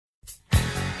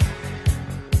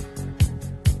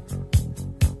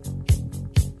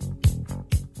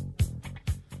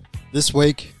This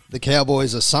week, the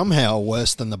Cowboys are somehow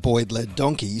worse than the Boyd-led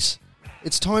Donkeys.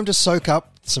 It's time to soak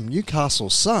up some Newcastle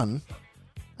sun.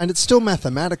 And it's still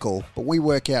mathematical, but we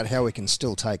work out how we can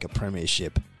still take a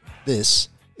premiership. This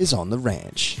is On the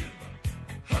Ranch.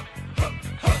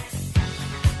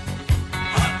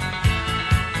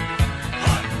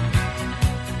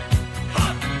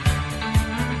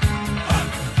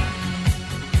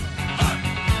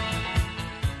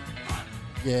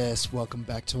 Yes, welcome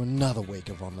back to another week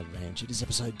of On the Ranch. It is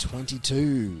episode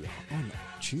 22 on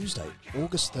Tuesday,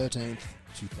 August 13th,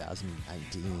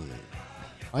 2018.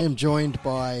 I am joined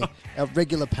by our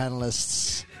regular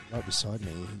panellists right beside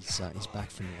me. He's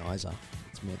back from the Isa.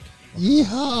 It's Mick.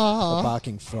 Yeehaw! The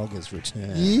barking frog has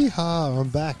returned. Yeehaw! I'm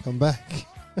back. I'm back.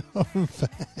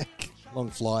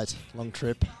 Long flight, long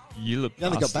trip. You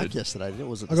only got back yesterday, didn't it?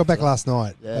 Was it? I got back last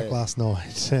night. Yeah. Back last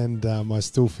night, and I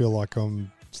still feel like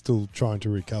I'm still trying to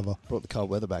recover. Brought the cold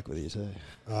weather back with you too.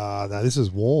 No, this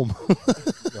is warm.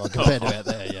 Compared to out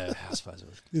there, yeah, I suppose it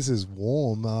was. This is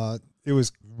warm. It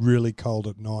was really cold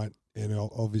at night, and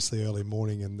obviously early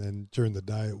morning, and then during the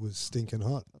day it was stinking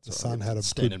hot. The sun had a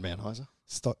standard Mount Isa.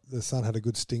 The sun had a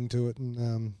good sting to it,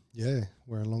 and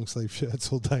wearing long sleeve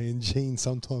shirts all day in jeans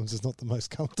sometimes is not the most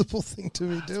comfortable thing to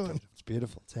be doing. It's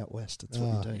beautiful. It's out west. It's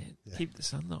what you do. Yeah. Keep the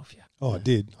sun off you. Oh, Yeah. I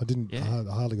did. I didn't. Yeah.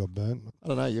 I hardly got burnt. I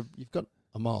don't know. You've got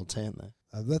a mild tan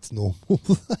there. That's normal.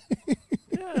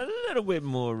 Yeah, a little bit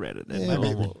more redder than Yeah,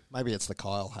 normal. Maybe it's the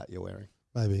Kyle hat you're wearing.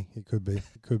 Maybe it could be.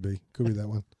 It could be. Could be that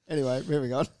one. Anyway,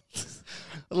 moving on.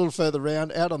 A little further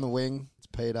round, out on the wing, it's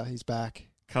Peter. He's back.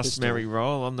 Customary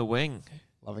roll on the wing.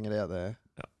 Loving it out there.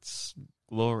 That's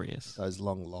glorious. Those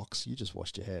long locks. You just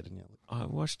washed your head and you I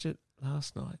watched it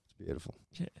last night. it's beautiful.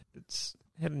 Yeah, it's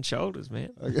head and shoulders, man.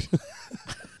 Okay.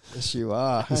 Yes, you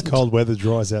are. This cold weather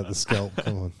dries out the scalp.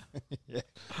 Come on. Yeah.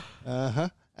 Uh-huh.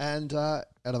 And out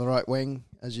on the right wing,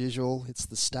 as usual, it's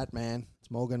the stat man. It's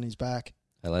Morgan. He's back.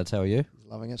 Hey lads, how are you? He's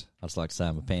loving it. I just like to say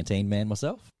I'm a Pantene man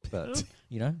myself, but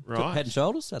Right. head and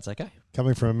shoulders, that's okay.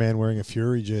 Coming from a man wearing a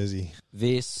Fury jersey.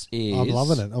 This is I'm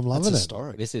loving it. I'm loving That's it.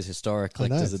 historic. This is historic I know.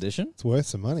 collector's edition. It's worth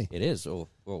some money. It is. Or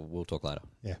we'll talk later.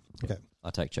 Yeah. Okay. I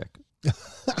take check.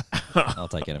 I'll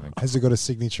take anything. Has it got a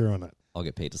signature on it? I'll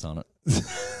get Pete to sign it.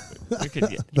 We could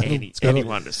get It's got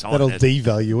anyone to sign That'll it.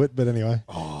 devalue it. But anyway,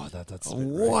 Oh, that's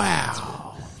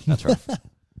Wow. That's right.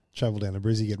 travel down to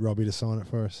Brizzy, get Robbie to sign it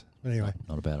for us. Anyway,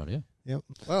 Not a bad idea.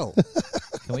 Well,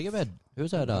 Can we get that?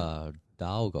 Who's that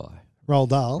Dahl guy? Roald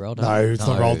Dahl. Roald Dahl. No, it's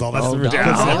not No. Roald Dahl. That's the Roald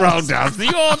ridiculous. Dahl. Roll down the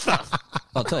author.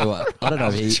 I'll tell you what. I don't know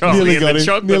if he Charlie Nearly and got the him.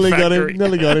 Chocolate Nearly got him. Factory.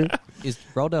 Nearly got him. is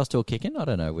Roald Dahl still kicking. I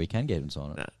don't know. We can get him to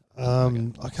sign it.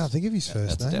 No. I can't think of his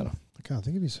first That's a name. downer. I can't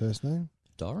think of his first name.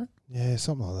 Doran? Yeah,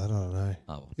 something like that. I don't know.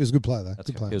 Oh, well, He was a good player though. that's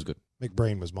Good okay. player. He was good.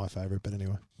 McBreen was my favourite, but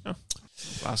anyway.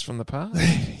 Blast from the past.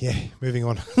 Yeah, moving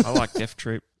on. I like Death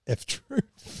Troop. F Troop.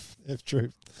 F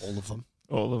Troop. all of them.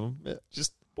 All of them. Yeah.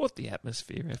 Just what the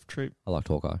atmosphere, F Troop. I liked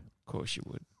Hawkeye. Of course you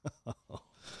would.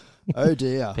 Oh,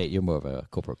 dear. Pete, you're more of a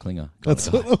corporate clinger.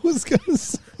 That's what I was going to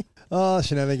say. Oh,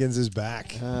 Shenanigans is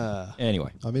back. Ah,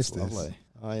 Anyway, I missed this. lovely.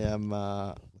 I am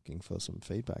looking for some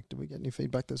feedback. Did we get any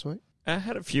feedback this week? I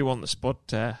had a few on the spot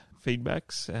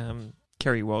feedbacks.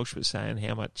 Kerry Walsh was saying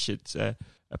how much it's a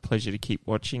pleasure to keep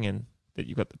watching and that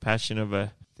you've got the passion of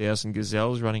 1,000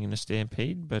 gazelles running in a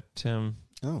stampede. But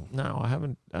Oh. no, I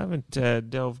haven't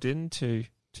delved into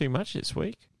too much this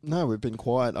week. No, we've been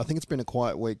quiet. I think it's been a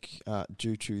quiet week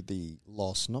due to the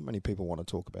loss. Not many people want to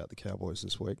talk about the Cowboys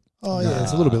this week. Oh, yeah,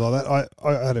 it's a little bit like that.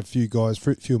 I had a few guys,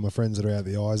 few of my friends that are out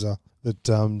the ISA that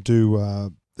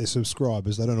do, they're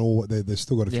subscribers. They don't all, they've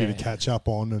still got a few to catch up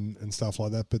on and stuff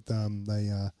like that, but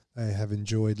they have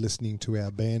enjoyed listening to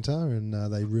our banter and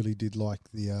they really did like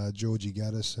the Georgie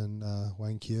Gaddis and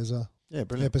Wayne Chiesa Yeah,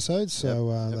 brilliant. episodes.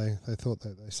 So Yep. they thought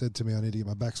that they said to me, I need to get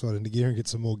my backside into gear and get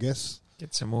some more guests.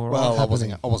 Get some more. Well, I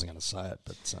happening. wasn't going to say it,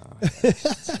 but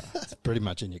it's pretty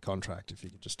much in your contract if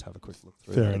you could just have a quick look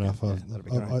through. Fair that. enough. Yeah, that'd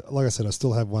be great. Like I said, I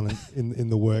still have one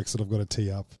in the works that I've got to tee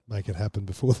up, make it happen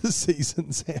before the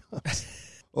season's out.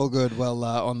 All good. Well,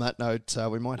 on that note,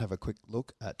 we might have a quick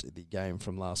look at the game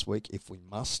from last week, if we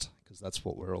must, because that's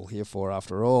what we're all here for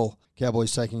after all.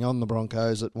 Cowboys taking on the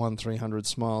Broncos at 1300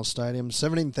 Smiles Stadium.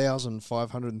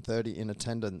 17,530 in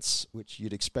attendance, which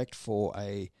you'd expect for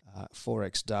a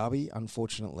 4X derby.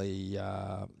 Unfortunately,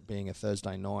 being a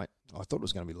Thursday night, I thought it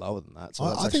was going to be lower than that. So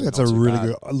I actually think that's not a too really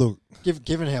bad. good look.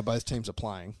 Given how both teams are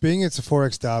playing. Being it's a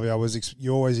 4X derby,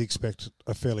 you always expect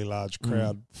a fairly large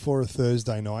crowd for a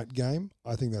Thursday night game.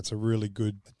 I think that's a really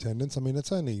good attendance. I mean,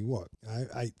 it's only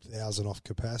 8,000 off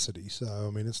capacity, so I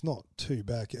mean, it's not too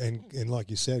bad. And like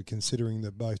you said, considering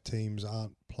that both teams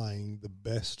aren't playing the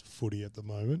best footy at the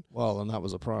moment. Well, and that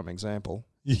was a prime example.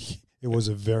 It was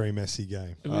a very messy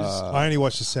game. It was, I only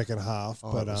watched the second half,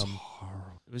 but it was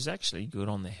horrible. it was actually good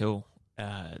on the hill.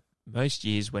 Most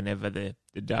years, whenever the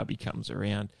derby comes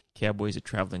around, Cowboys are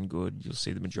travelling good. You'll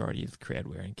see the majority of the crowd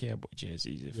wearing Cowboy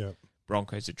jerseys. If Yep.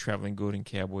 Broncos are travelling good and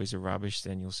Cowboys are rubbish,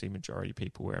 then you'll see majority of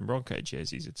people wearing Bronco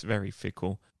jerseys. It's a very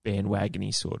fickle,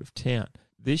 bandwagony sort of town.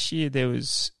 This year, there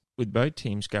was, with both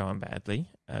teams going badly,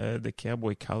 the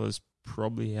Cowboy colours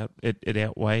probably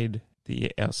outweighed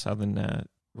our southern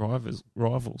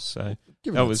rivals. So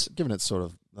Given it's sort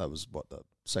of, that was what, the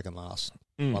second last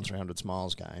 1300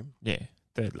 miles game. Yeah,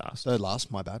 third last. Third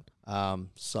last, my bad.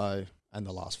 And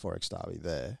the last Forex derby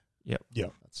there. Yep.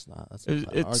 That's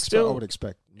It's I would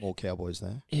expect more Cowboys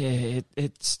there. Yeah,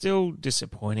 it's still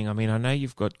disappointing. I mean, I know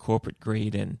you've got corporate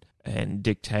greed and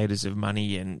dictators of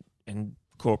money and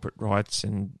corporate rights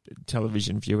and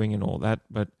television viewing and all that,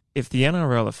 but if the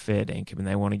NRL are fair dinkum and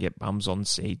they want to get bums on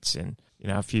seats, and you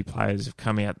know, a few players have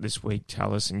come out this week,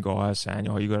 Tallis and Guy, saying,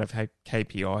 "Oh, you've got to have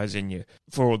KPIs and you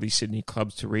for all these Sydney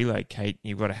clubs to relocate.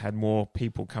 You've got to have more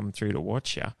people come through to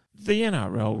watch you." The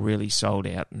NRL really sold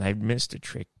out, and they've missed a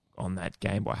trick on that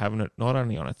game by having it not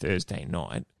only on a Thursday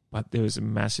night, but there was a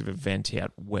massive event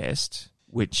out west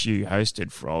which you hosted,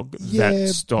 Frog, that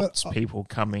stops people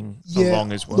coming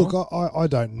along as well. Look, I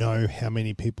don't know how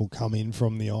many people come in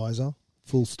from the Isa.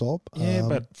 Full stop. Yeah,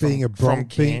 but being from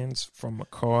Cairns, from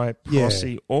Mackay,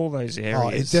 Prossie, all those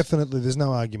areas. It definitely, there's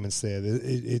no arguments there.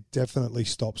 It definitely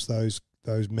stops those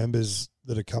members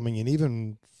that are coming in,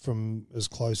 even from as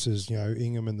close as, you know,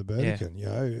 Ingham and the Burdekin. You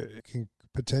know, it can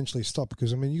potentially stop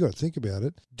because, I mean, you got to think about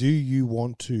it. Do you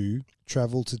want to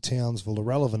travel to Townsville,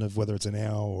 irrelevant of whether it's an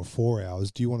hour or 4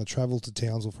 hours? Do you want to travel to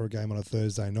Townsville for a game on a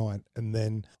Thursday night and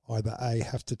then either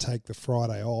have to take the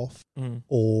Friday off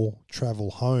or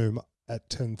travel home at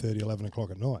 10:30, 11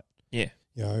 o'clock at night? Yeah.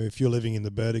 You know, if you're living in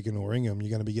the Burdekin or Ingham, you're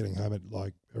going to be getting home at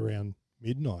like around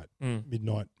midnight,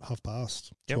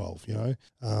 12:30, you know.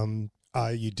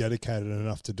 Are you dedicated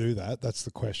enough to do that? That's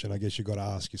the question I guess you've got to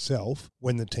ask yourself.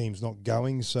 When the team's not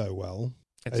going so well,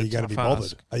 are you going to be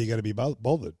bothered? Are you going to be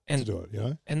bothered to do it, you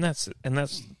know? And that's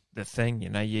the thing, you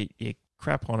know, you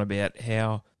crap on about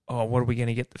how, what are we going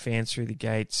to get the fans through the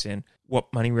gates and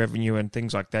what money revenue and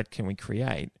things like that can we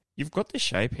create? You've got the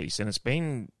showpiece, and it's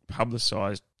been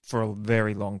publicised for a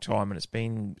very long time, and it's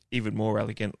been even more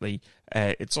elegantly.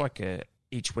 It's like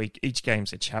each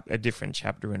game's a different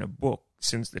chapter in a book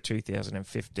since the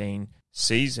 2015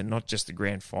 season, not just the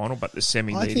grand final, but the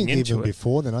semi leading into it. I think even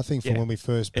before then. I think from when we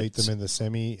first beat them in the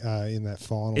semi in that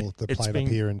final that played up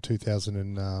here in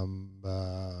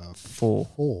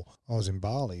 2004. I was in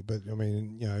Bali, but I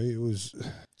mean, you know, it was.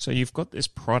 So you've got this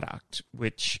product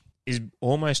which is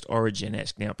almost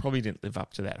Origin-esque. Now, it probably didn't live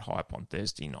up to that hype on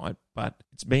Thursday night, but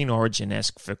it's been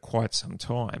Origin-esque for quite some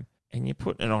time. And you're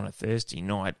putting it on a Thursday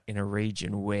night in a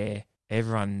region where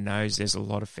everyone knows there's a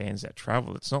lot of fans that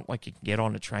travel. It's not like you can get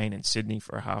on a train in Sydney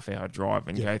for a half-hour drive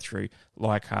and go through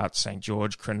Leichhardt, St.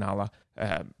 George, Cronulla,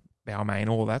 Balmain,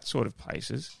 all that sort of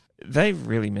places. They've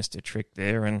really missed a trick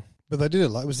there, but they did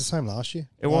it. It was the same last year.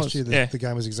 Last year, the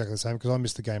game was exactly the same because I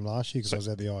missed the game last year because I was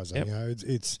at the Isa. Yep. You know,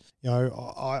 it's you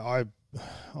know, I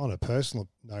on a personal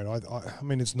note, I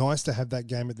mean, it's nice to have that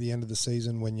game at the end of the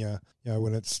season when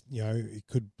when it's, you know, it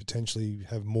could potentially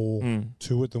have more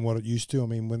to it than what it used to. I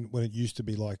mean, when it used to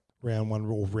be like round one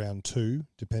or round two,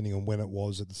 depending on when it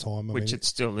was at the time. Which it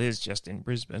still is, just in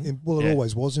Brisbane. It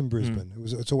always was in Brisbane.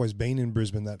 It's always been in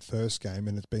Brisbane, that first game,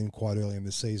 and it's been quite early in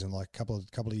the season. Like couple of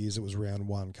years it was round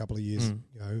one, couple of years,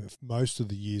 you know, most of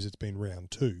the years it's been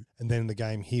round two, and then the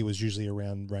game here was usually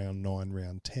around round 9,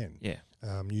 round 10. Yeah.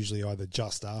 Usually either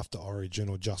just after Origin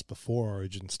or just before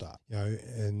Origin start, you know,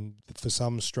 and for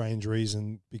some strange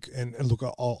reason, and look,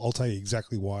 I'll tell you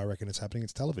exactly why I reckon it's happening.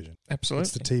 It's television. Absolutely.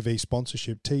 It's the TV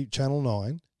sponsorship. Channel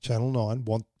 9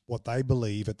 want what they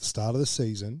believe at the start of the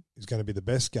season is going to be the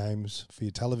best games for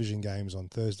your television games on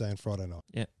Thursday and Friday night.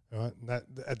 Yeah. Right. And that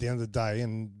at the end of the day,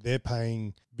 and they're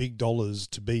paying big dollars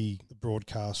to be the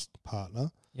broadcast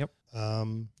partner. Yep.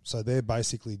 So they're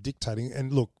basically dictating.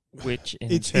 And look, which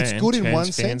in it's turn good in turns one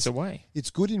fans sense. away. It's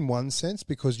good in one sense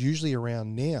because usually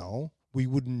around now we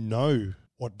wouldn't know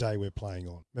what day we're playing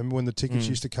on. Remember when the tickets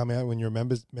used to come out, when you're a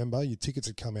member, your tickets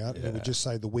would come out and it would just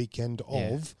say the weekend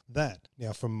of that.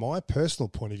 Now, from my personal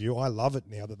point of view, I love it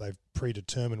now that they've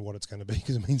predetermined what it's going to be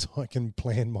because it means I can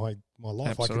plan my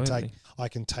life. Absolutely. I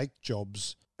can take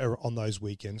jobs on those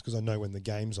weekends because I know when the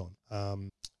game's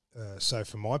on. So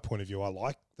from my point of view, I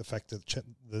like the fact that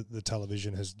the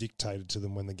television has dictated to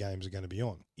them when the games are going to be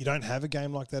on. You don't have a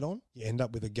game like that on. You end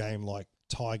up with a game like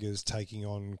Tigers taking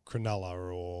on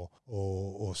Cronulla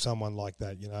or someone like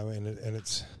that, and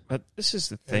it's. But this is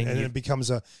the thing, and it becomes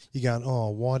you're going, oh,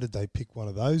 why did they pick one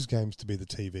of those games to be the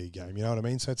TV game? You know what I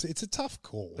mean? So it's a tough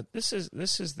call. But this is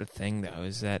the thing though,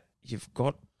 is that you've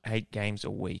got 8 games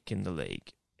a week in the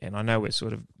league. And I know we're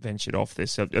sort of ventured off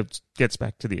this. It gets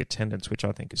back to the attendance, which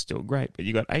I think is still great. But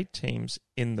you got 8 teams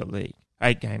in the league.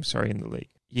 8 games, in the league.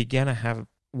 You're going to have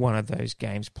one of those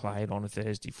games played on a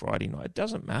Thursday, Friday night. It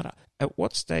doesn't matter. At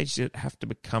what stage does it have to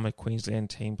become a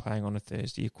Queensland team playing on a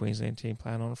Thursday, a Queensland team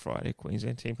playing on a Friday, a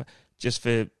Queensland team just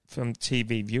from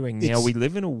TV viewing? Now, we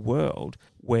live in a world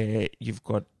where you've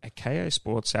got a KO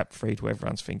Sports app free to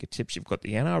everyone's fingertips. You've got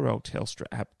the NRL Telstra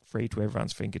app free to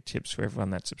everyone's fingertips for everyone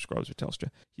that subscribes with Telstra.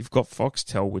 You've got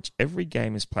Foxtel, which every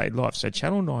game is played live. So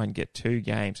Channel 9 get 2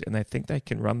 games, and they think they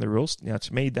can run the rules. Now,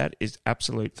 to me, that is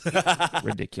absolutely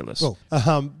ridiculous. Well,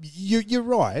 you're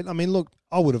right. I mean, look,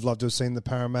 I would have loved to have seen the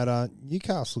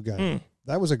Parramatta-Newcastle game.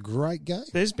 That was a great game.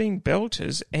 There's been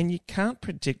belters, and you can't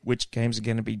predict which games are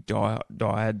going to be dour,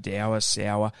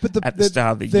 sour at the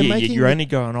start of the year. You're only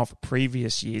going off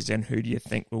previous years, and who do you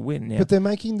think will win now? But they're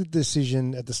making the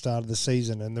decision at the start of the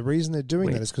season, and the reason they're doing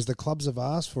that is because the clubs have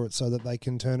asked for it so that they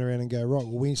can turn around and go, right,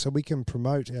 well, so we can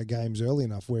promote our games early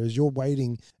enough, whereas you're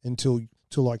waiting until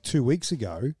like 2 weeks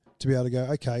ago to be able to go,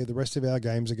 okay, the rest of our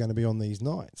games are going to be on these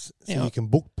nights. So you can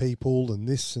book people and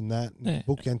this and that, and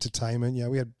book entertainment.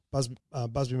 We had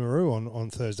Busby Maru on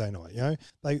Thursday night.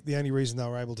 The only reason they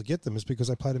were able to get them is because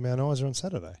they played at Mount Isa on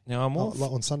Saturday. Now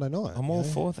on Sunday night. I'm all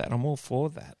for that. I'm all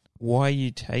for that. Why are you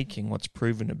taking what's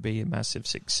proven to be a massive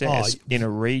success in a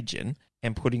region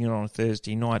and putting it on a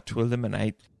Thursday night to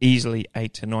eliminate easily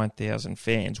 8,000 to 9,000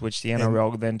 fans, which the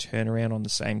NRL then turn around on the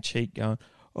same cheek going,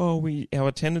 our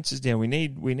attendance is down. We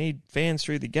need fans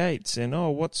through the gates, and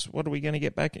what are we going to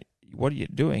get back? What you're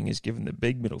doing is giving the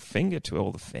big middle finger to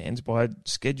all the fans by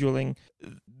scheduling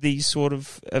these sort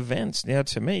of events. Now,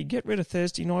 to me, get rid of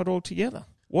Thursday night altogether.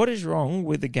 What is wrong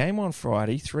with a game on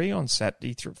Friday, 3 on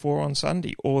Saturday, 4 on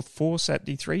Sunday, or 4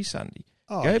 Saturday, 3 Sunday?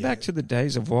 Go back to the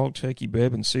days of Wild Turkey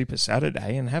Bourbon Super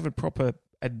Saturday and have a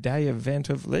day event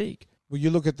of league. Well, you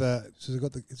look at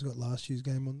it's got last year's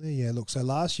game on there. Yeah, look, so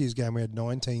last year's game we had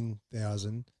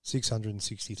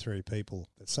 19,663 people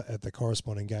at the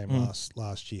corresponding game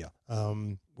last year.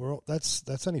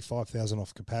 That's only 5,000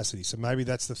 off capacity. So maybe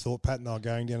that's the thought pattern they're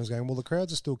going down, is going, well, the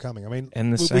crowds are still coming. I mean,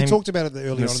 we talked about it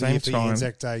earlier on in the year for the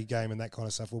Anzac Day game and that kind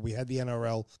of stuff. Well, we had the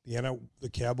NRL, the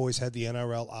Cowboys had the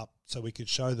NRL up so we could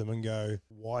show them and go,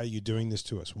 why are you doing this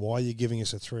to us? Why are you giving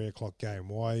us a 3 o'clock game?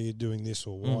 Why are you doing this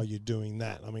or why are you doing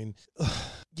that? I mean,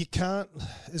 you can't,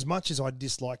 as much as I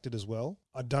disliked it as well,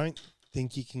 I don't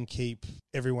think you can keep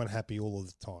everyone happy all of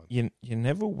the time. You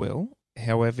never will.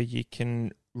 However, you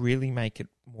can really make it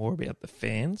more about the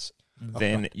fans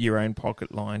than your own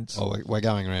pocket lines. Oh, we're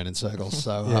going around in circles,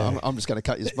 so I'm just going to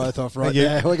cut you both off right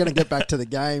now. We're going to get back to the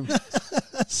game.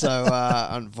 So,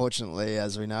 unfortunately,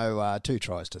 as we know, 2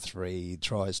 tries to 3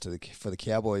 tries for the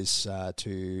Cowboys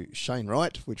to Shane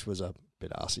Wright, which was a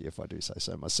bit arsey if I do say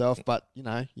so myself, but you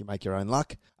make your own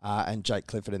luck. And Jake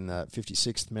Clifford in the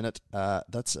 56th minute,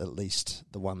 that's at least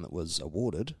the one that was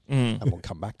awarded, and we'll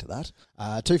come back to that.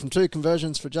 2 from 2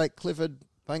 conversions for Jake Clifford,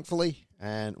 thankfully,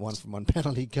 and 1 from 1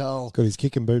 penalty goal. Got his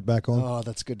kicking boot back on. Oh,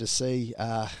 that's good to see.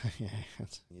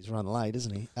 He's run late,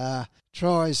 isn't he?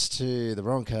 Tries to the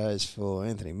Broncos for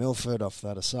Anthony Milford off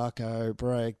that Asako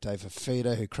break. Dave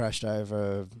Fafita, who crashed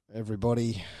over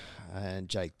everybody. And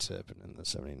Jake Turpin in the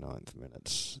 79th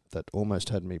minute. That almost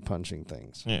had me punching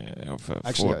things. Yeah, for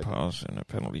a forward pass and a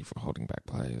penalty for holding back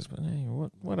players. But anyway,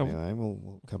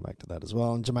 we'll come back to that as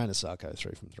well. And Jermaine Asako,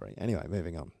 3 from 3. Anyway,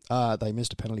 moving on. They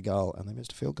missed a penalty goal and they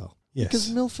missed a field goal. Yes.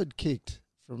 Because Milford kicked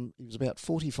he was about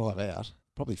 45 out,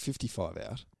 probably 55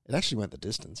 out. It actually went the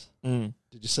distance. Did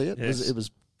you see it? Yes. It was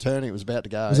turning, it was about to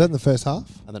go. Was that in the first half?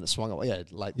 And then it swung away. Yeah,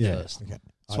 late first. Okay.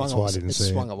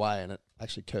 Swung away and it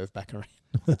actually curved back around.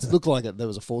 It looked like there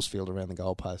was a force field around the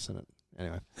goalpost in it.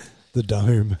 Anyway. The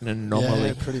dome. An anomaly.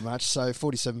 Yeah, pretty much. So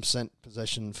 47%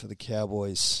 possession for the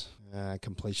Cowboys.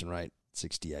 Completion rate,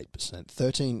 68%.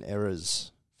 13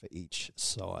 errors for each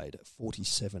side.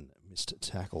 47 missed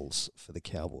tackles for the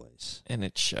Cowboys. And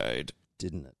it showed.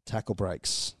 Didn't it? Tackle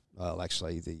breaks. Well,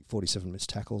 actually, the 47 missed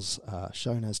tackles are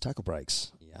shown as tackle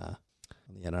breaks. Yeah,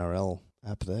 on the NRL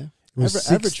app there.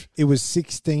 It was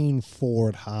 16-4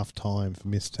 at half time for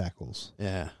missed tackles.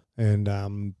 Yeah.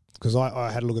 And because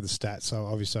I had a look at the stats, so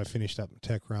obviously I finished up the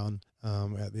tech run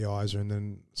at the Isa and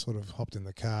then sort of hopped in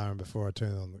the car. And before I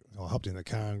turned on, I hopped in the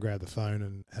car and grabbed the phone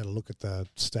and had a look at the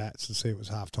stats to see it was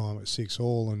half time at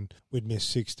 6-all, and we'd missed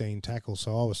 16 tackles.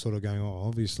 So I was sort of going,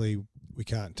 obviously we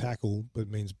can't tackle, but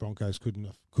it means Broncos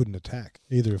couldn't attack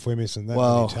either if we're missing that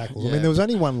many tackles. Yeah. I mean, there was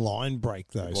only one line break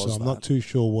though, so I'm not that. too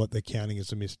sure what they're counting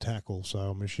as a missed tackle. So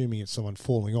I'm assuming it's someone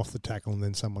falling off the tackle and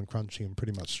then someone crunching him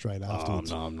pretty much straight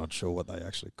afterwards. No, I'm not sure what they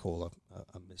actually call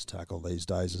a missed tackle these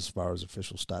days as far as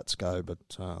official stats go, but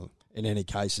in any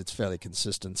case, it's fairly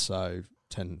consistent. So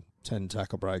 10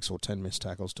 tackle breaks or 10 missed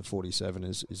tackles to 47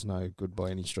 is no good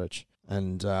by any stretch.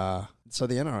 And so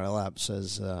the NRL app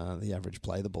says the average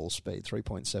play the ball speed,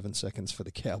 3.7 seconds for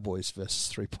the Cowboys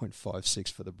versus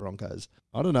 3.56 for the Broncos.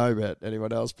 I don't know about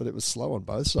anyone else, but it was slow on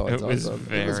both sides. It was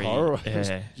it was horrible.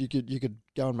 Yeah. You could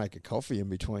go and make a coffee in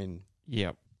between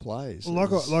plays.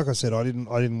 Well, like I said, I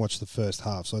didn't watch the first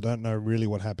half, so I don't know really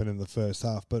what happened in the first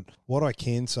half. But what I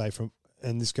can say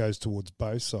and this goes towards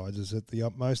both sides, is that the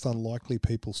most unlikely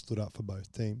people stood up for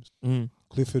both teams.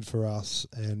 Clifford for us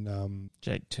and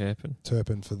Jake Turpin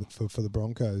for the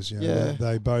Broncos. Yeah.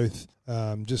 They both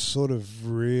just sort of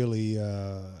really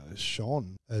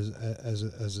shone as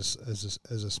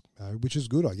which is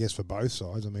good, I guess, for both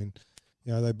sides. I mean,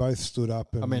 they both stood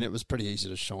up. And, it was pretty easy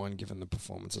to shine given the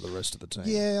performance of the rest of the team.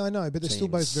 Yeah, I know, but they're still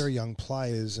both very young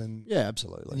players, and yeah,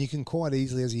 absolutely. And you can quite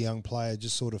easily, as a young player,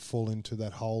 just sort of fall into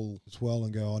that hole as well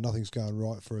and go, nothing's going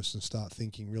right for us, and start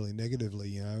thinking really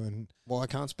negatively, And well, I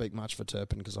can't speak much for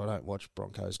Turpin because I don't watch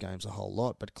Broncos games a whole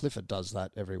lot, but Clifford does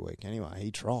that every week anyway. He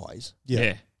tries.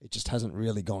 Yeah. It just hasn't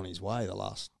really gone his way the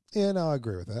last Yeah, no, I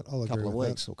agree with that. I'll agree couple of with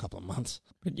weeks or couple of months.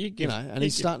 But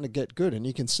he's starting to get good, and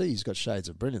you can see he's got shades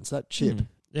of brilliance. That chip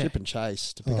and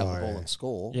chase to pick up the ball and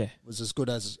score was as good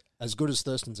as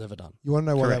Thurston's ever done. You want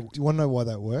to know why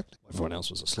that worked? Everyone else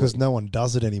was asleep. Because no one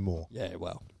does it anymore. Yeah,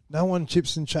 well. No one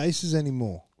chips and chases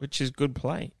anymore. Which is good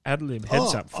play. Ad-lib,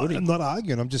 heads up footy. I'm not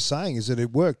arguing. I'm just saying is that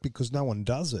it worked because no one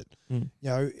does it.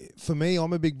 For me,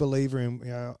 I'm a big believer in,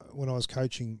 when I was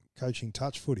coaching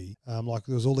touch footy, like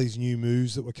there was all these new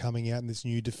moves that were coming out and this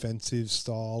new defensive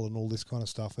style and all this kind of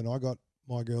stuff. And I got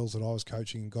my girls that I was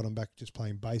coaching and got them back just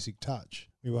playing basic touch.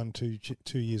 We won 2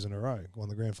 years in a row, won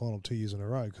the grand final 2 years in a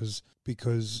row because they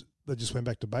just went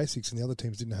back to basics and the other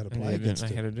teams didn't know how to play against it.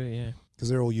 They didn't know how to do, because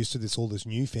they're all used to all this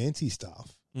new fancy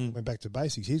stuff. Went back to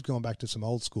basics. He's gone back to some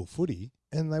old school footy,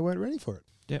 and they weren't ready for it.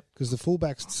 Yep. Because the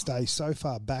fullbacks stay so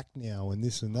far back now, and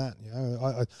this and that.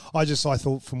 I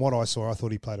thought from what I saw, I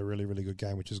thought he played a really, really good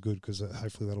game, which is good because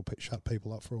hopefully that'll shut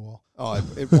people up for a while. Oh,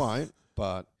 it won't,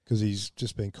 but because he's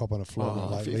just been copping a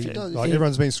flogging lately. does,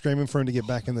 everyone's been screaming for him to get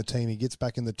back in the team. He gets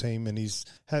back in the team, and he's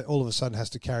all of a sudden has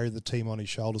to carry the team on his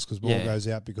shoulders because ball goes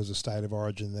out because of state of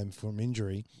origin, and then from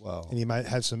injury. Wow. And he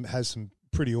has some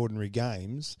pretty ordinary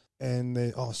games. And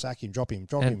they sack him, drop him.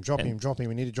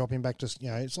 We need to drop him back to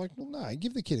It's like, well, no,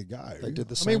 give the kid a go. They did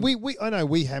the same. I mean, I know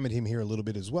we hammered him here a little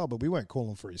bit as well, but we weren't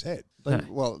calling for his head.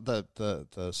 Well,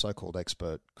 the so-called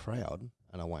expert crowd,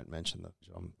 and I won't mention that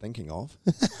I'm thinking of,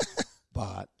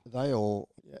 but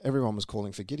everyone was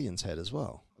calling for Gideon's head as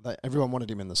well. Everyone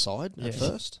wanted him in the side at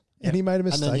first, and he made a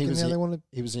mistake.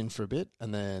 He was in for a bit,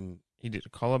 and then he did a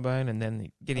collarbone, and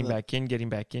then get him back in. Get him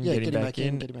back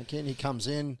in. He comes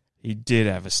in. He did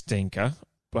have a stinker,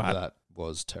 but that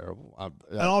was terrible.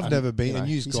 And I've never been, and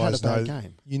you guys know,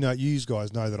 game. You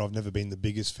guys know that I've never been the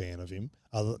biggest fan of him.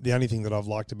 The only thing that I've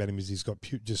liked about him is he's got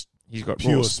pure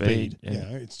raw speed. Yeah.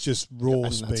 It's just raw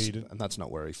speed, and that's not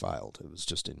where he failed. It was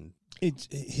just in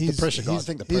the pressure. I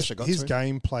think the pressure got his to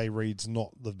him. gameplay reads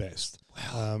not the best,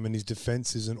 and his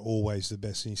defense isn't always the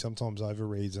best. And he sometimes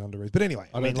overreads and underreads. But anyway,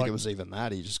 I don't think it was even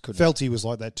that. He just couldn't. Felty was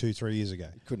like that 2-3 years ago.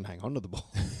 He couldn't hang on to the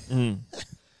ball.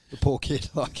 The poor kid,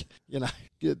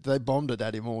 they bombed it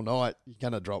at him all night. You're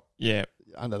going to drop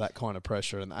under that kind of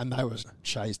pressure. And they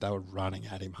were running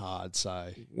at him hard.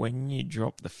 So when you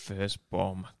drop the first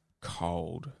bomb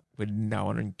cold with no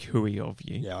one in cooey of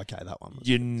you, that one.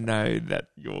 Know that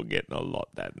you're getting a lot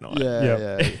that night.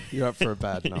 Yeah. You're up for a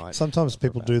bad night. Sometimes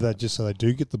people do that just so they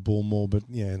do get the ball more, but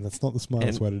and that's not the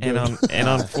smartest way to do it. And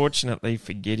unfortunately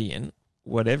for Gideon,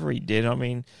 whatever he did, I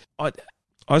mean,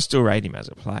 I still rate him as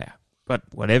a player. But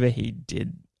whatever he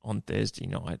did on Thursday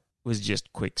night was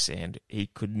just quicksand. He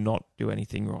could not do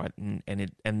anything right,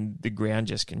 and the ground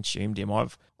just consumed him.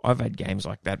 I've had games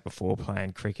like that before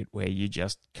playing cricket where you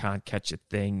just can't catch a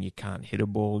thing, you can't hit a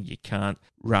ball, you can't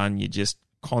run, you're just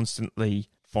constantly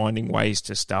finding ways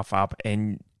to stuff up,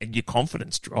 and your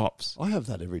confidence drops. I have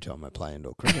that every time I play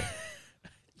indoor cricket.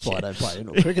 That's why I don't play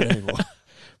indoor cricket anymore.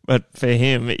 But for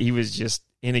him, he was just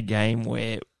in a game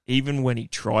where even when he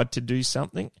tried to do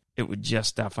something, it would just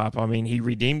stuff up. I mean, he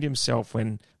redeemed himself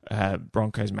when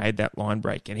Broncos made that line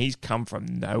break, and he's come from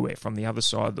nowhere, from the other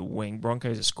side of the wing.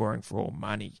 Broncos are scoring for all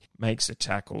money, makes a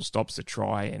tackle, stops the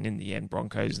try, and in the end,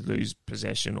 Broncos lose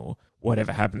possession or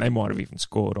whatever happened. They might have even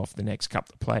scored off the next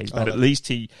couple of plays, but at least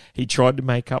he tried to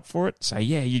make up for it. Say,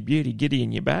 yeah, you beauty,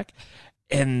 Gideon, you're back.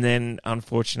 And then,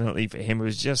 unfortunately for him, it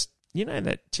was just,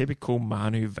 that typical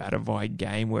Manu Vatuvei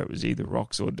game where it was either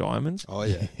rocks or diamonds. Oh,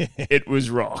 yeah. It was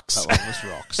rocks. That one was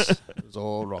rocks. It was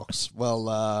all rocks.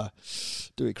 Well,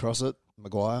 do we cross it,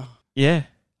 Maguire? Yeah.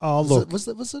 Oh, look. Was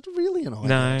it really an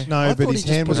eye? No, but his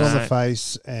hand was on the No.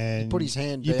 face, and He put his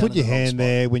hand you down put in your the wrong hand spot.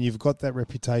 there when you've got that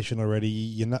reputation already.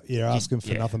 You're asking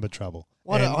for yeah. nothing but trouble.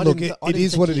 Well, I And look, didn't- I it didn't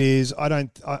is think what it he- is. I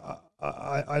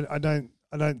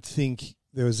don't think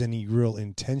there was any real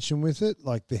intention with it.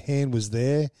 Like, the hand was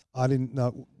there. I didn't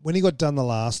know when he got done the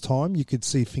last time. You could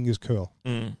see fingers curl.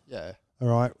 Mm. Yeah. All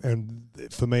right, and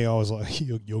for me, I was like,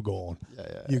 "You're gone.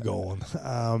 Yeah. You're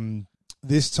gone."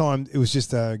 This time, it was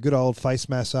just a good old face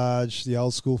massage, the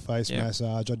old school face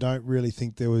massage. I don't really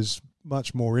think there was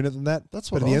much more in it than that. That's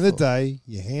But what at the I end of thought. the day,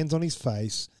 your hands on his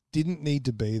face didn't need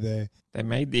to be there. They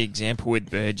made the example with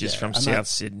Burgess Yeah, from and South that-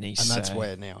 Sydney. And that's so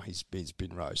where now he's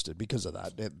been roasted because of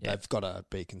that. They've got to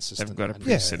be consistent. they've got a and,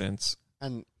 precedence.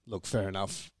 and look, fair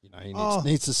enough. He Oh.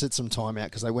 needs to sit some time out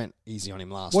because they went easy on him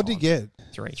last What time. did he get?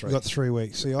 Three. He got 3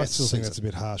 weeks. See, I It's still think season. that's a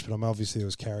bit harsh, but obviously it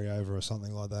was carryover or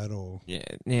something like that, or Yeah.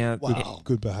 Now, Wow.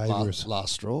 good behaviour.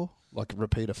 Last straw? Like a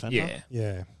repeat offender? yeah.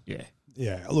 Yeah, Yeah.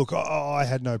 yeah. Look, I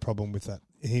had no problem with that.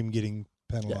 Him getting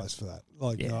penalised for that.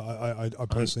 Like, Yeah. no, I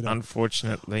personally don't.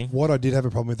 Unfortunately. What I did have a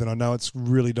problem with, and I know it's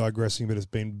really digressing, but it's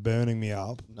been burning me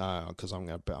up. No, because I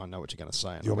know what you're going to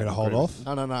say. and You want me I'm to gonna hold agree. off?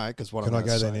 No, because what Can I'm I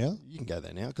gonna go there say- now? You can go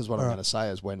there now because what All I'm right. going to say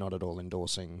is we're not at all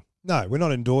endorsing. No, we're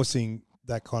not endorsing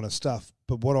that kind of stuff.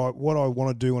 But what I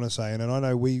want to say, and I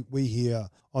know we here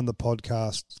on the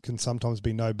podcast can sometimes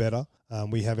be no better.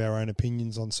 We have our own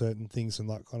opinions on certain things and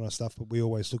that kind of stuff, but we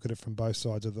always look at it from both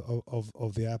sides of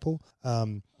the apple.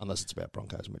 Unless it's about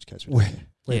Broncos, in which case we Where, don't.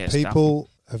 where Yeah, people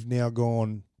have now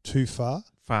gone too far.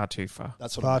 Far too far.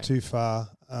 That's what I Far mean. too far.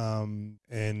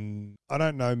 And I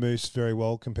don't know Moose very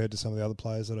well compared to some of the other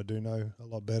players that I do know a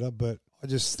lot better, but I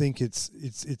just think it's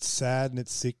sad and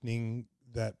it's sickening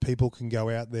that people can go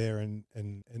out there and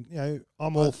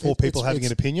I'm all for people having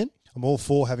an opinion. I'm all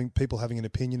for people having an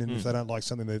opinion, and if they don't like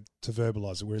something, to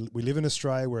verbalise it. We live in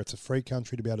Australia where it's a free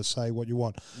country to be able to say what you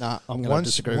want. Nah, I'm going to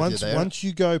disagree with you there. Once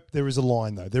you go, there is a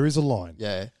line though. There is a line.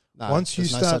 Yeah. No, Once you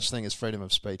there's no start- such thing as freedom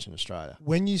of speech in Australia.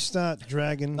 When you start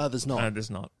dragging... No, there's not. No, there's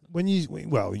not. Well,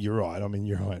 you're right. I mean,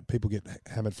 you're right. People get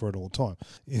hammered for it all the time.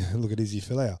 Yeah, look at Izzy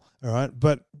Folau. All right.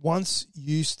 But once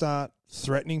you start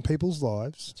threatening people's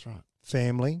lives, That's right.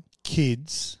 family,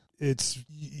 kids,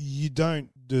 you don't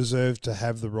deserve to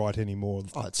have the right anymore.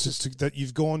 Oh, it's just- that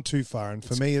you've gone too far. And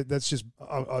for me, that's just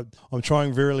I'm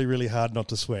trying really, really hard not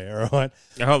to swear. All right.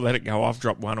 I'll let it go. I've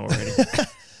dropped one already.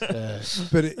 Yeah.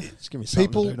 But Just give me something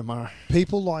people- to do tomorrow.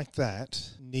 people like that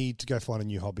need to go find a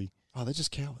new hobby. Oh, they're just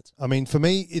cowards. I mean, for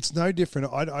me, it's no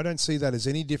different. I don't see that as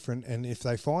any different. And if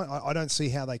they find, I don't see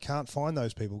how they can't find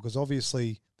those people, because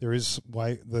obviously there is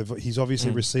he's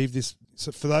obviously received this.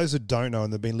 So for those that don't know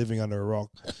and they've been living under a rock,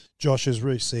 Josh has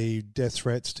received death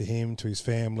threats to him, to his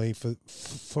family. And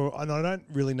I don't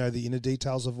really know the inner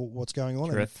details of what's going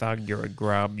on. You're a thug. You're a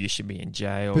grub. You should be in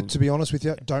jail. But to be honest with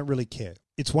you, don't really care.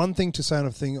 It's one thing to say on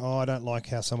a thing, I don't like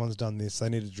how someone's done this. They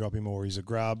need to drop him, or he's a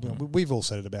grub. We've all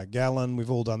said it about Gallen.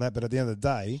 We've all done that. But at the end of the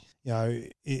day,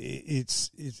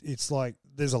 it's like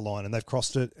there's a line and they've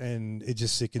crossed it, and it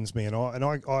just sickens me. And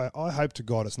I hope to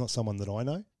God it's not someone that I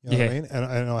know. You know what I mean?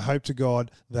 And I hope to God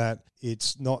that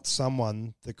it's not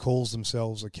someone that calls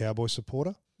themselves a Cowboy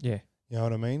supporter. yeah. You know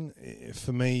what I mean?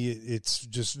 For me, it's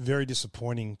just very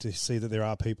disappointing to see that there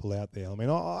are people out there. I mean,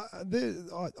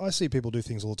 I see people do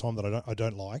things all the time that I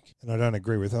don't like and I don't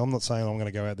agree with. I'm not saying I'm going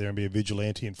to go out there and be a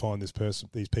vigilante and find these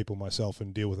people myself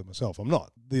and deal with it myself. I'm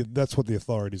not. That's what the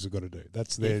authorities have got to do.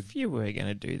 That's their. If you were going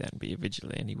to do that and be a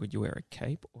vigilante, would you wear a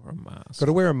cape or a mask? Got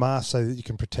to wear a mask so that you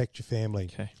can protect your family,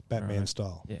 Okay. Batman Alright.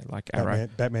 style. Yeah, like Arrow.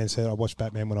 Batman said, I watched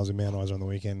Batman when I was in Mount Isa on the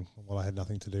weekend. Well, I had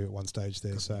nothing to do at one stage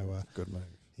there, so Good move.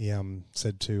 he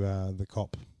said to the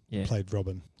cop. Yeah. Played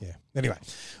Robin. Yeah. Anyway,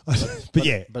 but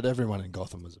yeah. But everyone in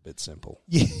Gotham was a bit simple.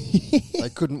 Yeah. They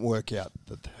couldn't work out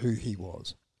who he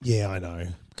was. Yeah, I know.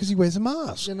 Because he wears a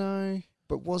mask. You know,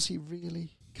 but was he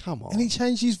really? Come on. And he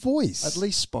changed his voice. At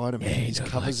least Spider-Man, Yeah, he he does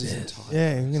covers like his this. entire... Yeah,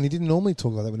 and he didn't normally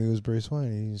talk like that when he was Bruce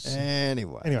Wayne.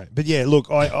 Anyway. But yeah, look,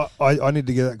 I need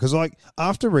to get that, because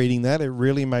after reading that, it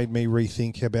really made me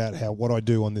rethink about what I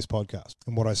do on this podcast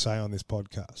and what I say on this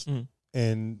podcast. Mm.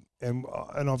 and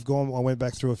I've gone. I went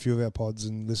back through a few of our pods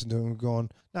and listened to them and gone,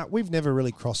 no, we've never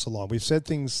really crossed the line. We've said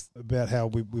things about how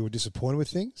we were disappointed with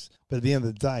things, but at the end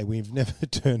of the day, we've never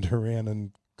turned around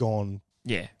and gone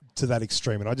to that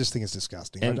extreme. And I just think it's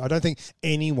disgusting. I don't think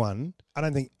anyone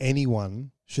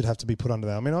should have to be put under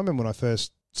that. I mean, I remember when I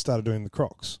first started doing the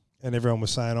Crocs, and everyone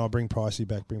was saying, "Oh, bring Pricey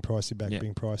back, bring Pricey back,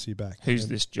 bring Pricey back." Who's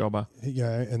this jobber?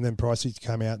 And then Pricey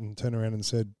came out and turned around and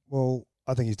said, "Well,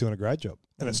 I think he's doing a great job,"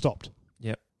 and it stopped.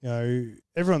 Yep.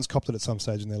 Everyone's copped it at some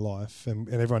stage in their life, and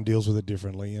everyone deals with it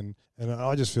differently. And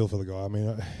I just feel for the guy. I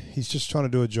mean, he's just trying to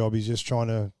do a job. He's just trying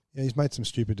to. He's made some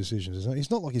stupid decisions.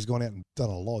 He's not like he's gone out and done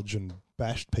a lodge and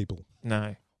bashed people.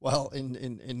 No. Well,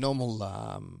 in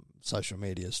normal social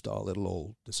media style, it'll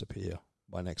all disappear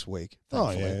by next week.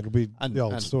 Thankfully. Oh, yeah, it'll be the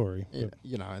old story.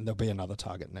 And there'll be another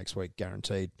target next week,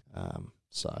 guaranteed.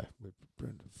 So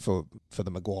for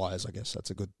the Maguires, I guess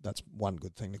that's one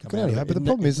good thing to come out of it. But the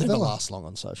problem is it never lasts long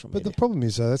on social media. But the problem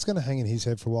is, that's going to hang in his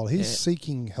head for a while. He's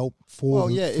seeking help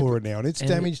for it now, and it's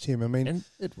damaged him. I mean,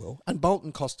 it will. And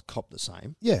Bolton cost cop the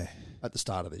same. Yeah, at the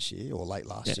start of this year or late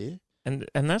last year. And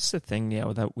that's the thing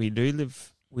now, that we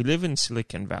live in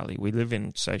Silicon Valley. We live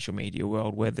in social media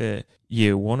world, whether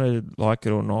you want to like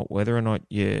it or not, whether or not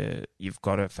you've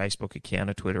got a Facebook account,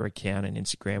 a Twitter account, an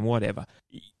Instagram, whatever.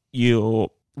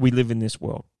 We live in this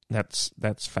world. That's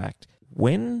fact.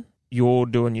 When you're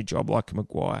doing your job like a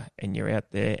Maguire and you're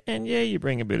out there and, you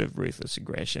bring a bit of ruthless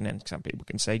aggression, and some people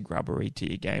can say grubbery to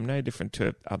your game, no different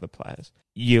to other players.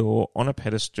 You're on a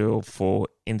pedestal for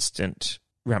instant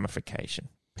ramification.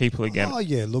 People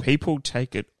people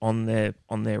take it on their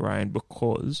own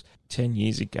because 10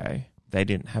 years ago they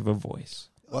didn't have a voice.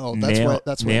 Well,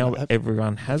 that's now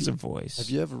everyone has a voice. Have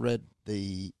you ever read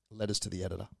the letters to the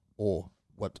editor, or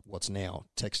what's now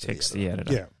text to the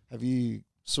editor? Yeah. Have you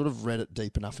sort of read it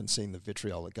deep enough and seen the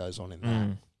vitriol that goes on in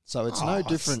that? So it's no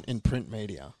different in print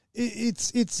media.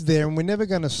 It's there, and we're never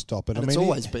going to stop it. And it's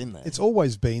always been there. It's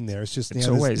always been there. It's just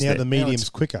now the medium's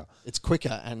quicker. It's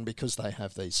quicker, and because they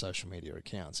have these social media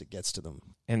accounts, it gets to them.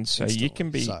 And so instantly.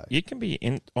 you can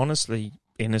be honestly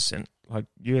innocent. Like,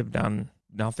 you have done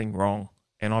nothing wrong,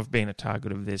 and I've been a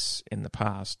target of this in the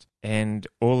past. And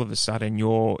all of a sudden,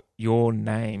 your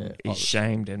name is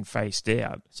shamed and faced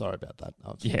out. Sorry about that.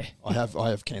 I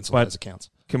have cancelled those accounts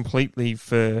completely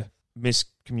for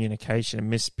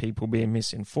miscommunication, people being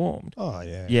misinformed. Oh,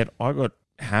 yeah. Yet I got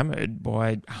hammered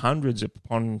by hundreds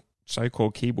upon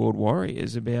so-called keyboard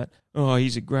warriors about,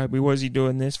 he's a grabby, what is he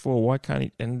doing this for? Why can't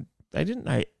he? And they didn't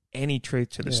know any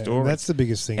truth to the story. That's the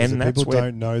biggest thing, and people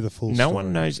don't know the full story. No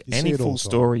one knows any full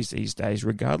stories these days,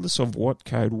 regardless of what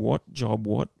code, what job,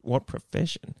 what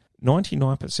profession.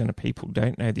 99% of people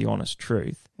don't know the honest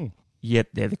truth, yet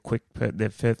they're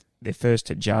they're first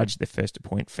to judge, they're first to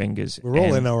point fingers. We're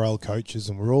all NRL coaches,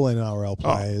 and we're all NRL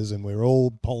players, and we're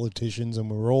all politicians, and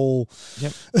we're all...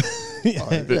 Yep.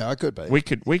 I could be. We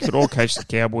could all coach the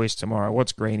Cowboys tomorrow.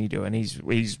 What's Greeny doing?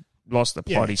 He's lost the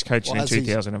plot. He's coaching in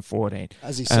 2014.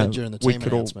 As he said during the team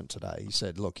announcement today, he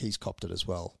said, "Look, he's copped it as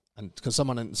well." And because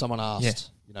someone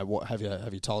asked, what have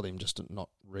you told him just to not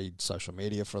read social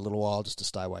media for a little while, just to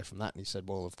stay away from that? And he said,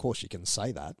 "Well, of course you can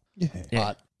say that,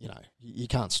 but you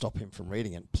can't stop him from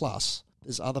reading it. Plus,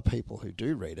 there's other people who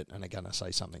do read it and are going to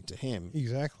say something to him."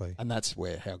 Exactly. And that's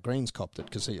how Green's copped it,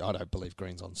 because I don't believe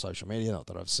Green's on social media. Not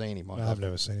that I've seen him. I've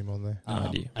never seen him on there. No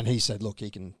idea. And he said, look, he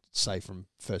can say from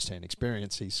first-hand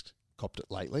experience he's copped it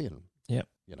lately, and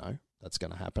that's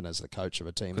going to happen as the coach of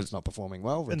a team that's not performing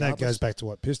well. And that goes back to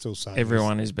what Pistol's saying.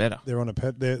 Everyone is better. They're on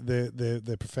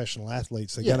they're professional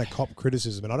athletes. They're going to cop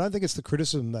criticism, and I don't think it's the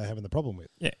criticism they're having the problem with.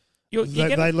 Yeah.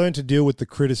 They learn to deal with the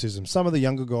criticism. Some of the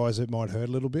younger guys, it might hurt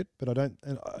a little bit, but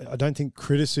I don't think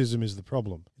criticism is the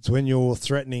problem. It's when you're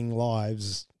threatening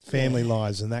lives, family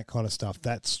lives, and that kind of stuff.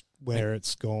 That's where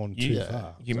it's gone too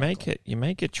far. You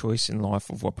make a choice in life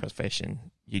of what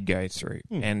profession you go through,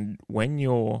 and when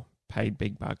you're paid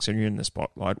big bucks and you're in the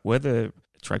spotlight, whether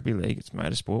it's rugby league, it's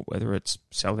motorsport, whether it's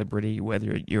celebrity,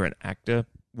 whether you're an actor,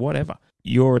 whatever.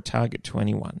 You're a target to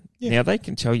anyone. Yeah. Now, they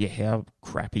can tell you how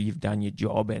crappy you've done your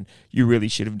job and you really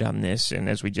should have done this. And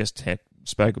as we just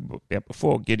spoke about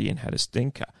before, Gideon had a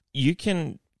stinker. You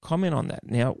can comment on that.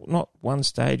 Now, not one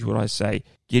stage would I say,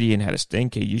 Gideon had a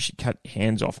stinker, you should cut your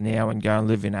hands off now and go and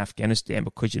live in Afghanistan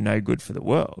because you're no good for the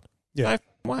world. Yeah.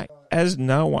 No way. As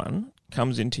no one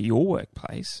comes into your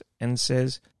workplace and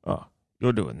says, "Oh,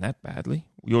 you're doing that badly.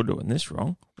 You're doing this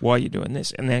wrong. Why are you doing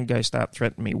this?" And then go start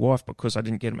threatening my wife because I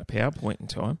didn't get him a PowerPoint in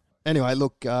time. Anyway,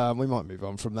 look, we might move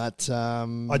on from that.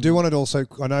 I do want to also,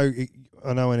 I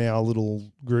know in our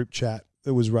little group chat,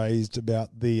 that was raised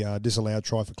about the disallowed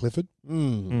try for Clifford.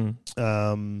 Mm.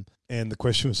 And the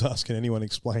question was asked, can anyone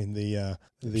explain the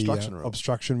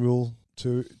obstruction rule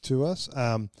to us?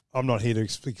 I'm not here to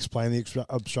explain the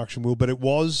obstruction rule, but it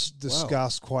was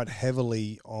discussed quite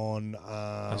heavily on...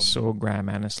 I saw Graham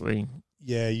Annesley.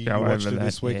 Yeah, you watched it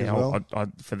this week as well? I,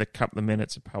 for the couple of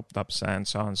minutes it popped up saying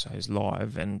so-and-so's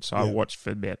live, and so I watched for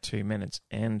about 2 minutes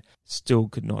and still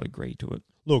could not agree to it.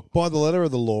 Look, by the letter of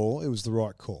the law, it was the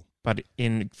right call. But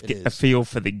get a feel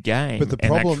for the game but the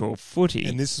problem, and actual footy.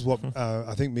 And this is what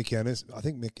I think Mick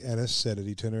Ennis said it.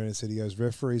 He turned around and said, he goes,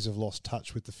 referees have lost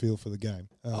touch with the feel for the game.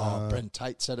 Brent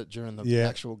Tate said it during the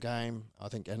actual game. I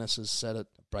think Ennis has said it.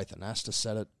 Braithen Astor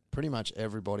said it. Pretty much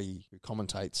everybody who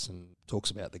commentates and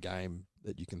talks about the game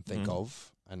that you can think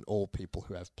of, and all people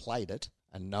who have played it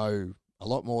and know a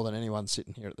lot more than anyone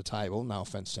sitting here at the table, no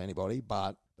offence to anybody,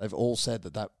 but they've all said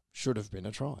that should have been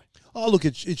a try. Oh, look,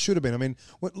 it should have been. I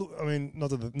mean, not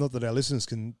that our listeners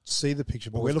can see the picture,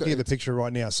 but we're looking at the picture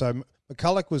right now. So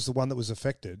McCulloch was the one that was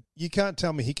affected. You can't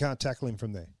tell me he can't tackle him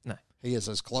from there. No. He is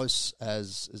as close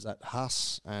as, is that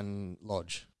Huss and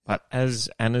Lodge? But as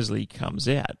Annesley comes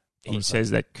out, he says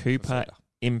that Cooper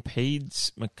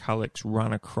impedes McCulloch's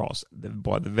run across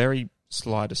by the very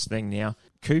slightest thing. Now,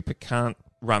 Cooper can't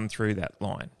run through that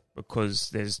line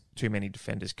because there's too many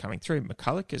defenders coming through.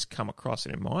 McCulloch has come across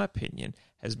and, in my opinion,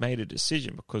 has made a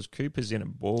decision because Cooper's in a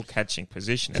ball-catching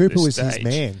position Cooper at this was stage. his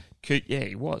man. Yeah,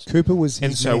 he was. Cooper was his man.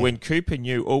 And so when Cooper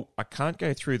knew, I can't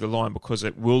go through the line because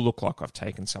it will look like I've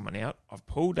taken someone out, I've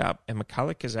pulled up, and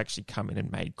McCulloch has actually come in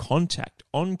and made contact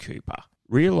on Cooper,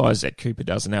 realised that Cooper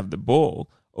doesn't have the ball.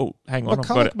 Oh, hang on, I've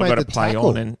got to play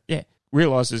on. And,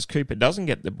 realises Cooper doesn't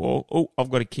get the ball. Oh, I've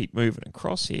got to keep moving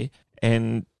across here.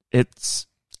 And it's...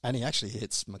 And he actually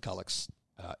hits McCulloch's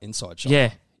inside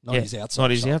shot. Not his outside.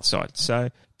 Not his outside. So,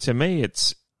 to me,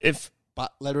 it's...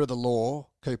 But letter of the law,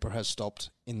 Cooper has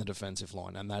stopped in the defensive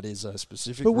line, and that is a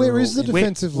specific But where rule is the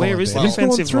defensive line? Where is the He's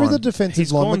defensive gone through line? the defensive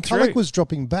He's line. gone McCulloch through. was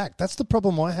dropping back. That's the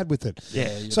problem I had with it.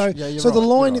 Yeah. So the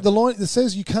line that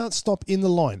says you can't stop in the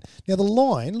line. Now the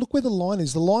line, look where the line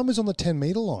is. The line was on the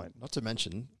 10-metre line. Not to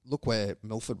mention, look where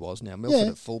Milford was. Now Milford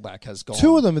at fullback has gone.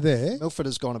 Two of them are there Milford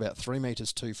has gone about 3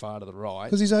 metres too far to the right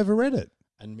because he's overread it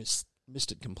and missed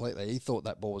it completely. He thought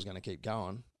that ball was going to keep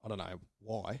going. I don't know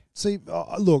why. See,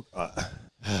 look.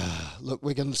 Look,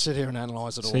 we can sit here and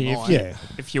analyse it all night. night.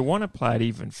 If you want to play it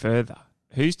even further,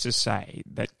 who's to say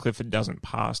that Clifford doesn't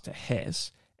pass to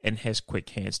Hess and Hess quick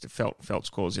hands to Felt? Felt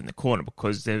scores in the corner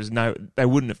because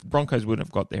Broncos wouldn't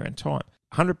have got there in time.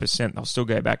 100%, they'll still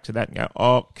go back to that and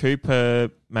go, Cooper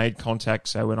made contact,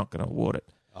 so we're not going to award it.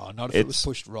 Oh, not if it was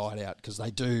pushed right out, because they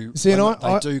do. See,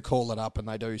 they do call it up, and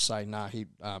they do say,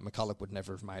 McCulloch would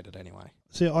never have made it anyway.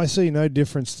 See, I see no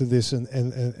difference to this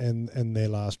and their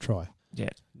last try. Yeah.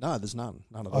 No, there's none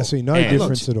at all. I see no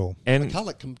difference at all. And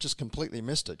McCulloch just completely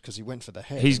missed it because he went for the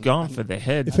head. He's gone for the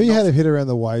head. If he had a hit around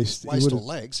the waist or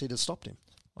legs, he'd have stopped him.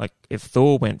 Like if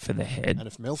Thor went for the head, and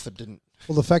if Milford didn't.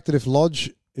 Well, the fact that if Lodge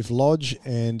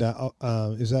and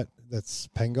that's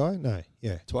Pangai? No,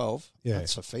 12. Yeah,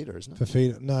 that's Fafita, isn't it?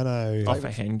 Fafita, no. Alpha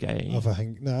Hengay.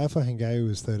 Alpha Hengay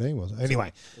was 13, wasn't it?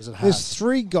 Anyway, there's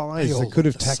 3 guys that could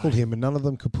have tackled him, and none of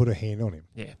them could put a hand on him.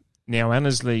 Yeah. Now,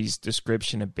 Annesley's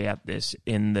description about this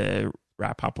in the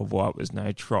wrap-up of why it was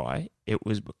no try, it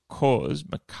was because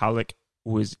McCulloch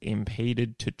was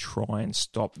impeded to try and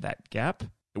stop that gap,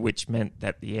 which meant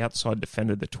that the outside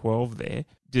defender, the 12 there,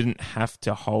 didn't have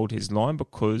to hold his line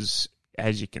because,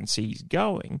 as you can see, he's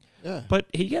going. Yeah. But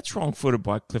he gets wrong-footed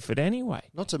by Clifford anyway.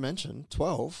 Not to mention,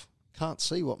 12 can't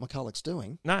see what McCulloch's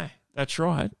doing. No, that's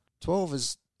right. 12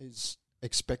 is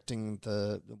expecting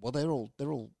they're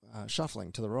all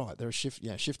shuffling to the right. They're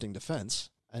shifting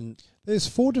defence, and there's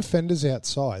 4 defenders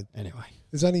outside. Anyway,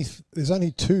 there's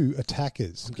only 2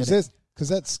 attackers because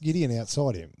that's Gideon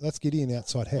outside him. That's Gideon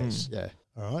outside Hess. Yeah.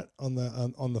 All right, on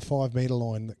the 5 metre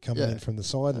line that coming in from the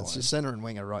sideline. It's your centre and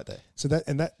winger right there. So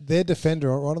that their defender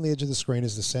right on the edge of the screen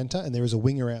is the centre, and there is a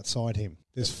winger outside him.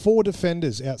 There's 4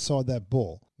 defenders outside that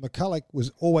ball. McCulloch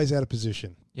was always out of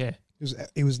position. Yeah,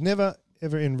 he was never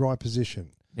ever in right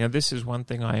position. Now this is one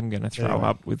thing I am going to throw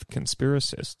up with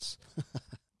conspiracists,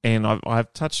 and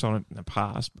I've touched on it in the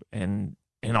past, and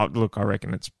I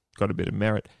reckon it's got a bit of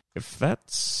merit. If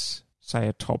that's say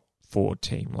a top 4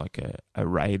 team like a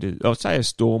Raiders, or say a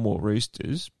Storm or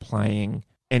Roosters playing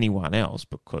anyone else,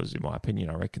 because in my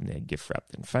opinion I reckon they're gift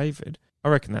wrapped and favoured, I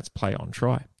reckon that's play on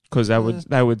try. Because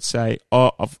they would say,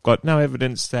 I've got no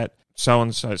evidence that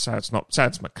so-and-so, so it's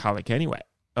McCulloch anyway.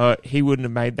 He wouldn't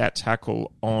have made that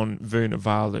tackle on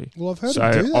Vunivalu. Well, I've heard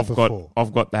him do that before.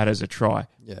 I've got that as a try.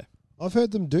 Yeah. I've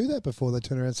heard them do that before. They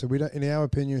turn around and say, "We don't." In our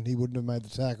opinion, he wouldn't have made the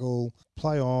tackle.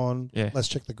 Play on. Yeah. Let's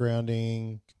check the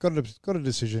grounding. Got a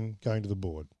decision going to the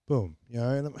board. Boom.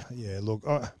 And, look,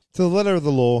 to the letter of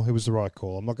the law, it was the right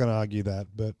call. I'm not going to argue that,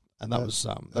 but And that was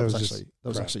actually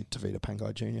Tavita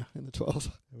Pangai Jr. in the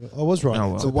 12th. I was right.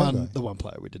 Oh, well. The one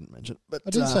player we didn't mention. But I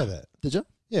didn't say that. Did you?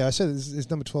 Yeah, I said it's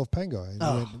number 12 Pangai.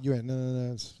 Oh. You went,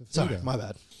 no, it's Sorry, Fafita. my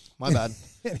bad.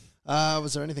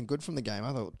 Was there anything good from the game?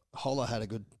 I thought Holler had a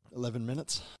good 11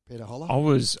 minutes. Peter Holler. I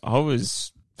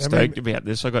was stoked about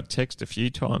this. I got text a few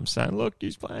times saying, "Look,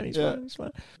 he's playing. He's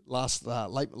playing." Last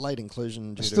late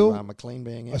inclusion due Still- to McLean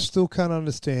being in. I still can't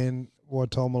understand why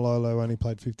Tolmalolo only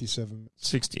played 57.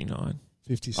 69.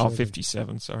 57. Oh,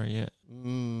 57, sorry, yeah.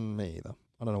 Me either.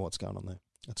 I don't know what's going on there.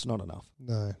 It's not enough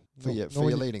No. for your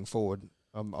leading forward.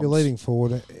 You're leading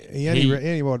forward. He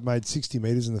only made 60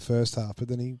 metres in the first half, but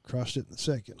then he crushed it in the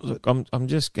second. Look, I'm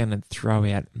just going to throw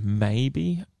out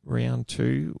maybe round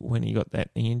 2 when he got that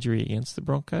knee injury against the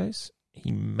Broncos.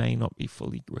 He may not be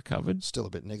fully recovered, Still a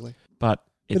bit niggly. but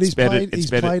But it's better. he's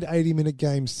played 80-minute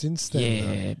games since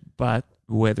then. Yeah, but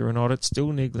whether or not it's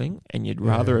still niggling, and you'd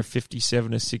rather a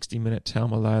 57 or 60-minute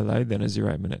Taumalolo than a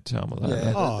 0-minute Taumalolo.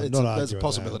 Yeah, Oh, there's not a arguing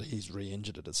possibility he's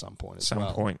re-injured it at some point At as some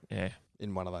well. point, yeah.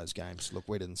 In one of those games. Look,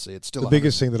 we didn't see it. Still The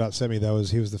biggest thing that upset me, though,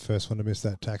 was he was the first one to miss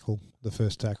that tackle, the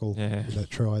first tackle, Yeah. with that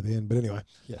try at the end. But anyway.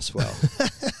 Yes, well.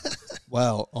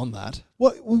 Well, on that.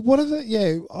 What are the...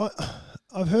 Yeah,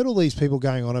 I've heard all these people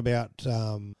going on about...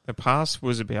 The pass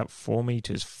was about 4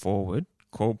 metres forward,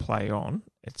 call play on.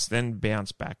 It's then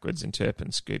bounced backwards and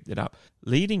Turpin scooped it up.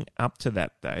 Leading up to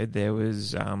that, though, there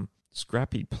was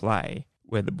scrappy play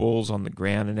where the ball's on the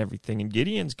ground and everything, and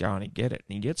Gideon's going to get it,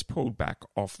 and he gets pulled back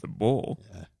off the ball.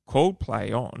 Yeah. Called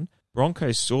play on.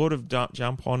 Broncos sort of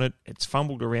jump on it. It's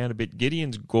fumbled around a bit.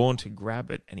 Gideon's gone to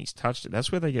grab it, and he's touched it.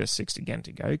 That's where they get a 6 again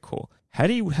to go call. Had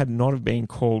he had not have been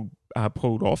pulled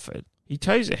off it, he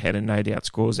toes ahead and no doubt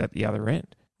scores at the other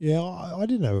end. Yeah, I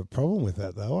didn't have a problem with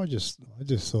that, though. I just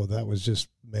thought that was just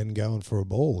men going for a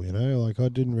ball, Like, I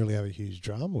didn't really have a huge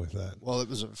drama with that. Well, it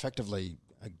was effectively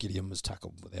Gideon was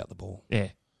tackled without the ball. Yeah.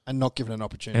 And not given an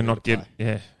opportunity And not to get, play.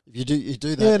 yeah. If you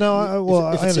do that... Yeah, no,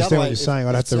 I if it's the understand other what way- you're saying.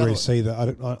 I'd have if to it's the re-see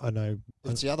that. I know.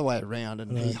 If it's the other way around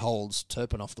and Right. he holds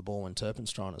Turpin off the ball when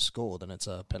Turpin's trying to score, then it's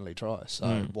a penalty try.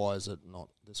 So why is it not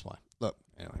this way? Look,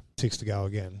 anyway. 6 to go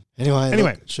again. Anyway,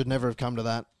 Anyway. should never have come to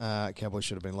that. Cowboys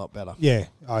should have been a lot better. Yeah,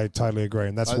 I totally agree,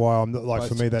 and that's Both- why I'm like, for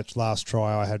both- me, that last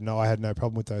try, I had no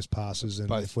problem with those passes, and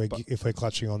Both- if we're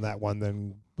clutching on that one,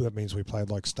 then that means we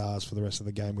played like stars for the rest of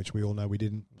the game, which we all know we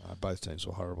didn't. Both teams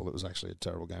were horrible. It was actually a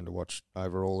terrible game to watch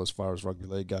overall as far as rugby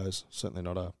league goes. Certainly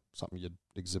not something you'd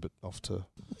exhibit off to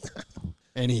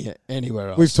anywhere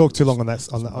else. We've talked too long on that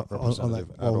It's not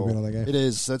representative at while we've been all. on that game. It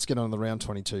is. Let's get on to the round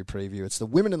 22 preview. It's the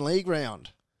Women in League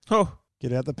round. Oh,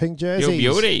 Get out the pink your jerseys.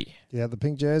 beauty. Get out the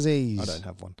pink jerseys. I don't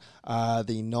have one.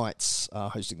 The Knights are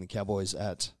hosting the Cowboys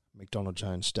at McDonald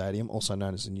Jones Stadium, also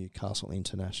known as the Newcastle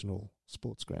International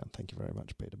Sports Ground. Thank you very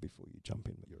much, Peter, before you jump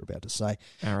in what you're about to say.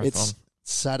 Marathon. It's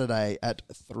Saturday at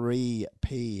 3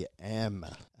 p.m.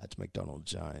 at McDonald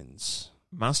Jones.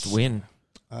 Must win.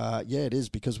 Yeah, it is,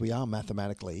 because we are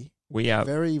mathematically We are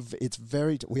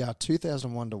we are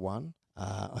 2001 to 1.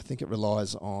 I think it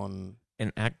relies on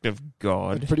an act of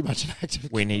God. pretty much an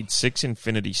active. We need 6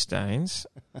 Infinity Stones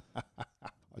I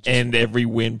and every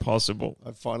win possible.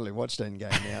 I've finally watched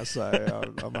Endgame now,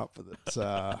 so I'm up with it.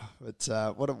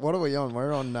 But what are we on?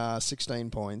 We're on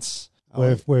 16 points.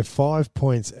 We're 5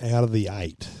 points out of the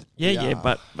 8. Yeah,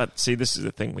 but see, this is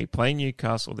the thing. We play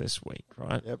Newcastle this week,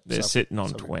 right? Yep, They're so- sitting on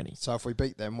so 20. So if we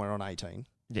beat them, we're on 18.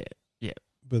 Yeah.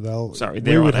 But they'll. Sorry, we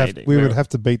they're would on have 80. we would We're- have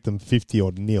to beat them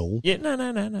 50-0. Yeah, no.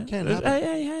 Can't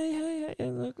Hey,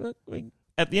 happen. look.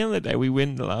 At the end of the day, we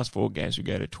win the last 4 games, we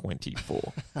go to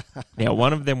 24. Now,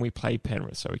 one of them we play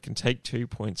Penrith, so we can take 2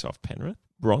 points off Penrith.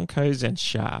 Broncos and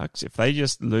Sharks, if they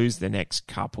just lose the next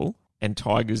couple and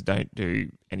Tigers don't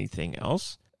do anything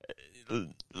else,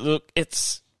 look,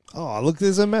 it's... Oh, look,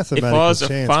 there's a If mathematical I was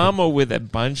chance. a farmer with a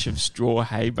bunch of straw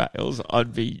hay bales,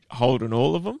 I'd be holding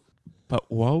all of them. But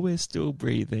while we're still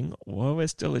breathing, while we're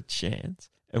still a chance,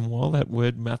 and while that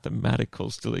word mathematical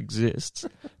still exists,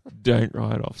 don't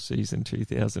write off season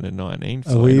 2019 for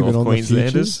Are we even North on the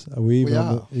Queenslanders futures? Are we even We on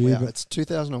are. the, We are. It's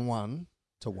 2001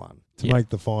 to 1. to Yeah. make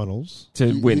the finals? to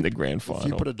You- win you- the grand If you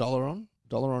final. put $1 on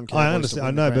Cowboys I to understand. win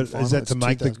I the know, grand but is that to final,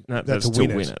 make the it's No, that that's to to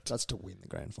win win it? it. That's to win the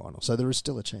grand final. So there is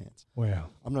still a chance. Wow.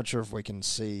 I'm not sure if we can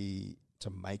see to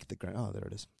make the grand. Oh, there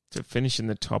it is. To finish in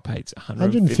the top 8's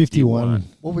 151. 151.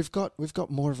 Well, we've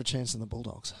got more of a chance than the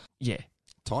Bulldogs. Yeah,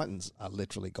 Titans are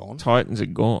literally gone. Titans are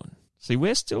gone. See,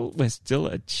 we're still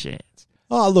a chance.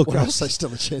 Oh, look, Or else they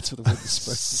still a chance for the win.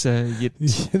 So you're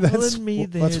that's telling me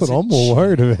that's there's what a I'm more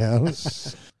worried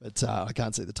about. But I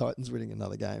can't see the Titans winning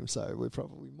another game, so we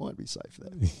probably might be safe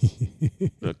there.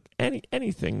 Look,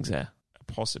 anything's a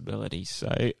possibility.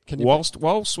 So Can you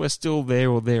whilst we're still there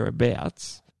or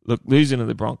thereabouts, look, losing to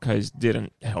the Broncos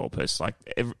didn't help us. Like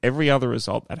every other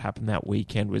result that happened that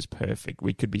weekend was perfect.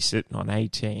 We could be sitting on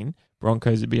 18,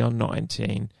 Broncos would be on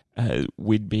 19.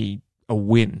 We'd be a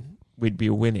win. We'd be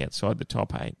a win outside the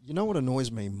top 8. You know what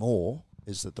annoys me more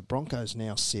is that the Broncos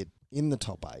now sit in the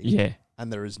top 8. Yeah.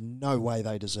 And there is no way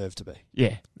they deserve to be.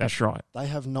 Yeah, that's right. They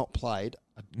have not played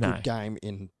a good game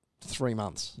in 3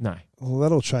 months. No. Well,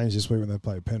 that'll change this week when they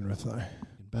play Penrith, though.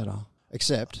 Better.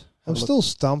 Except... I'm still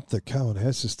stumped that Cohen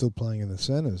Hess is still playing in the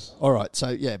centres. All right, so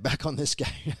yeah, back on this game.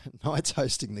 Knights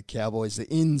hosting the Cowboys. The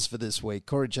ins for this week.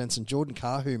 Corey Jensen, Jordan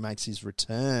Kahu makes his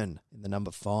return in the number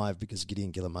 5 because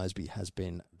Gideon Gillan-Mosby has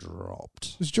been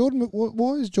dropped.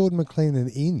 Why is Jordan McLean an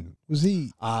in? Was he?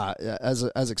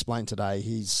 As explained today,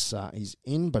 he's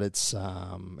in, but it's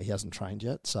he hasn't trained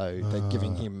yet, so they're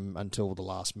giving him until the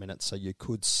last minute. So you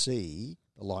could see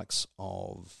the likes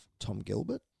of Tom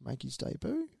Gilbert make his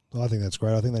debut. I think that's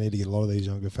great. I think they need to get a lot of these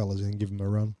younger fellas in and give them a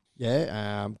run.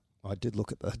 Yeah, I did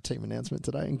look at the team announcement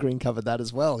today, and Green covered that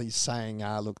as well. He's saying,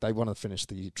 look, they want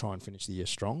to try and finish the year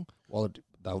strong. While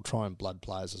they'll try and blood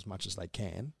players as much as they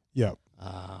can. Yeah.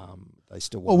 They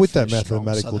still want well, with to that finish strong,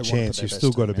 mathematical so chance, you've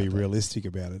still got to be realistic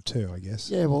about it too, I guess.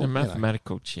 Yeah, well, a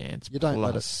mathematical chance you don't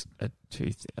plus a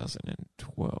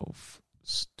 2012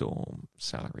 Storm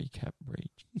salary cap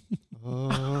breach.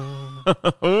 Would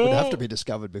have to be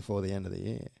discovered before the end of the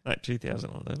year. Like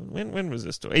 2011. When was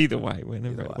this story? Either way,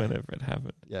 whenever it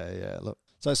happened. Yeah. Look,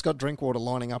 so Scott Drinkwater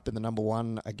lining up in the number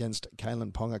 1 against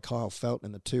Kalen Ponga, Kyle Felton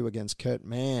in the 2 against Kurt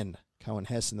Mann, Cohen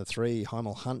Hess in the 3,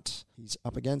 Heimel Hunt. He's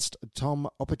up against Tom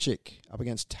Opachik, up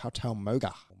against Tautau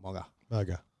Moga.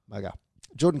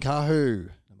 Jordan Kahu,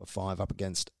 number 5, up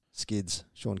against Skids,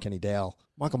 Sean Kenny Dowell.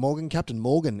 Michael Morgan, Captain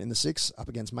Morgan in the 6, up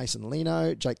against Mason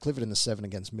Lino. Jake Clifford in the 7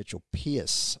 against Mitchell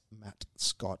Pearce. Matt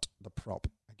Scott, the prop,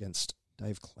 against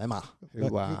Dave Clemmer. Who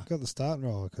got the starting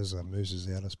role because Moose is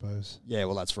out, I suppose. Yeah,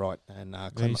 well, that's right. And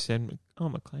Clemmer said,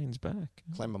 McLean's back.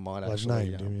 Clemmer might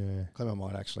Clemmer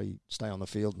might actually stay on the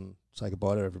field and say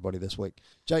goodbye to everybody this week.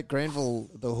 Jake Granville,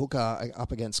 the hooker,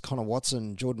 up against Connor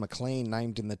Watson. Jordan McLean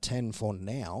named in the 10 for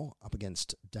now, up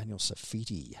against Daniel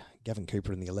Safiti. Gavin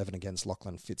Cooper in the 11 against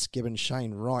Lachlan Fitzgibbon.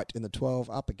 Shane Wright in the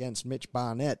 12, up against Mitch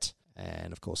Barnett.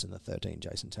 And, of course, in the 13,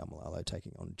 Jason Taumalolo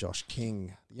taking on Josh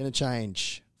King. The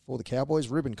interchange for the Cowboys,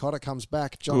 Ruben Cotter comes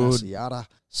back, John Asiata,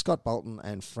 Scott Bolton,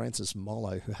 and Francis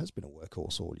Molo, who has been a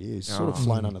workhorse all year. He's sort of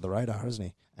flown under the radar, hasn't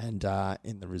he? And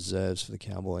in the reserves for the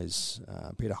Cowboys,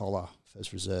 Peter Holler,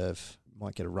 first reserve,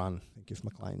 might get a run if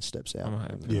McLean steps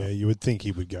out. Yeah, you would think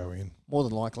he would go in. More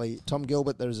than likely. Tom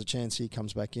Gilbert, there is a chance he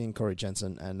comes back in. Corey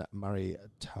Jensen and Murray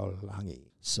Taulangi.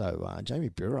 So Jamie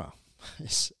Buhrer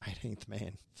is 18th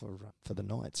man for the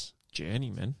Knights.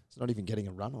 Journeyman. He's not even getting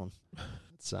a run on.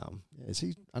 It's is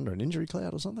he under an injury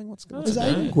cloud or something? What's going on? Has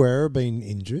Aiden Guerra been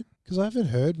injured? Because I haven't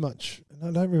heard much, and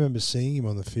I don't remember seeing him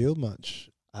on the field much.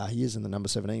 He is in the number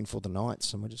 17 for the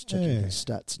Knights, and we're just checking his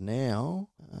stats now.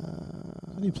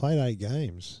 He played 8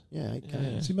 games. Yeah, 8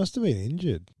 games. He must have been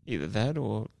injured. Either that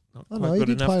or not quite he good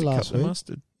did enough play to cut last the week.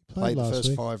 mustard. Played the first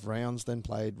week. 5 rounds, then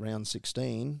played round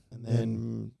 16, and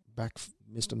then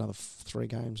missed another 3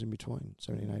 games in between,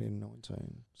 17, 18, and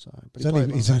 19. So,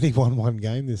 He's only won 1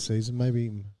 game this season.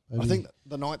 Maybe I think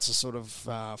the Knights are sort of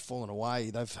fallen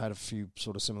away. They've had a few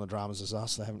sort of similar dramas as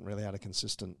us. They haven't really had a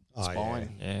consistent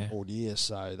spine all year,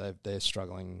 so they're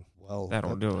struggling well.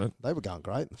 That'll do it. They were going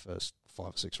great in the first 5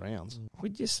 or 6 rounds.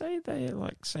 Would you say they're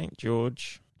like St.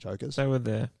 George? Chokers. They were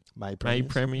the May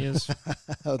premiers.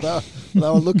 they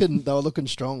were looking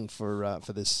strong for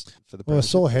this for the. Well, I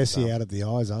saw Hesse out at the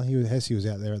Isa. Hesse was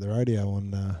out there at the rodeo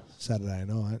on Saturday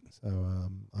night, so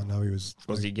I know he was.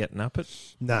 Was he getting up it?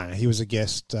 No, he was a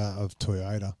guest of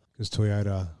Toyota because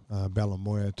Toyota,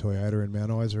 Balamoya Toyota and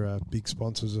Mount Isa are big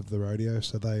sponsors of the rodeo,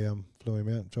 so they flew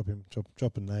him out,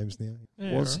 dropping names now.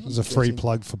 Yeah, There's a free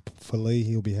plug for Lee.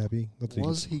 He'll be happy.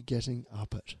 Was he getting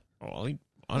up it? Oh,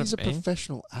 These are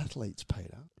professional athletes,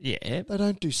 Peter. Yeah. They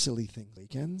don't do silly thing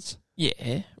weekends.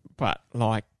 Yeah, but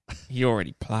like he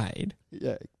already played.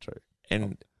 Yeah, true.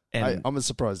 And I'm as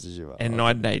surprised as you are. And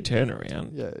 9-day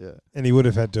turnaround. Yeah. And he would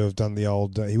have had to have done the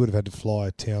old. He would have had to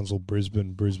fly Townsville,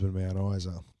 Brisbane, Mount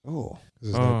Isa. Oh,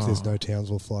 because there's no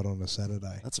Townsville flight on a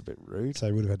Saturday. That's a bit rude. So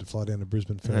he would have had to fly down to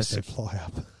Brisbane first, then fly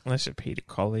up. Unless Peter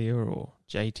Collier or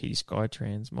JT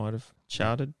Skytrans might have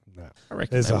chartered. No. I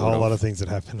reckon There's they a whole would've. lot of things that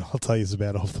happen. I'll tell you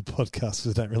about off the podcast.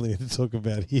 I don't really need to talk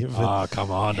about here. But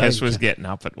come on. Hess was getting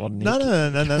up at, wasn't he?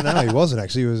 No. He wasn't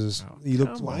actually. He was. Oh, He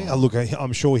looked. come Like, on. look,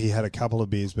 I'm sure he had a couple of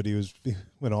beers, but he was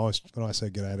when I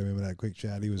said good day to him and had a quick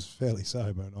chat. He was fairly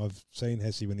sober, and I've seen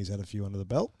Hesse when he's had a few under the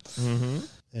belt,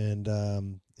 Mm-hmm.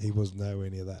 and he was nowhere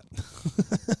near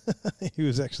that. He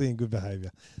was actually in good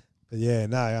behaviour. But yeah,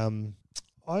 no.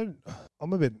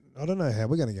 I'm a bit. I don't know how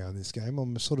we're going to go in this game.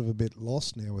 I'm sort of a bit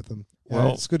lost now with them.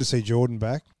 Well- It's good to see Jordan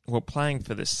back. Well, playing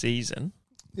for the season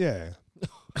Yeah,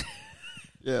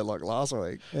 Yeah, like last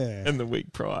week. yeah. and the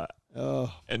week prior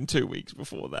Oh, and 2 weeks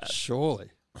before that.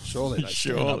 surely they stand up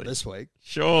Surely. this week.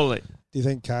 Surely. Do you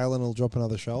think Kalen will drop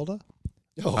another shoulder?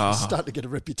 Oh, Oh. he's starting to get a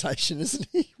reputation, isn't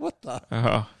he? What the?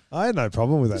 Oh, I had no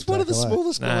problem with that. He's one of the tackle, eh?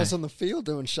 smallest No. guys on the field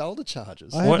doing shoulder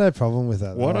charges. I had What- no problem with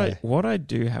that. what I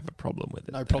do have a problem with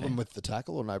it. No problem with the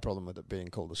tackle, or no problem with it being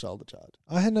called a shoulder charge.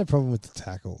 I had no problem with the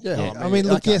tackle. Yeah, I mean,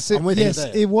 look, okay, yes, I'm with you yes,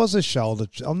 there. it was a shoulder.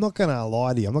 I'm not going to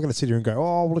lie to you. I'm not going to sit here and go,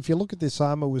 oh, well, if you look at this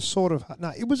arm, it was sort of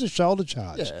no. It was a shoulder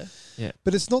charge, Yeah,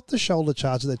 but it's not the shoulder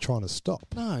charge that they're trying to stop.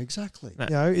 no, exactly. No. You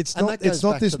know, it's And not. that goes It's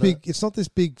not back this to the- big. It's not this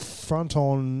big front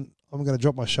on. I'm going to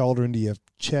drop my shoulder into your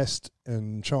chest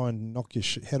and try and knock your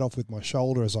head off with my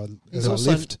shoulder as I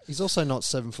lift. He's also not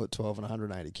 7'12" and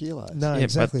 180 kilos. No, Yeah,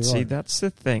 exactly but right. see, that's the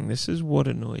thing. This is what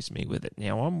annoys me with it.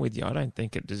 Now, I'm with you. I don't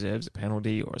think it deserves a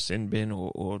penalty or a sin bin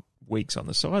or weeks on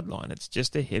the sideline. It's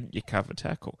just a hit, you cover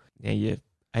tackle. Now, your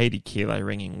 80-kilo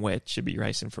ringing wet should be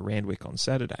racing for Randwick on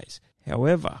Saturdays.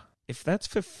 However, if that's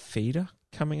for feeder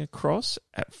coming across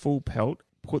at full pelt,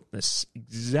 put this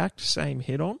exact same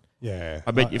hit on, Yeah,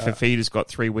 I bet you Fafita's got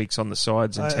 3 weeks on the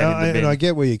sides and 10 in the bin. and I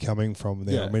get where you're coming from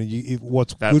there. Yeah. I mean,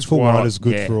 what's That's good for what one I- is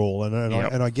good yeah. for all, and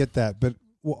Yep. I get that. But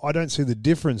I don't see the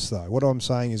difference, though. What I'm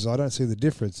saying is I don't see the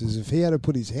difference. Is if he had to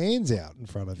put his hands out in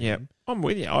front of Yeah, him I'm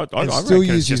with you. I and reckon still it's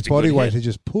use his just a body good weight hit. to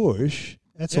just push,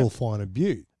 that's Yep. all fine and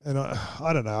beaut. And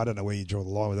I don't know. I don't know where you draw the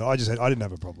line with it. I didn't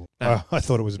have a problem. No. I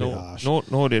thought it was a bit harsh.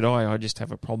 Nor did I. I just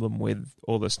have a problem with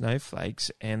all the snowflakes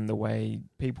and the way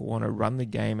people want to run the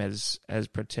game as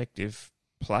protective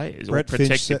players Brett or Finch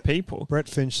protective said- people. Brett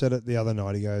Finch said it the other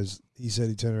night. He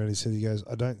turned around and he goes,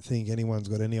 I don't think anyone's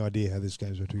got any idea how this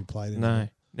game's going to be played anymore. No.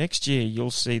 Next year,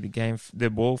 you'll see the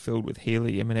ball filled with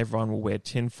helium and everyone will wear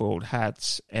tinfoiled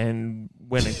hats. And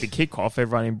when at the kickoff,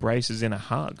 everyone embraces in a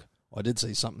hug. I did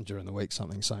see something during the week,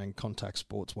 something saying contact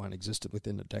sports won't exist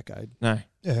within a decade. No.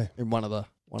 Yeah. In one of the...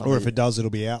 Or if it does,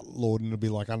 it'll be outlawed and it'll be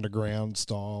like underground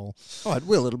style. Oh, it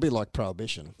will. It'll be like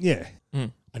prohibition. Yeah.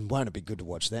 Mm. And won't it be good to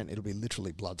watch then? It'll be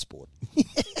literally blood sport.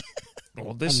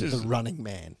 Well, this And is the running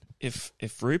man. if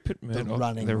Rupert Murdoch,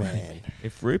 running man.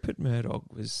 if Rupert Murdoch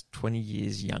was 20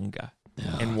 years younger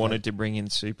and wanted to bring in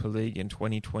Super League in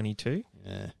 2022,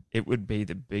 Yeah. it would be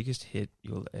the biggest hit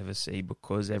you'll ever see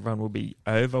because everyone will be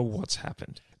over what's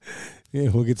happened. Yeah,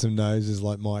 we'll get some noses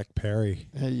like Mike Perry.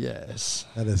 Yes.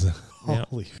 That is a Yeah.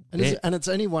 holy. And it's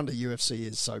any wonder UFC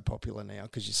is so popular now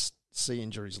because you see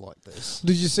injuries like this.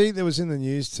 Did you see there was in the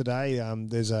news today?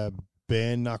 There's a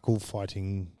bare knuckle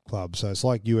fighting club, so it's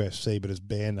like UFC, but it's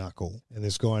bare knuckle. And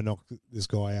this guy knocked this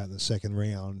guy out in the second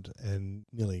round and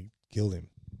nearly killed him.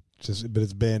 But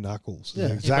it's bare knuckles. Yeah.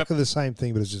 Exactly the same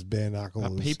thing, but it's just bare knuckles.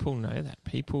 But people know that.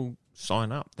 People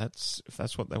sign up. If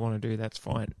that's what they want to do, that's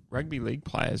fine. Rugby league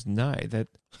players know that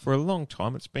for a long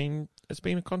time it's been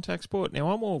a contact sport.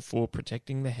 Now I'm all for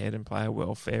protecting the head and player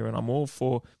welfare, and I'm all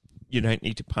for you don't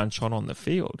need to punch on the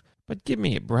field. But give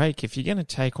me a break. If you're going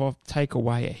to take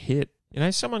away a hit,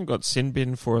 someone got sin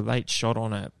bin for a late shot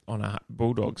on a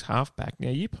Bulldogs halfback. Now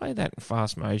you play that in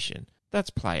fast motion.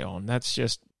 That's play on. That's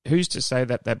just. Who's to say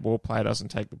that ball player doesn't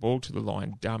take the ball to the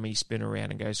line, dummy, spin around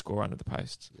and go score under the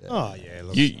posts? Yeah. Oh, yeah.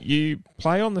 Look, You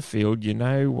play on the field, you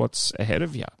know what's ahead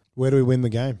of you. where do we win the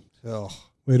game? Oh,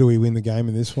 Where do we win the game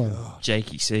in this one?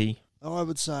 Jakey C. I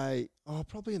would say,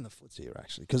 probably in the foots here,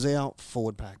 actually, because our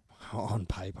forward pack on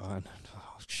paper, and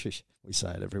we say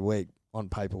it every week, on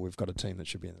paper we've got a team that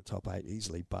should be in the top 8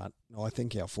 easily, but I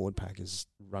think our forward pack is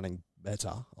running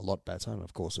better, a lot better, and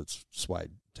of course it's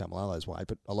swayed Tamalolo's way,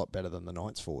 but a lot better than the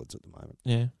Knights forwards at the moment.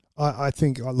 Yeah. I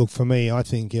think, look, for me, I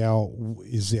think our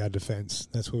defence.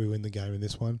 That's where we win the game in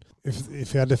this one.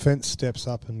 If our defence steps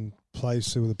up and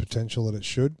plays to the potential that it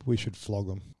should, we should flog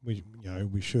them. We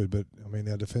should. But I mean,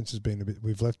 our defence has been a bit.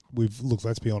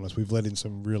 Let's be honest. We've let in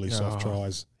some really soft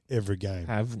tries every game.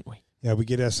 Haven't we? We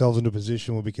get ourselves into a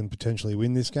position where we can potentially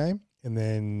win this game, and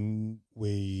then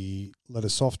we let a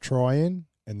soft try in,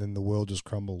 and then the world just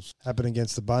crumbles. Happened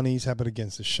against the Bunnies. Happened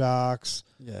against the Sharks.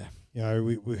 Yeah.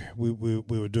 We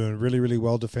were doing really, really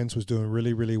well. Defence was doing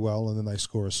really, really well, and then they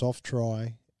score a soft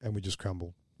try, and we just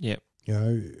crumble. Yep. You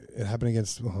know, it happened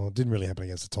against. Well, it didn't really happen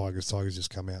against the Tigers. Tigers just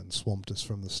come out and swamped us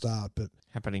from the start. But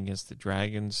Happening against the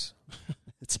Dragons.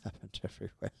 It's happened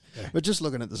everywhere. Yeah. But just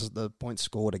looking at this, the points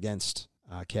scored against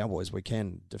Cowboys, we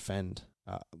can defend.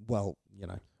 Well, you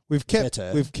know, we've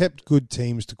kept good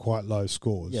teams to quite low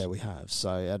scores. yeah, we have.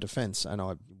 So our defence, and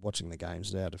I'm watching the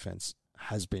games, our defence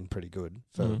has been pretty good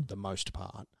for the most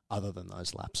part, other than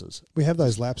those lapses. We have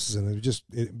those lapses,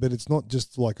 and but it's not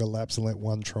just like a lapse and let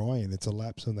one try in. It's a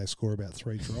lapse and they score about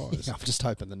 3 tries. I'm just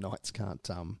hoping the Knights can't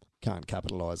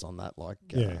capitalise on that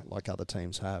like other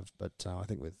teams have. But I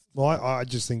think with I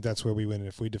just think that's where we win.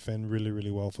 If we defend really, really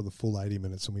well for the full 80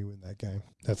 minutes and we win that game,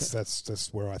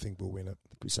 that's where I think we'll win it.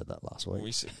 we said that last week.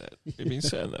 We said that. We've been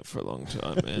saying that for a long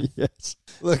time, man. Yes.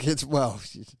 Look,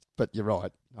 but you're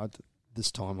right.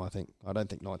 This time, I don't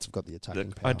think Knights have got the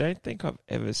attacking power. I don't think I've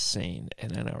ever seen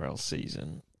an NRL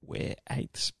season where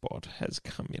 8th spot has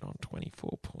come in on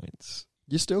 24 points.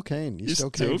 You're still keen. You're still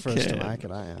keen for us to make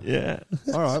it, aren't you? Yeah.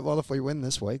 All right. Well, if we win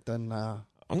this week, then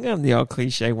I'm going the old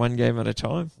cliche, one game at a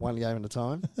time. one game at a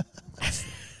time.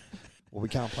 Well, we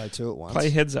can't play 2 at once. Play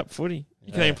heads up footy.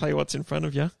 You can only play what's in front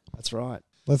of you. That's right.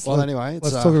 Anyway,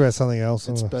 let's talk about something else.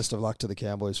 It's best of luck to the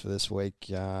Cowboys for this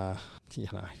week.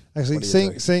 Actually,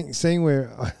 seeing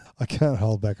where I can't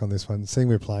hold back on this one. Seeing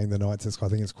we're playing the Knights, I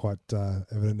think it's quite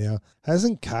evident now.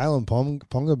 Hasn't Kale and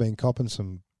Ponga been copping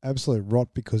some absolute rot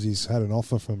because he's had an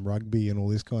offer from rugby and all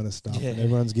this kind of stuff, and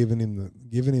everyone's giving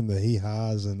him the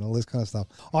hee-haws and all this kind of stuff?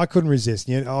 I couldn't resist.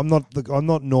 You know, I'm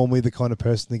not normally the kind of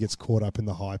person that gets caught up in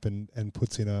the hype and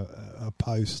puts in a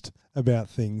post about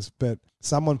things, but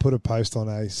someone put a post on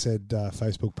a said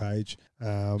Facebook page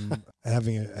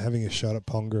having a shot at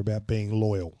Ponga about being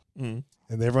loyal. Mm.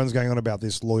 And everyone's going on about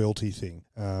this loyalty thing.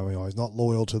 He's not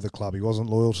loyal to the club. He wasn't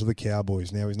loyal to the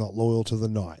Cowboys. Now he's not loyal to the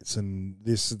Knights and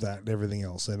this, that, and everything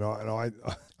else. And I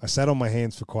sat on my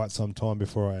hands for quite some time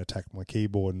before I attacked my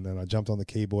keyboard, and then I jumped on the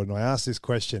keyboard and I asked this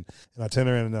question, and I turned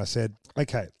around and I said,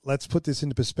 okay, let's put this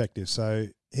into perspective. So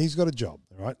he's got a job,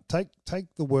 all right? Take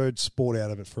the word sport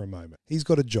out of it for a moment. He's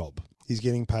got a job. He's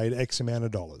getting paid X amount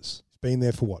of dollars. He's been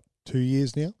there for what, 2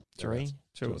 years now? 3,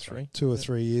 2 or 3. 2 or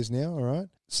 3 years now, all right?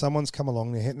 Someone's come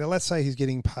along there. Now, let's say he's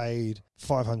getting paid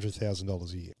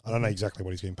 $500,000 a year. I don't know exactly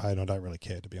what he's getting paid, and I don't really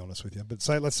care, to be honest with you. But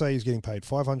let's say he's getting paid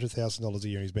 $500,000 a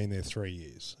year and he's been there 3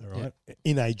 years, all right? Yeah.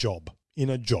 In a job.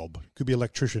 Could be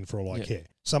electrician for all I care.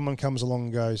 Someone comes along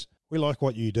and goes, we like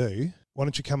what you do. Why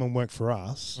don't you come and work for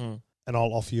us, and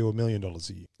I'll offer you $1 million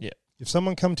a year. Yeah. If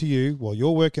someone come to you while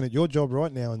you're working at your job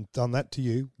right now and done that to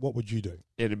you, what would you do?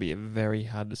 It'd be a very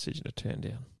hard decision to turn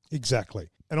down. Exactly.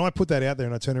 And I put that out there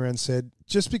and I turned around and said,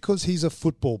 just because he's a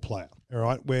football player, all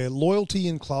right, where loyalty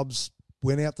in clubs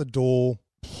went out the door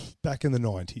back in the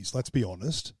 90s, let's be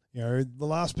honest. You know, the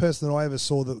last person that I ever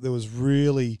saw that there was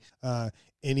really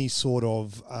any sort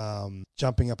of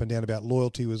jumping up and down about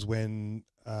loyalty was when,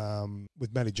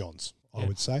 with Matty Johns, I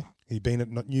would say. He'd been at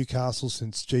Newcastle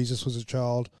since Jesus was a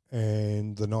child,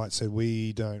 and the Knights said,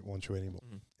 we don't want you anymore.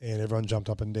 Mm. And everyone jumped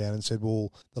up and down and said,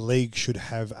 well, the league should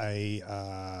have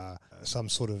some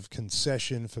sort of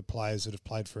concession for players that have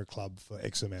played for a club for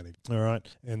X amount of years. All right.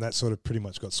 And that sort of pretty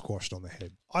much got squashed on the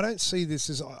head. I don't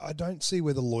see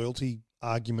where the loyalty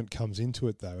argument comes into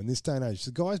it, though. In this day and age,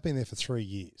 the guy's been there for 3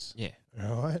 years. Yeah.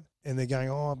 All right. And they're going,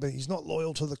 oh, but he's not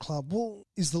loyal to the club. Well,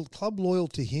 is the club loyal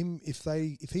to him if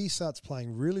he starts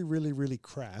playing really, really, really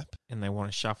crap and they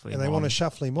want to shuffle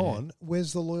him on?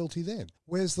 Where's the loyalty then?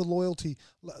 Where's the loyalty?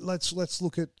 Let's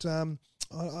look at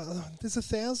there's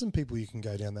 1,000 people you can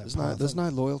go down that path. There's no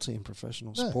loyalty in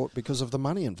professional sport because of the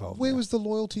money involved. Where was the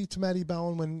loyalty to Matty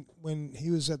Bowen when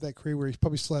he was at that career where he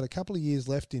probably still had a couple of years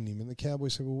left in him, and the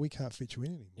Cowboys said, well, we can't fit you in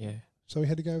anymore. Yeah. So he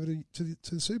had to go over to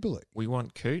the Super League. We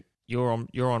want Coot. You're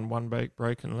on one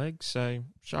broken leg, so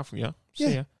shuffle you.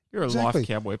 See ya. You're a life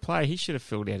Cowboy player. He should have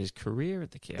filled out his career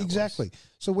at the Cowboys. Exactly.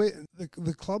 So where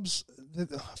the clubs,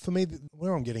 for me,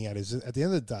 where I'm getting at is at the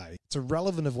end of the day, it's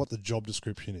irrelevant of what the job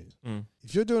description is. Mm.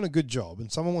 If you're doing a good job and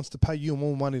someone wants to pay you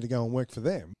more money to go and work for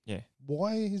them,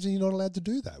 why is he not allowed to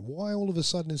do that? Why all of a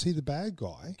sudden is he the bad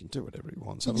guy? He can do whatever he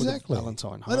wants. Exactly.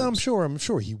 Valentine and I'm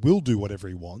sure he will do whatever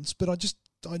he wants, but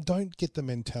I don't get the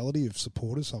mentality of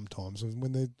supporters sometimes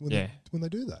when they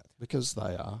do that, because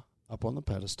they are up on the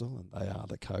pedestal and they are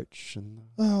the coach and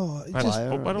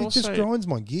it just grinds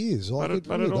my gears.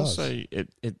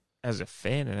 It as a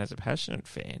fan and as a passionate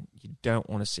fan, you don't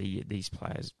want to see these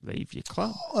players leave your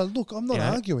club. Oh, look, I'm not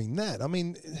arguing that. I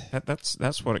mean,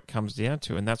 that's what it comes down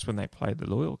to, and that's when they play the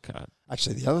loyal card.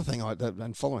 Actually, the other thing,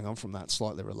 and following on from that,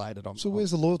 slightly related.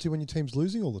 Where's the loyalty when your team's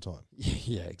losing all the time?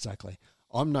 Yeah, exactly.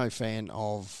 I'm no fan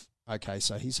of, okay,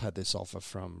 so he's had this offer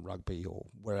from rugby or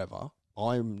wherever,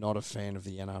 I'm not a fan of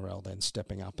the NRL then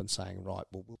stepping up and saying, right,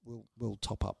 well, we'll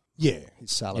top up Yeah,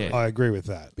 his salary. Yeah. I agree with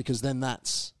that. Because then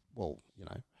that's, well, you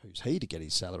know, who's he to get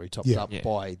his salary topped Yeah. up Yeah.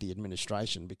 by the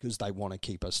administration because they want to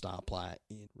keep a star player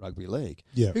in rugby league?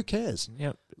 Yeah, Who cares?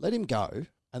 Yep. Let him go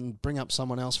and bring up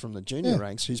someone else from the junior Yeah.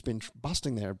 ranks who's been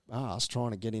busting their ass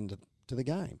trying to get into the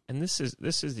game. And this is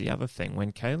the other thing.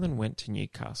 When Kalen went to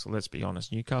Newcastle, let's be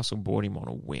honest, Newcastle bought him on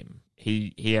a whim.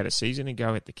 He had a season to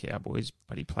go at the Cowboys,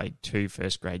 but he played 2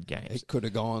 first-grade games. It could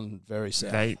have gone very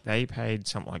south. They paid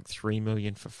something like $3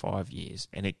 million for 5 years,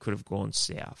 and it could have gone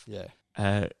south.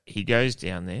 Yeah. He goes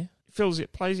down there,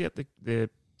 plays out the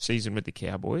season with the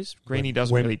Cowboys. Greeny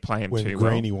doesn't really play him when too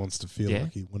Greeny well. wants to feel Yeah.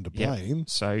 like he wanted to Yeah. play him.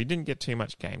 So he didn't get too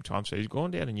much game time. So he's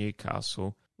gone down to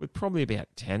Newcastle with probably about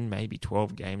 10, maybe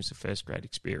 12 games of first-grade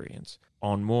experience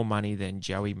on more money than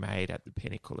Joey made at the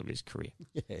pinnacle of his career.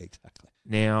 Yeah, exactly.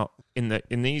 Now, in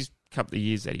these couple of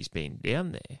years that he's been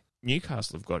down there,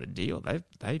 Newcastle have got a deal.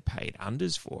 They paid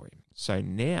unders for him. So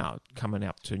now, coming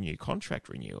up to new contract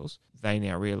renewals, they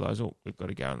now realise, we've got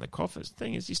to go in the coffers. The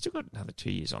thing is, he's still got another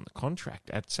 2 years on the contract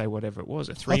at, say, whatever it was,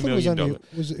 a $3 million.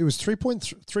 It was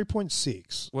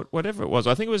 3.6. Whatever it was.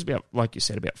 I think it was about, like you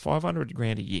said, about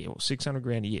 $500,000 a year or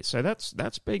 $600,000 a year. So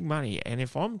that's big money. And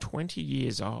if I'm 20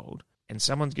 years old and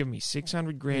someone's giving me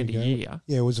 $600,000 a year,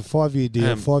 Yeah, it was a 5-year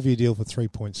deal. 5-year deal for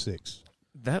 3.6.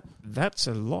 that's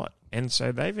a lot. And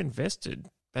so they've invested.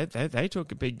 They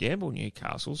took a big gamble,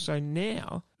 Newcastle. So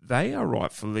now they are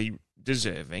rightfully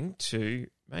deserving to,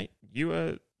 mate,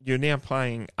 you're now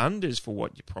playing unders for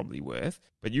what you're probably worth,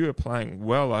 but you were playing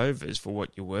well overs for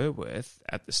what you were worth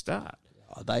at the start.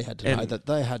 Oh, they had to know that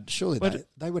they had. Surely But-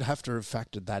 they would have to have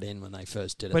factored that in when they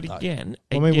first did it. But though. again,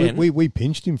 I mean, we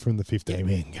pinched him from the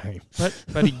 15-man game.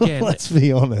 but again, Let's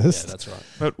be honest. Yeah, that's right.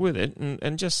 But with it,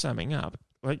 and just summing up,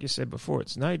 like you said before,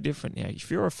 it's no different now. If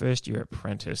you're a first-year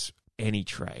apprentice, any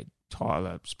trade,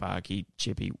 Tyler, Sparky,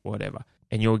 Chippy, whatever,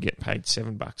 and you'll get paid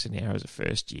 $7 an hour as a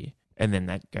first year, and then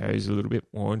that goes a little bit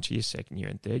more into your second year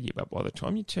and third year. But by the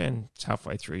time you turn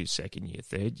halfway through your second year,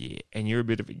 third year, and you're a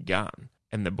bit of a gun,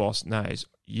 and the boss knows,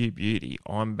 you beauty,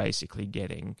 I'm basically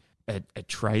getting a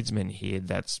tradesman here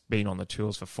that's been on the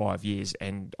tools for 5 years,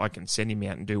 and I can send him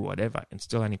out and do whatever and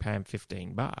still only pay him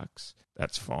 $15.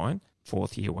 That's fine.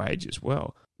 4th year wage as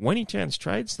well. When he turns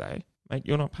trades though, mate,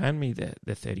 you're not paying me the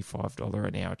 $35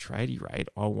 an hour tradie rate.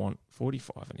 I want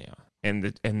 $45 an hour. And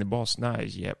the boss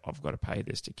knows, I've got to pay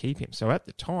this to keep him. So at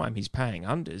the time, he's paying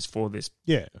unders for this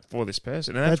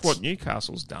person, and that's what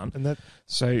Newcastle's done. And that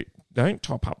So don't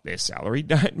top up their salary,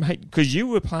 don't, mate, because you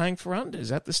were paying for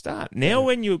unders at the start. Now,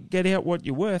 when you get out what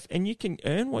you're worth, and you can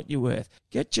earn what you're worth,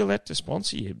 get Gillette to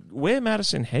sponsor you, wear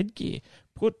Madison headgear,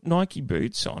 put Nike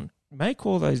boots on, make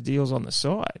all those deals on the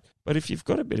side. But if you've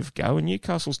got a bit of go, and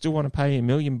Newcastle still want to pay you $1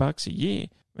 million a year,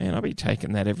 man, I'll be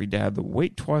taking that every day of the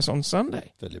week, twice on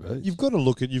Sunday. you've got to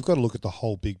look at the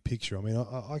whole big picture. I mean,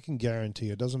 I can guarantee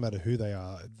you, it doesn't matter who they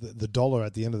are. The dollar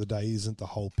at the end of the day isn't the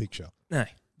whole picture. No.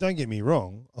 Don't get me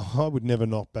wrong. I would never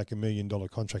knock back $1 million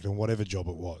contract on whatever job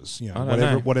it was. I don't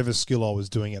know. Whatever skill I was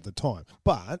doing at the time.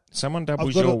 But Someone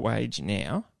doubles your wage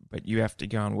now, but you have to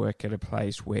go and work at a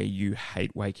place where you hate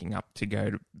waking up to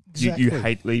go to. Exactly. You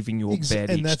hate leaving your bed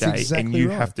and each that's day, exactly and you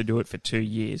right. have to do it for 2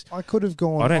 years. I could have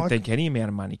gone. I don't think any amount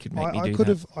of money could make me do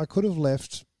that. I could have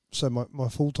left. So my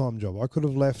full-time job, I could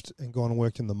have left and gone and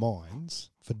worked in the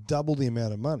mines for double the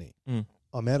amount of money. Mm.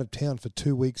 I'm out of town for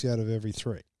 2 weeks out of every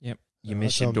 3. Yep. You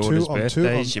miss So your I'm daughter's two- I'm two-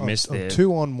 birthdays. I'm- You miss I'm their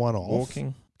 2 on, 1 off.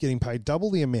 walking. Getting paid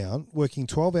double the amount, working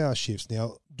 12-hour shifts.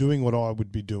 Now, doing what I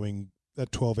would be doing,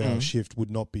 that 12-hour shift would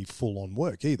not be full-on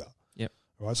work either. Yep.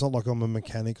 Right? It's not like I'm a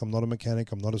mechanic. I'm not a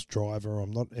mechanic. I'm not a driver.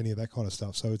 I'm not any of that kind of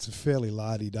stuff. So it's a fairly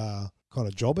la-di-da kind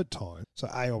of job at times. So,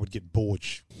 I would get bored.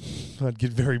 I'd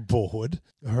get very bored,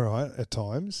 all right, at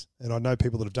times. And I know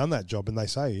people that have done that job, and they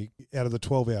say out of the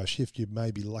 12-hour shift, you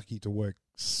may be lucky to work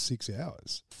 6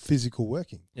 hours, physical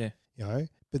working. Yeah. You know,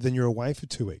 but then you're away for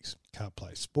 2 weeks. Can't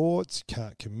play sports,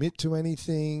 can't commit to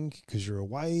anything because you're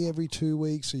away every 2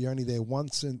 weeks. So you're only there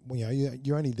once, and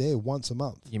you're only there once a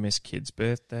month. You miss kids'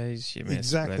 birthdays. You miss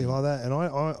Exactly like that.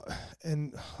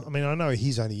 And I mean, I know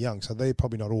he's only young, so they're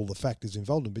probably not all the factors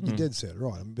involved in. But you're dead set,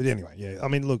 right? But anyway, yeah. I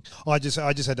mean, look, I just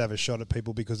had to have a shot at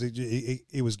people because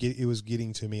it was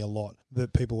getting to me a lot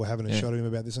that people were having a shot at him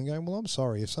about this and going, well, I'm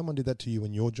sorry, if someone did that to you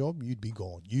in your job, you'd be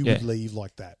gone. You would leave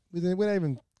like that without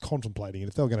even contemplating it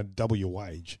if they were going to double your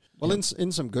wage. Well,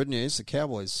 in some good news, the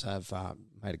Cowboys have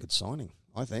made a good signing,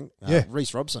 I think.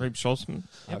 Reece Robson. Reece Robson.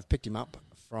 I've picked him up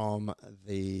from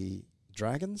the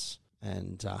Dragons,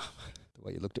 and the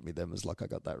way you looked at me then was like I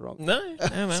got that wrong. No,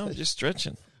 just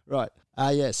stretching. Right.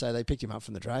 So they picked him up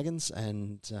from the Dragons,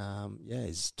 and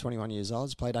he's 21 years old.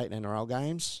 He's played 8 NRL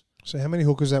games. So how many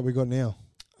hookers that we got now?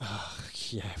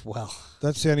 Well.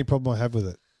 That's the only problem I have with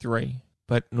it. 3.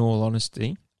 But in all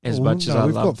honesty, we've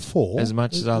got 4. As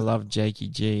much as I love Jakey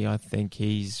G, I think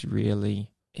he's really...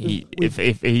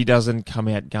 If he doesn't come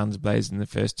out guns blazing in the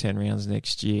first 10 rounds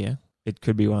next year, it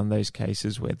could be one of those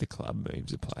cases where the club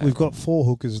moves a player. We've got 4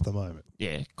 hookers at the moment.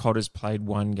 Yeah, Cotter's played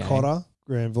 1 game. Cotter,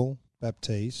 Granville,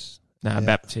 Baptiste. No,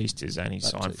 Baptiste is only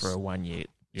signed for a 1 year.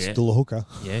 Yeah. Still a hooker.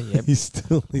 Yeah. he's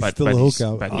still a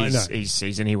hooker. But his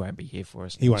season, he won't be here for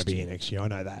us. He won't be here next year. I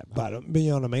know that. But you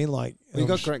know what I mean? Like, we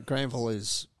got Granville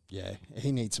is,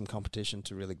 he needs some competition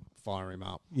to really fire him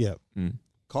up. Yeah.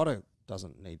 Cotter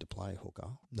doesn't need to play hooker.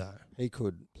 No. He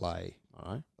could play,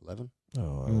 11.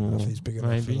 Oh, I don't know if he's big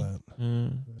enough for that.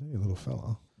 He's a little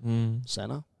fella.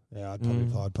 Centre. Yeah,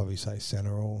 I'd probably say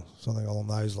centre or something along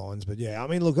those lines. But yeah, I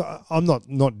mean, look, I'm not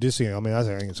dissing. I mean, I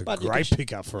think it's a great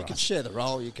pickup for us. You could share the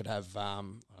role. You could have,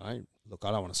 look,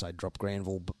 I don't want to say drop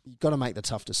Granville, but you've got to make the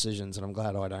tough decisions, and I'm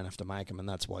glad I don't have to make them, and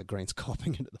that's why Green's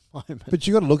copping it at the moment. But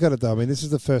you got to look at it though. I mean, this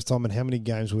is the first time in how many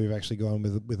games we've actually gone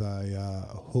with a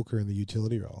hooker in the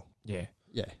utility role. Yeah.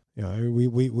 Yeah. You know,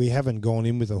 we haven't gone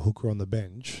in with a hooker on the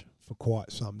bench for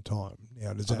quite some time.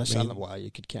 Now, does that mean... Well,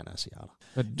 you could count Asiata.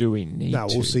 But do we need to? No,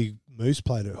 we'll see. Moose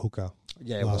played at hooker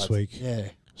last week. Yeah.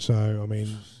 So, I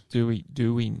mean... Do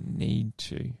we need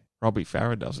to? Robbie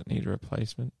Farah doesn't need a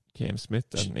replacement. Cam Smith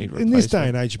doesn't need a replacement. In this day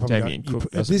and age, you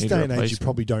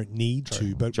probably don't need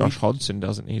to. But Josh Hodgson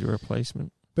doesn't need a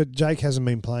replacement. But Jake hasn't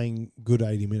been playing good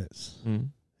 80 minutes.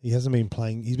 He hasn't been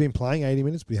playing... He's been playing 80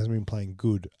 minutes, but he hasn't been playing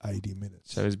good 80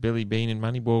 minutes. So as Billy Bean and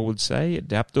Moneyball would say,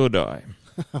 adapt or die.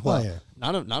 Well,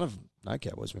 no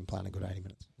Cowboys have been playing a good 80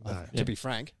 minutes. No. To be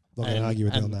frank. Not going to argue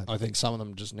with you on that. I think some of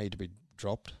them just need to be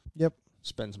dropped. Yep.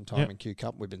 Spend some time in Q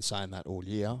Cup. We've been saying that all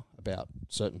year about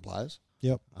certain players.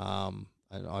 Yep. And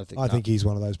I think he's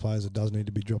one of those players that does need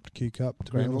to be dropped to Q Cup,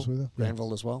 to be honest with you.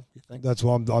 Granville as well, you think? That's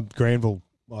why Granville,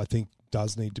 I think,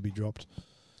 does need to be dropped.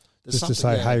 There's just to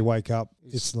say, hey, wake up.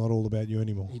 It's not all about you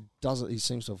anymore. He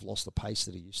seems to have lost the pace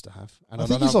that he used to have. And I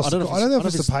don't know if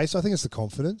it's the pace. I think it's the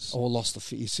confidence. Or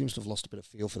he seems to have lost a bit of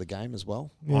feel for the game as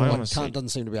well. Yeah. Doesn't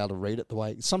seem to be able to read it the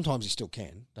way. Sometimes he still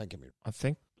can. Don't get me wrong. I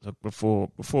think, look,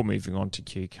 before moving on to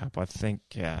Q Cup, I think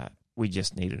we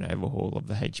just need an overhaul of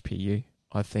the HPU.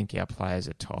 I think our players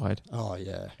are tired. Oh,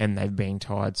 yeah. And they've been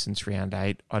tired since round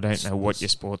 8. I don't know what your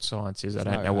sports science is. I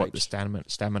don't know what the stamina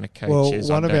coach is.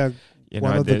 One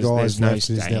of the guys left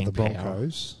is now the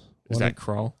Broncos. Is that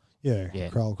Kroll? Yeah.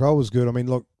 Kroll was good. I mean,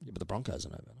 look. Yeah, but the Broncos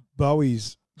are no better.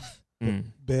 Bowie's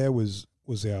Bear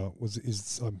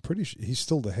I'm pretty sure he's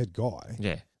still the head guy.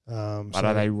 Yeah. But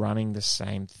are they running the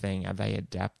same thing? Are they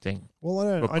adapting? Well,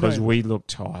 I don't. Because we look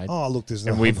tired. Oh, look, there's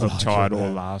no. And we've looked tired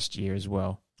all last year as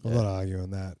well. I'm not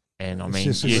arguing that. And I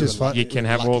mean, you can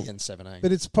have all.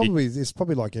 But it's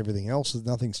probably like everything else.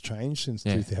 Nothing's changed since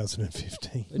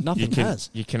 2015. Nothing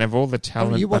has. You can have all the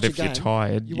talent, but if you're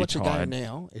tired, you're tired. A game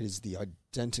now, it is the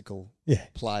identical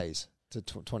plays to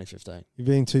 2015.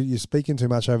 You're speaking too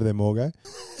much over there, Morgo.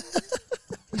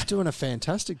 He's doing a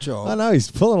fantastic job. I know, he's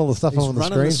pulling all the stuff on the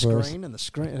screen for us. And the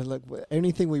screen, and look,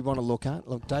 anything we want to look at.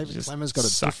 Look, David Clemens got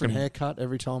a different haircut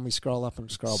every time we scroll up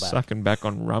and scroll back. Sucking back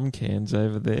on rum cans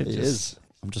over there. He is.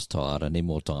 I'm just tired. I need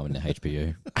more time in the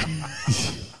HPU.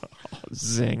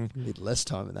 Zing. Need less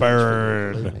time in that.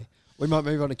 Bird. We might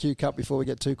move on to Q Cup before we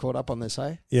get too caught up on this,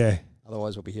 hey? Yeah.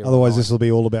 Otherwise, we'll be here. Otherwise, this will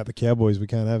be all about the Cowboys. We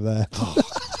can't have that.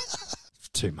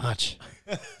 Too much.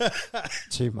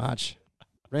 Too much.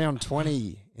 Round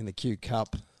 20 in the Q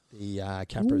Cup. The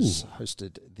Capras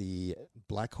hosted the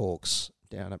Blackhawks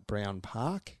down at Brown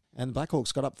Park. And the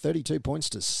Blackhawks got up 32 points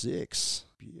to 6.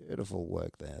 Beautiful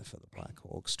work there for the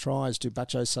Blackhawks. Tries to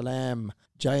Bacho Salam,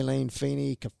 Jaylene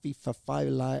Feeney, Kafifa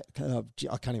Faila.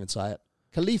 I can't even say it.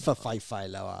 Khalifa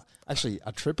Faifailoa. Actually,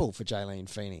 a triple for Jaylene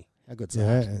Feeney. How good's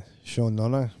that? Yeah, Sean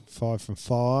Nonna, 5 from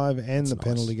 5, and the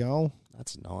penalty goal.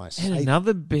 That's nice. And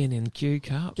another bin in Q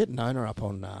Cup. Get Nona up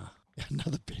on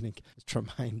another binning.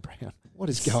 Tremaine Brown. What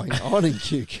is going on in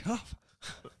Q Cup?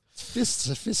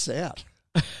 Fists out.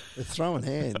 They're throwing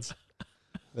hands.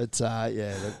 But,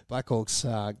 the Blackhawks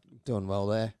are doing well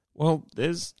there. Well,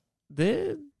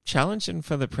 they're challenging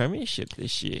for the premiership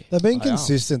this year. They've been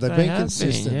consistent. They've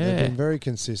been very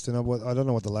consistent. I don't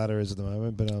know what the ladder is at the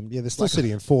moment, but they're still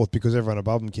sitting in 4th because everyone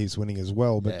above them keeps winning as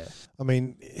well. But, I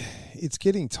mean, it's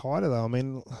getting tighter, though. I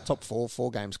mean... Top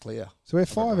 4 games clear. So we're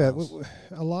 5 out.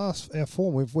 else. Our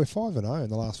form, we're 5-0 in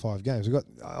the last 5 games.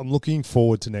 I'm looking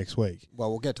forward to next week. Well,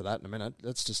 we'll get to that in a minute.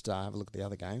 Let's just have a look at the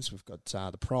other games. We've got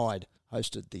the Pride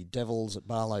hosted the Devils at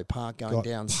Barlow Park, going Got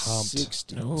down pumped.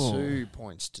 62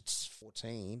 points to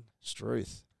 14.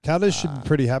 Struth. Cutters should be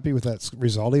pretty happy with that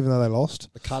result, even though they lost.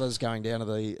 The Cutters going down to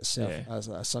the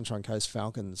Sunshine Coast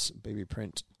Falcons, BB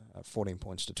Print, 14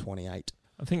 points to 28.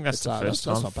 I think that's the first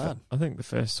that's time. not bad. I think the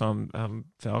first time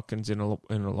Falcons in a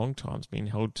long time has been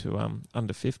held to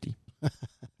under 50.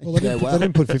 Well, they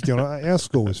didn't put 50 on it. Our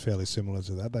score was fairly similar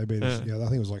to that. They beat us. I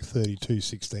think it was like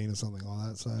 32-16 or something like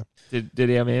that. So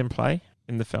Did our man play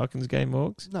in the Falcons game,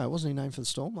 Morgs? No, wasn't he named for the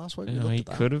Storm last week? No, he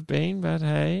could have been, but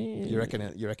hey. You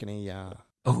reckon he...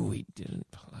 Oh, he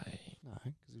didn't play. No,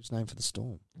 because he was named for the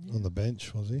Storm. on the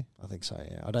bench, was he? I think so,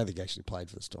 yeah. I don't think he actually played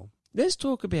for the Storm. There's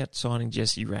talk about signing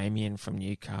Jesse Ramey in from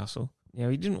Newcastle. You know,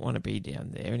 he didn't want to be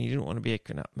down there and he didn't want to be a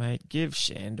Canuck, mate. Give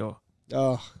Shandor.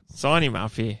 Oh, Sign him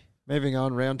up here. moving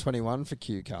on, round 21 for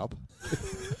Q Cup.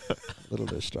 Little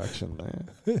distraction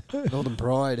there. Northern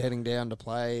Pride heading down to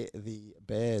play the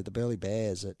Burleigh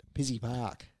Bears at Pizzy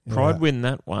Park. Pride win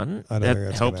that one. I don't That think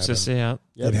that's helps gonna us out.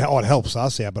 Yep. It helps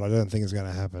us out, but I don't think it's going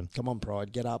to happen. Come on,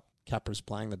 Pride, get up. Capra's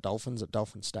playing the Dolphins at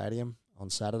Dolphin Stadium on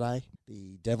Saturday.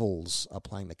 The Devils are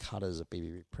playing the Cutters at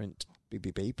BB Print.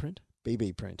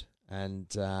 And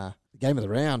the game of the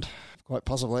round, quite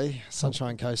possibly,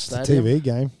 Sunshine Coast It's a Stadium. TV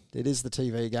game. It is the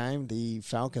TV game. The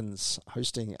Falcons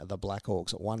hosting the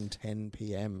Blackhawks at 1:10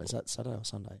 p.m. Is that Saturday or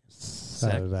Sunday?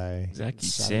 Saturday. Zachy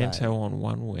Saturday. Santo on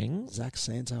one wing. Zach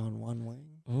Santo on one wing.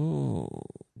 Ooh.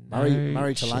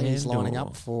 Murray Talangi's lining Shandor.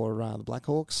 up for the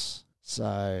Blackhawks.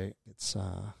 So it's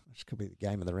which could be the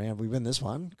game of the round. We win this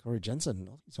one. Corey Jensen,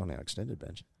 he's on our extended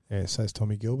bench. Yeah, so is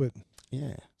Tommy Gilbert.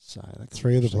 Yeah, so that could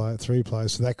Three be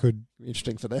players. So that could, be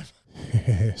interesting for them.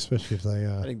 especially if they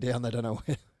Heading down, they don't know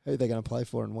who they're going to play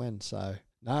for and when. So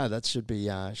no, that should be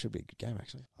a good game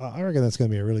actually. I reckon that's going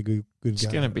to be a really good It's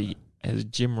game. going to be, as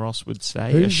Jim Ross would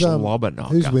say, Who's, a slobber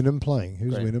knocker. Who's Wynnum playing?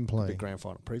 Big playing? grand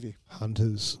final preview.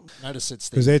 Hunters. Notice it's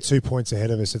Because they're 2 points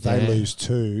ahead of us. If they Yeah. lose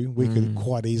 2, we could Mm.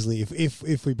 quite easily,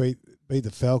 if we beat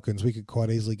the Falcons, we could quite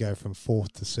easily go from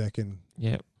 4th to 2nd.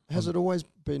 Yeah. Has it always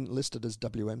been listed as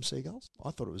WM Seagulls?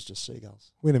 I thought it was just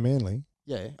Seagulls. Wynnum Manly.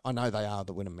 Yeah, I know they are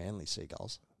the Wynnum Manly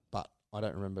Seagulls, but I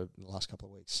don't remember in the last couple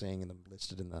of weeks seeing them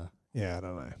listed in the Yeah, I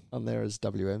don't know. on there as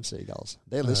WM Seagulls.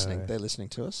 They're listening. No. They're listening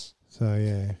to us. So,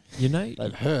 yeah. You know,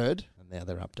 They've heard, and now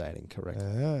they're updating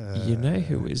correctly. you know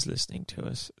who is listening to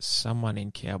us? Someone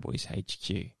in Cowboys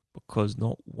HQ. Because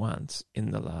not once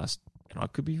in the last, and I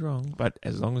could be wrong, but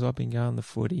as long as I've been going the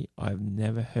footy, I've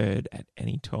never heard at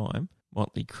any time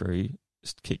Motley Crue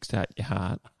Kickstart Your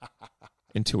Heart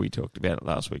until we talked about it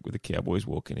last week with the Cowboys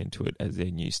walking into it as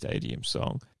their new stadium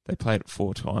song. They played it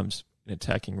 4 times in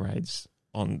attacking raids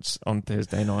on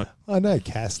Thursday night. I know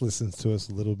Cass listens to us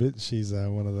a little bit. She's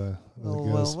one of the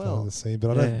girls part of the scene,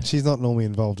 but she's not normally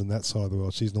involved in that side of the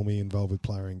world. She's normally involved with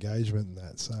player engagement and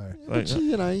that. So, But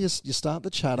you start the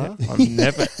chatter. I've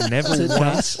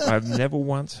never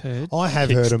once heard. I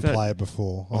have heard him Kickstart- play it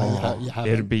before. You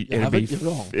haven't. It'd be You're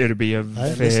wrong. it'd be a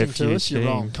They're fair listening few to us. You're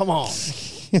wrong. teams. Come on.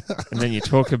 And then you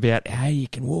talk about how you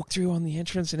can walk through on the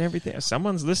entrance and everything.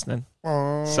 Someone's listening.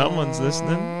 Someone's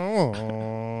listening.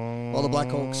 Well, the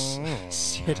Blackhawks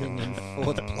sitting in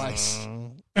 4th place.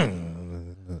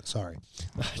 Sorry.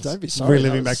 Don't be sorry.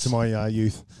 Reliving back to my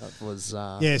youth. That was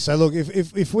Yeah, so look,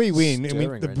 if we win, and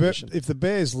Stirring rendition. if the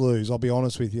Bears lose, I'll be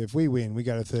honest with you. If we win, we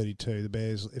go to 32.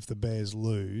 If the Bears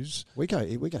lose, we go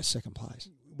 2nd place.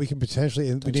 we can potentially.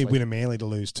 We need Potentially. Winner Manly to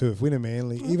lose too. If Winner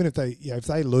Manly, even if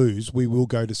they lose, we will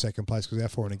go to 2nd place because our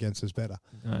for and against is better.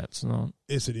 No, it's not.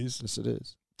 Yes, it is. Yes, it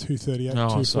is. 238. No,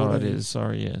 sorry, it 214. is.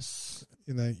 Sorry, yes.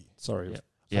 Sorry. Yep.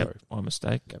 Sorry. Yep, my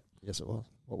mistake. Yep. Yes, it was.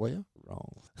 What were you?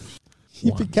 Wrong.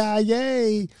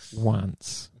 Yippee-ki-yay!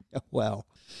 Once. Well,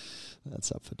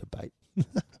 that's up for debate.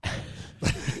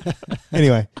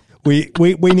 Anyway, we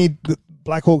need the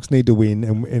Blackhawks need to win,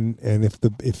 and if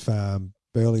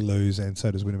Burleigh lose, and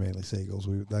so does Winner Manly Seagulls,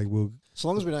 they will. As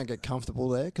long as we don't get comfortable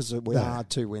there, because we No. are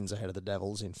 2 wins ahead of the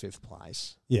Devils in 5th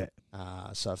place. Yeah.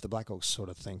 So if the Blackhawks sort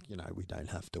of think, we don't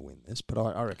have to win this, but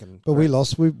I reckon. But we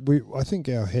lost. I think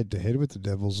our head-to-head with the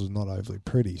Devils is not overly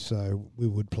pretty, so we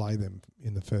would play them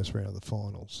in the first round of the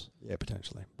finals. Yeah,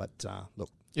 potentially. But look,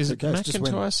 Is who it cares? Just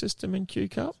win. McIntyre system in Q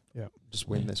Cup? Just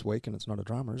win Yeah. this week, and it's not a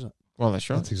drama, is it? Well, that's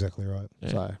right. That's exactly right. Yeah.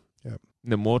 So,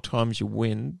 The more times you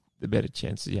win, the better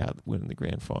chances you have of winning the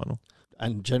grand final.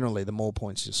 and generally, the more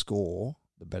points you score,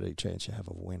 the better chance you have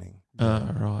of winning.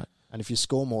 Right. And if you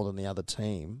score more than the other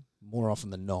team, more often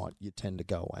than not, you tend to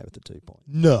go away with the 2 points.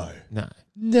 No.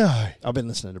 No. I've been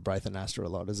listening to Braith and Astor a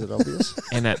lot. Is it obvious?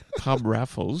 And at pub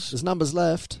raffles, There's numbers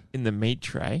left. in the meat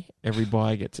tray, every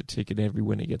buyer gets a ticket, every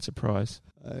winner gets a prize.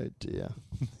 Oh, dear.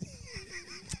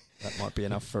 That might be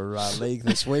enough for league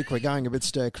this week. We're going a bit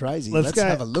stir crazy. Let's Let's go.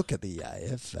 have a look at the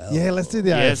AFL. Yeah, let's do the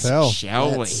Yes, AFL.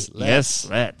 shall Let's. we? Yes,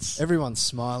 let's. Everyone's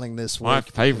smiling this week. My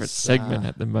favourite because, segment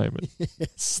at the moment.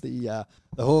 Yes, the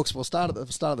Hawks. We'll start at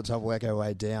the top, work our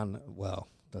way down. Well,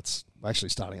 that's actually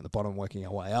starting at the bottom, working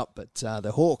our way up. But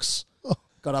the Hawks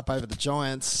got up over the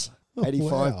Giants, 85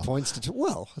 wow. points to 2.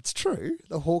 Well, it's true.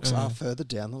 The Hawks are further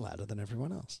down the ladder than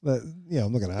everyone else. Yeah,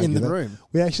 I'm not going to argue In the that. room.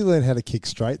 We actually learned how to kick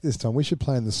straight this time. We should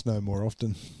play in the snow more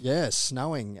often. Yeah,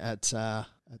 snowing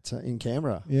in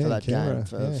Canberra Yeah, for that in Canberra,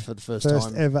 game yeah. for the first First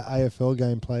time. ever AFL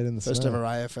game played in the First snow. ever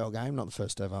AFL game, not the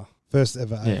first ever First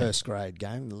ever Yeah. first grade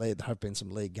game. There have been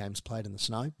some league games played in the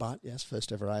snow, but yes,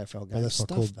 first ever AFL game. But that's not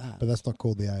Stuff called. that. But that's not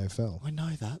called the AFL. I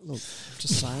know that. Look, I'm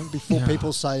just saying before Yeah.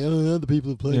 people say, "Oh, the people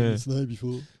have played in Yeah. the snow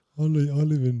before." I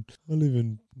live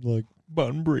in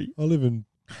Bunbury.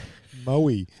 Moe,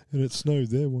 and it snowed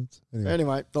there once.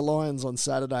 Anyway, the Lions on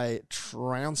Saturday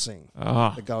trouncing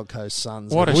Ah, the Gold Coast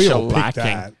Suns. What a we all picked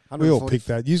shellacking. that. We all 140 picked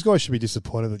that. You guys should be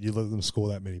disappointed that you let them score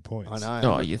that many points. I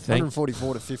know. Oh, you think?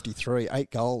 144 to 53,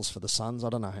 8 goals for the Suns. I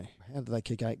don't know how did they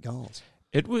kick 8 goals.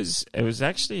 it was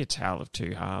actually a tale of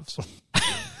two halves.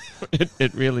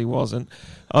 It really wasn't.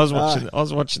 I was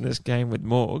watching this game with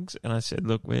Morgs, and I said,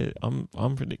 "Look,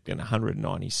 I'm predicting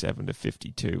 197 to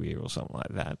 52 here, or something like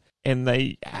that." And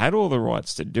they had all the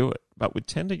rights to do it, but would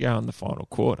tend to go in the final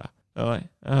quarter. They're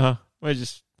like,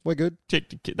 We're good. tick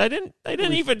to kick. They didn't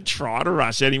even try to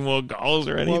rush any more goals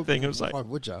or anything. It was like, why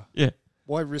would you? yeah,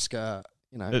 Why risk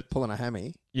pulling a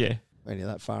hammy yeah. when you're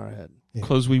that far ahead?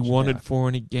 Because we wanted Yeah. for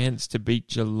and against to beat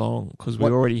Geelong, because we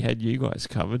What- already had you guys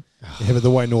covered. Yeah, but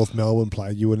the way North Melbourne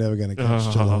played, you were never going to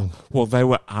catch Geelong. Well, they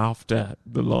were after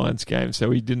the Lions game, so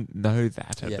we didn't know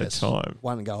that at Yes. the time.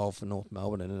 1 goal for North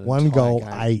Melbourne in an One entire goal,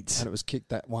 game. 8. And it was kicked.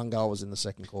 That 1 goal was in the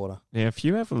second quarter. Now, if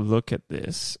you have a look at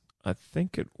this, I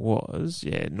think it was,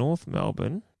 North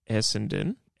Melbourne,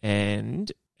 Essendon,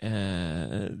 and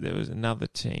there was another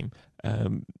team.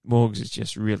 Morgs has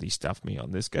just really stuffed me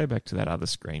on this. Go back to that other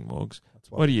screen, Morgs.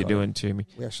 That's why What are we you got doing him. to me?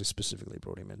 We actually specifically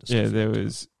brought him in to Yeah, stuff there him.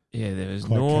 was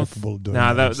Quite North. capable of doing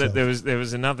No, that himself. there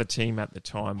was another team at the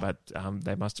time, but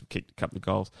they must have kicked a couple of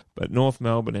goals. But North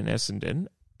Melbourne and Essendon,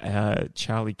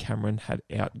 Charlie Cameron had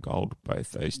out-goaled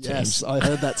both those teams. Yes, I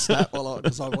heard that stat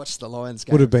because I watched the Lions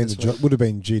game. Would have been this week. would have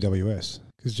been GWS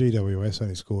because GWS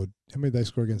only scored. How many did they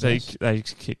score against us? They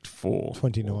kicked 4.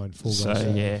 29, 4 So,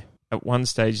 goals. yeah. At one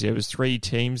stage, there was 3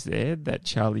 teams there that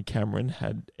Charlie Cameron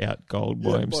had out-goaled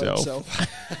by himself.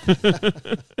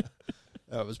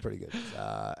 That was pretty good.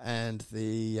 And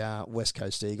the West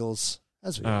Coast Eagles,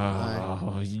 as we all know.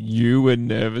 Oh, you were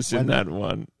nervous in When- that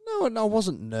one. No, I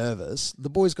wasn't nervous. The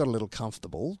boys got a little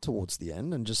comfortable towards the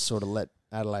end and just sort of let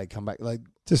Adelaide come back. Like,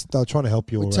 Just they're trying to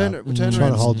help your We turn trying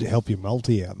around- to help your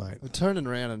multi out, mate. we're turning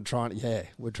around and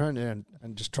we're turning around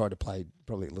and just try to play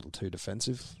probably a little too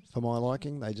defensive for my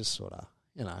liking. They just sort of,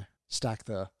 stack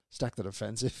the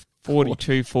defensive.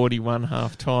 42-41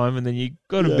 half-time, and then you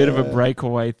got a bit of a Yeah.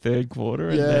 breakaway third quarter.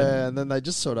 And And then they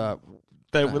just sort of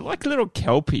they were like a little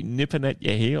kelpie nipping at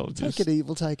your heels.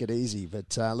 we'll take it easy.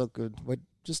 But look, we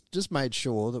just made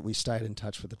sure that we stayed in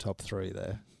touch with the top 3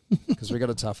 there because we got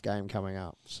a tough game coming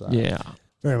up. So Yeah.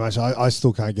 Very much. I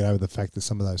still can't get over the fact that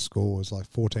some of those scores, like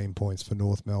 14 points for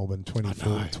North Melbourne,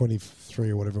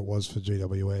 23 or whatever it was for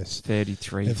GWS,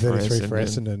 33 and for 33 for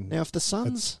Essendon. Essendon. Now, if the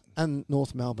Suns and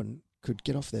North Melbourne could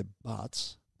get off their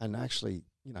butts and actually,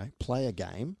 play a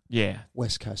game, Yeah.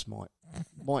 West Coast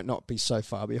might not be so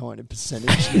far behind in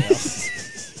percentage now.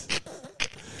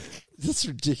 That's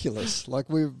ridiculous. Like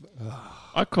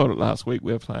I caught it last week.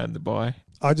 We were playing the bye.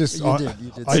 I just, you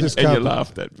did. I just and you can't-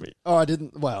 laughed at me. Oh, I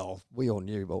didn't. Well, we all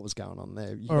knew what was going on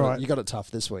there. All right. You got it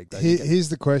tough this week, though. Here's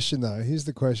the question, though. Here's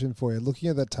the question for you. Looking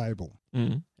at that table,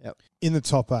 Mm. in the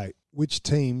top 8, which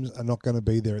teams are not going to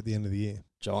be there at the end of the year?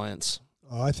 Giants.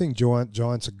 I think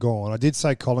Giants are gone. I did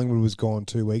say Collingwood was gone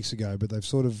 2 weeks ago, but they've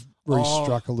sort of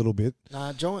restruck a little bit.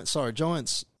 Nah, Giants.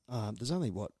 There's only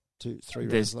 3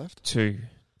 There's rounds left. Two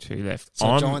left.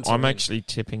 So Giants are I'm in. actually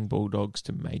tipping Bulldogs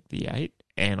to make the 8,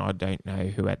 and I don't know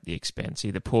who at the expense.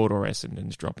 Either Port or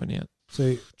Essendon's dropping out.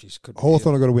 See, Jeez, could be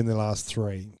Hawthorn have got to win their last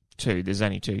 3. 2. There's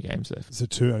only 2 games left. So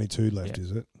only 2 left, Yeah.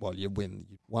 is it? Well, you win.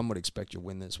 One would expect you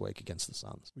win this week against the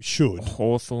Suns. We should.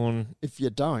 Hawthorn. If you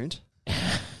don't,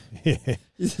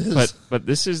 But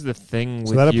this is the thing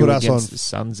So with that'll you put us against on- the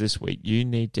Suns this week. You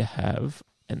need to have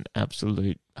an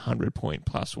absolute 100-point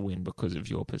plus win because of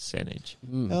your percentage.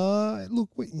 Look,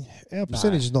 our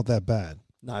percentage is not that bad.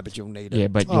 No, but you'll need it. Yeah,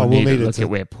 but Oh, you'll we'll need need to it look to- at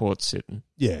where Port's sitting.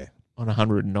 Yeah. On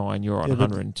 109, you're on Yeah, but-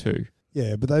 102.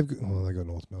 Yeah, but they got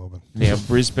North Melbourne. Now,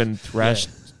 Brisbane thrashed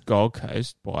Gold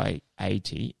Coast by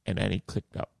 80 and only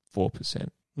clicked up 4%.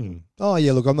 Oh,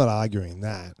 yeah, look, I'm not arguing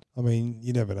that. I mean,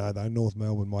 you never know, though. North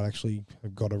Melbourne might actually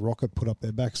have got a rocket put up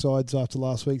their backsides after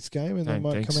last week's game, and they Don't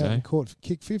might think come so. out and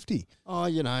kick 50. Oh,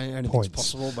 anything's Points.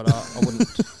 possible, but I wouldn't.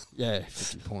 Yeah,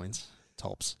 50 points,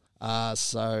 tops.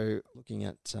 So looking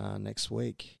at next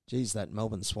week, geez, that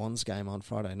Melbourne Swans game on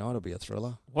Friday night will be a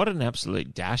thriller. What an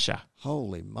absolute dasher.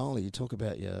 Holy moly, you talk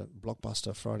about your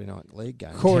blockbuster Friday night league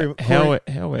game.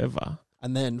 However,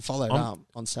 And then followed up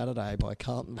on Saturday by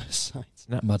Carlton versus Saints.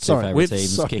 no, My two Sorry, favourite with-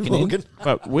 teams Sorry, kicking Morgan.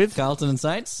 but with in. Carlton and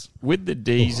Saints. the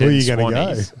D's Where are and you gonna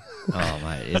go? Swannies, Oh,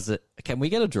 mate. Is it? Can we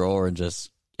get a draw and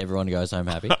just everyone goes home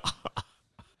happy?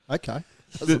 Okay.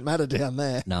 Doesn't matter down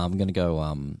there. No, I'm gonna go.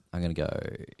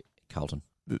 Carlton.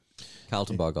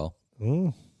 Carlton by goal.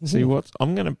 Mm. see what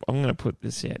I'm gonna put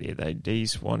this out here though.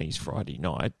 D's Swannies Friday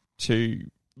night, two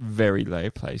very low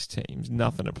placed teams,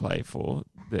 nothing to play for.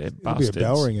 They're It'll be bastards. a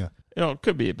bell ringer. It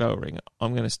could be a bell ringer.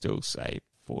 I'm going to still say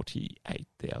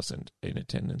 48,000 in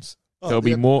attendance. Oh, There'll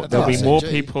be yeah, more. at There'll the be more RCG.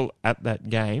 people at that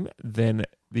game than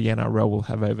the NRL will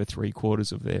have over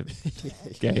 3/4 of their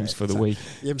games for the week.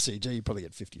 The MCG you probably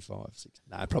get 55. 60.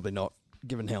 No, probably not,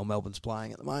 given how Melbourne's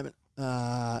playing at the moment.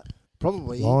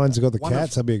 Probably Lions have got the one of-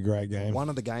 Cats. That'd be a great game. one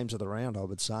of the games of the round, I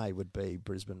would say, would be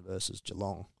Brisbane versus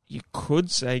Geelong. You could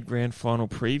say grand final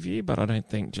preview, but I don't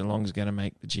think Geelong's going to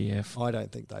make the GF. I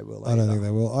don't think they will. I don't think they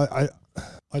will.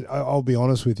 I'll be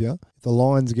honest with you. If the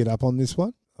Lions get up on this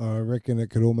one, I reckon it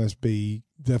could almost be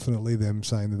definitely them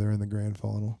saying that they're in the grand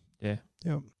final. Yeah.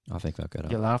 Yep. I think they'll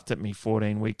get You up. laughed at me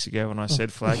 14 weeks ago when I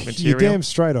said flag You're material. damn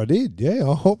straight I did. Yeah,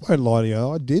 I won't lie to you.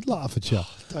 I did laugh at you.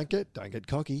 Don't get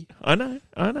cocky. I know.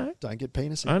 Don't get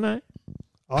penisy. I know.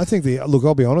 I think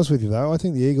I'll be honest with you though. I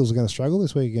think the Eagles are going to struggle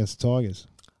this week against the Tigers.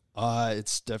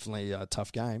 It's definitely a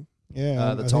tough game.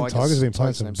 Yeah, The I think Tigers have been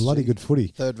playing Tigers some and bloody MCG. good footy.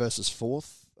 Third versus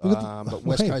fourth. Look at But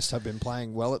West mate. Coast have been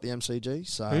playing well at the MCG.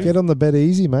 So Get on the bet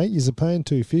easy, mate. You're paying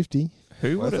 $2.50.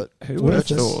 Who Worth would have? it. Who would have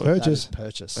Purchase. thought? Purchase. that is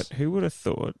purchase. But who would have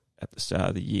thought at the start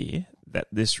of the year that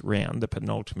this round, the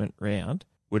penultimate round,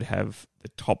 would have the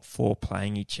top four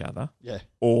playing each other, Yeah.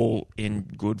 all in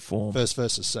good form? First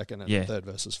versus second and Yeah. third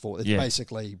versus fourth. It's Yeah.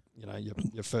 basically,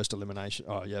 your first elimination.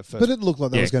 Oh, yeah, first. But it looked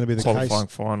like that was going to be the qualifying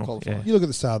case. final. Qualifying. You look at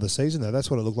the start of the season, though.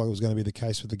 That's what it looked like it was going to be the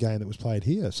case with the game that was played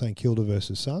here, St Kilda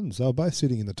versus Suns. They were both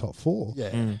sitting in the top four.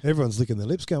 yeah. Mm. Everyone's licking their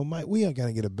lips going, mate, we aren't going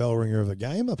to get a bell ringer of a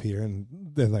game up here. And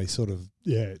then they sort of,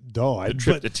 The died.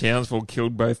 trip to Townsville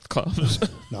killed both clubs.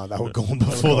 No, they were gone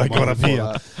before they got up Before here.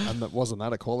 that. And that wasn't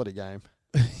that a quality game?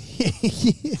 But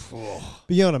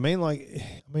you know what I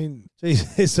mean?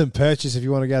 Geez, there's some purchase if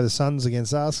you want to go the Suns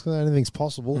against us. Anything's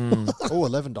possible. Mm. Oh,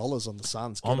 $11 on the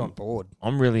Suns. Get on board.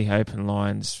 I'm really hoping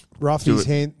Lions. Ruffy's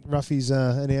Do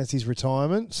announced his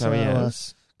retirement. So he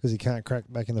has Because he can't crack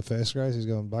back in the first grade. He's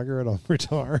going, bugger it, I'm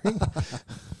retiring.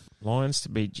 Lions to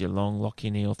beat Geelong.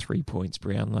 Lachie Neale 3 points.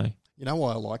 Brownlow. You know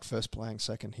why I like first playing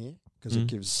second here? Because it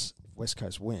gives West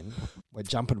Coast win. We're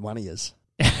jumping one ears.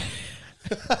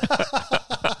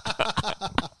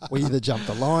 We either jump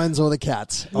the Lions or the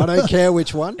Cats. I don't care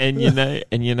which one. And you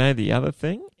know the other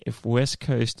thing, if West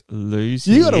Coast lose,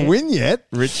 You got to here, win yet.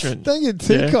 Richmond. Don't get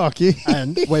too Yeah. cocky.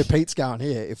 And where Pete's going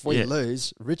here, if we Yeah.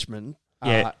 lose, Richmond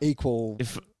Yeah. equal.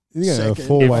 If You're going to have a Second.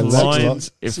 four-way if leg Lions,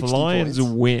 lock. if 60 Lions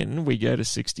points. win, we go to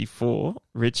 64.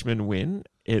 Richmond win,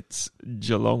 it's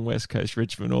Geelong, West Coast,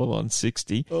 Richmond all on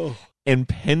 60. Oh. And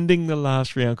pending the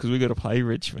last round, because we got to play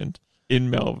Richmond in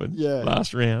Melbourne Yeah.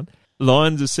 last round.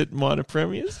 Lions are sitting minor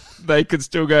premiers. They could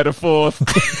still go to fourth.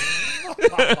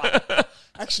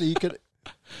 Actually,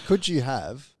 could you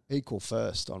have equal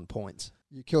first on points?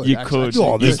 You could. You actually. could.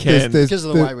 Oh, You can. Because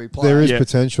of the way we play. There is Yeah.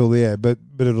 potential, yeah, but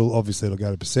it'll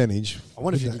go to percentage. I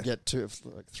wonder if you could get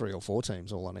like 3 or 4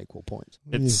 teams all on equal points.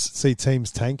 You It's see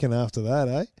teams tanking after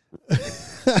that, eh?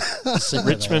 See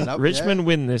where they end up, Richmond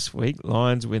win this week.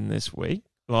 Lions win this week.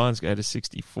 Lions go to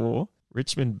 64.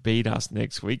 Richmond beat us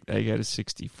next week. They go to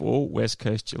 64. West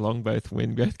Coast, Geelong both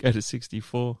win. Both go to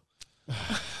 64.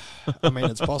 I mean,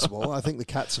 it's possible. I think the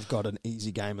Cats have got an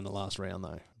easy game in the last round,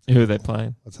 though. Who are they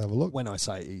playing? Let's have a look. When I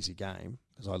say easy game,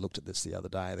 because I looked at this the other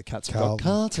day, the Cats have Carlton. got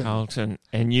Carlton. Carlton.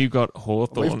 And you got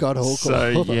Hawthorn. We've got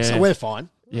Hawthorn. So, yeah. So we're fine.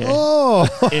 Yeah. Oh,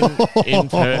 In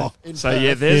Perth. In So, Perth.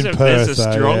 yeah, there's In a Perth,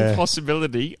 strong yeah.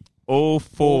 possibility All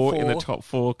four in the four. top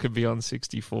four could be on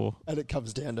 64. And it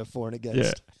comes down to for and against.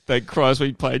 Yeah. Thank Christ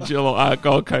we played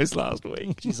Gold Coast last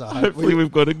week. Jeez, I hope Hopefully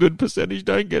we've got a good percentage.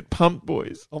 Don't get pumped,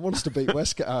 boys. I want us to beat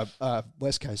West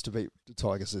Coast to beat the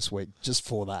Tigers this week, just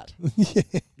for that.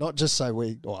 Yeah. Not just so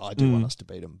we. Well, I do want us to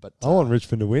beat them, but I want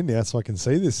Richmond to win now so I can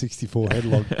see this 64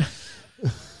 headlock.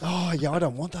 oh yeah, I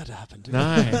don't want that to happen. Do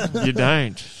No, you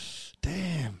don't.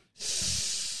 Damn.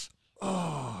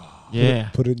 Oh Yeah.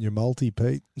 Put it in your multi,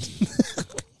 Pete.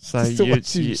 So Just to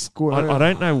watch you squirm. I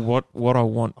don't know what I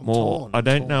want I'm more. torn, I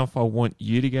don't torn. know if I want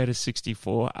you to go to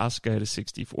 64, us go to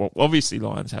 64. Well, obviously,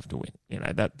 Lions have to win. You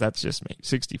know that's just me.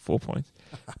 64 points.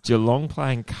 Geelong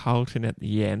playing Carlton at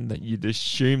the end. That you'd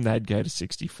assume they'd go to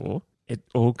 64. It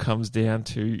all comes down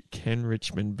to can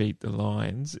Richmond beat the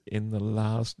Lions in the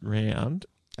last round?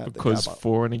 At the Because Gabba.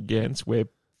 for and against, we're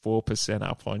 4%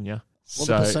 up on you. Well,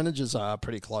 So the percentages are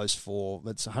pretty close for.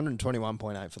 It's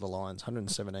 121.8 for the Lions,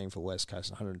 117 for West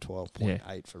Coast,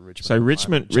 112.8 for Richmond. So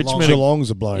Richmond- Richmond- Geelong's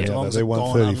are blown Yeah. out. Geelong's They are won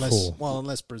gone 34.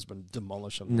 unless Brisbane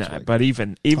demolish them. no, this week. but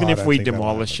even I if don't we think that'll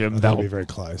demolish happen. them, That'll they'll be very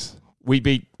close. We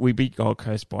beat Gold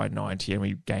Coast by 90 and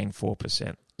we gained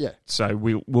 4%. Yeah. So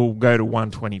we'll go to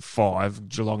 125.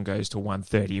 Geelong goes to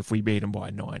 130 if we beat them by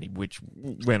 90, which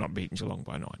we're not beating Geelong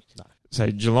by 90. No. So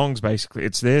Geelong's basically,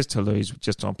 it's theirs to lose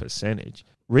just on percentage.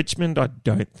 Richmond, I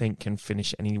don't think can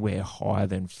finish anywhere higher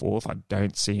than fourth. I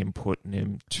don't see him putting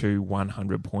him to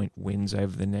 100-point wins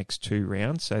over the next two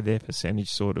rounds. So their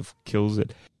percentage sort of kills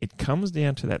it. It comes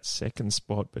down to that second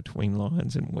spot between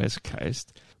Lions and West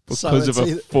Coast because of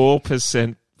a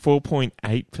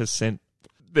 4.8%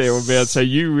 thereabouts. So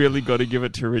you really got to give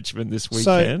it to Richmond this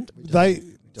weekend.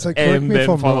 So correct and me if then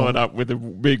I'm follow wrong. it up with a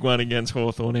big one against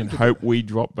Hawthorn and hope we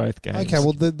drop both games. Okay,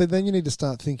 well, but then you need to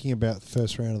start thinking about the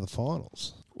first round of the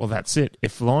finals. Well, that's it.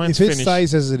 If Lions If it finish...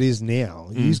 stays as it is now,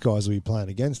 these guys will be playing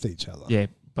against each other. Yeah,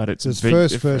 but it's So a it's big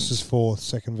first difference. versus fourth,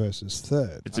 second versus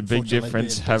third. It's a big Unfortunately,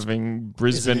 difference being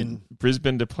having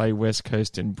Brisbane to play West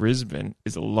Coast in Brisbane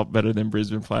is a lot better than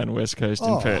Brisbane playing West Coast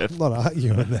in Perth. I'm not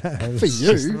arguing that. For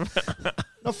you,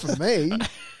 not for me.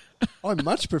 I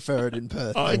much prefer it in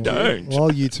Perth. I thank you. don't.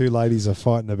 While you two ladies are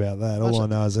fighting about that, all I Actually-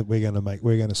 know is that we're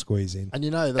going to squeeze in. And you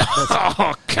know that's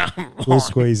Oh, come on. We'll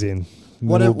squeeze in. And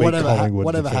then we'll beat Collingwood in the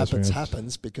whatever first happens, round.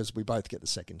 happens because we both get the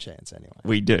second chance anyway.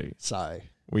 We do. So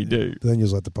We do. But then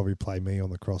you'll have to probably play me on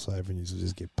the crossover and you'll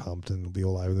just get pumped and it'll be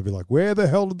all over. They'll be like, where the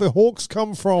hell did the Hawks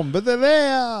come from? But they're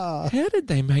there. How did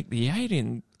they make the 8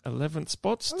 in 11th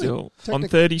spot still on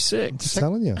technic- 36? I'm just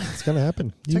telling you, it's going to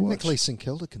happen. You technically, watch. St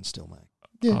Kilda can still make.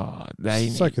 Yeah. Oh, they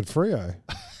So need, could Freo.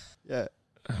 Yeah,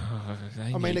 they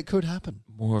I mean need it could happen.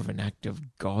 more of an act of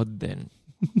God than...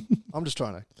 I'm just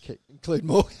trying to include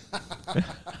more.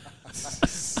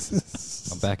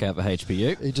 I'm back out for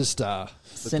HPU. He just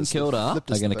St Kilda are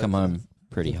going to come home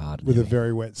pretty hard. With a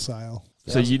very wet sail.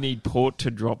 So you need Port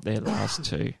to drop their last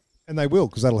two. And they will,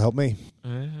 because that'll help me.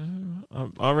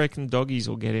 I reckon Doggies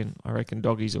will get in. I reckon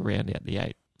Doggies will round out the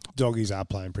 8. Doggies are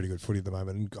playing pretty good footy at the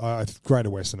moment. And Greater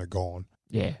Western are gone.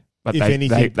 Yeah. But If they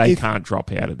anything- they if- can't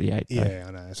drop out of the 8. Though. Yeah,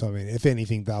 I know. So, I mean, if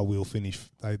anything, they will finish.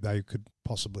 They could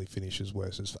possibly finish as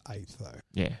worse as 8th, though.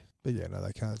 Yeah. But yeah, no,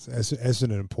 they can't.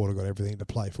 Essendon and Port have got everything to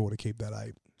play for to keep that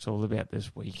 8. It's all about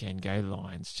this weekend. Go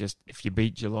Lions. Just if you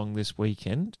beat Geelong this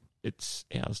weekend, it's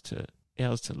ours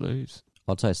to lose.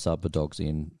 I'd say sub the Dogs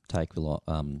in, take the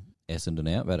Essendon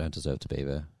out. They don't deserve to be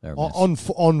there. They're a mess.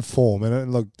 On form,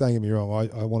 and look, don't get me wrong,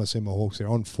 I want to see my Hawks there.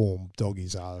 On form,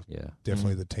 Doggies are Yeah.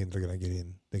 definitely the team that are going to get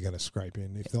in. They're going to scrape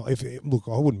in. If not, look,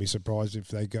 I wouldn't be surprised if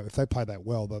they play that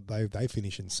well, that they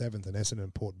finish in 7th and Essendon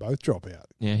and Port both drop out.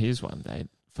 Yeah, here's one.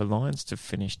 For Lions to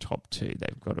finish top 2,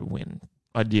 they've got to win.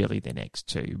 Ideally, the next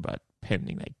 2, but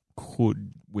pending they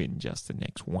could win just the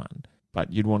next 1.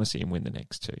 But you'd want to see them win the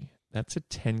next 2. That's a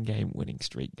 10-game winning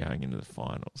streak going into the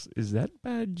finals. Is that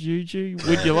bad juju?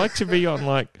 Would you like to be on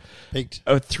like Peaked.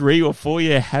 a 3 or 4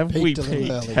 year? Have we Peaked a little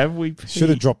peaked? early. Have we peaked? Should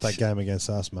have dropped that game against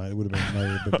us, mate. It would have been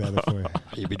maybe a bit better for you.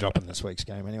 He'll be dropping this week's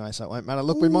game anyway, so it won't matter.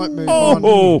 Look, we might move on.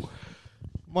 Oh,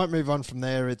 Might move on from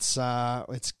there. It's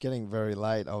getting very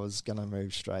late. I was going to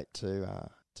move straight to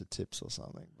tips or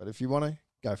something, but if you want to,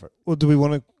 go for it. Well, do we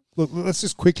want to look? Let's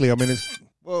just quickly. I mean, it's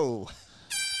Whoa.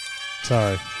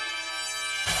 sorry.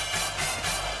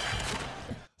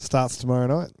 Starts tomorrow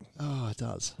night Oh, it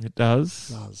does. it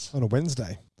does. It does. on a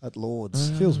Wednesday. At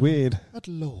Lord's. Feels weird. At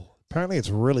Lord. Apparently, it's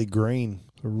really green.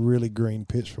 A really green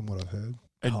pitch, from what I've heard.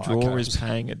 A Oh, draw okay. is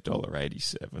paying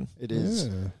 $1.87. It is.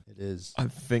 Yeah. It is. I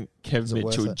think Kev Is it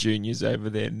worth Mitchell it? Jr.'s over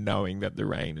there knowing that the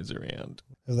rain is around.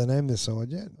 Have they named their side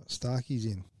yet? Starkey's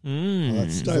in.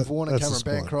 Mm. Dave Warner, that's the Cameron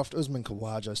squad. Bancroft, Usman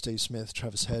Khawaja, Steve Smith,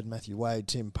 Travis Head, Matthew Wade,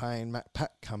 Tim Payne,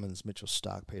 Pat Cummins, Mitchell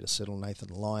Stark, Peter Siddle, Nathan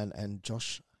Lyon, and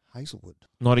Josh Hazelwood.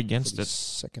 Not For against the it.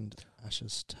 second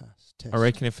Ashes test. I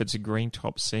reckon if it's a green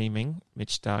top seaming,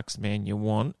 Mitch Stark's man you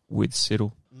want with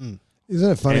Siddle. Isn't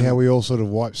it funny And- how we all sort of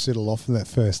wiped Siddle off in that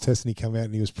first test and he came out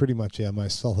and he was pretty much our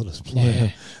most solidest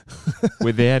player?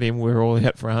 Without him, we're all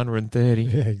out for 130.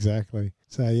 Yeah, exactly.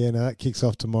 So, that kicks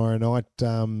off tomorrow night.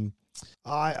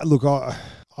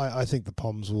 I think the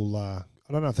Poms will...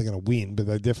 I don't know if they're going to win, but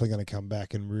they're definitely going to come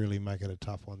back and really make it a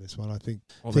tough one, this one. I think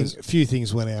Well, a few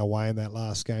things went our way in that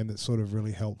last game that sort of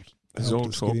really helped. There's helped all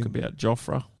us talk get in. about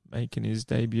Joffre making his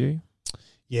debut.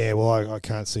 Yeah, well, I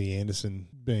can't see Anderson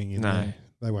being in No. there.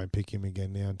 They won't pick him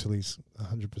again now until he's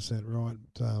 100% right.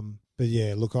 But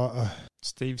yeah, look, I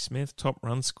Steve Smith, top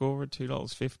run scorer,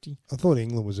 $2.50. thought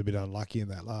England was a bit unlucky in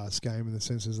that last game in the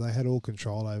sense as they had all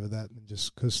control over that, and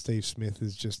just because Steve Smith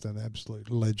is just an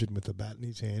absolute legend with the bat in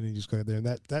his hand, he just got out there and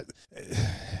that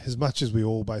as much as we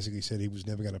all basically said he was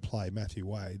never going to play Matthew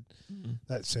Wade,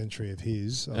 that century of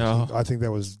his, I think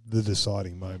that was the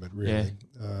deciding moment. Really,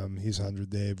 his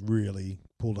 100 there really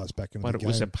pulled us back into But the it game.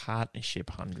 was a partnership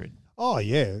 100. Oh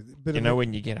yeah, but You know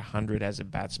when you get 100 as a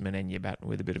batsman and you're batting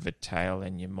with a bit of a tail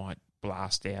and you might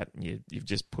blast out and you've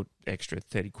just put extra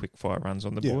 30 quick fire runs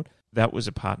on the board? That was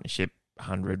a partnership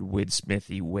 100 with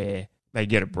Smithy where they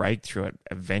get a breakthrough it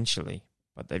eventually,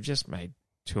 but they've just made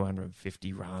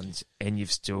 250 runs and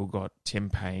you've still got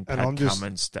Tim Payne, Pat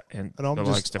Cummins and the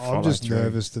likes to follow I'm just through.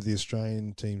 nervous that the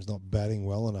Australian team's not batting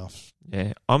well enough.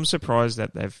 Yeah, I'm surprised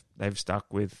that they've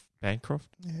stuck with Bancroft.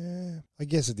 Yeah, I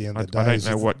guess at the end I of the day, don't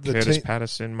know what the Curtis team-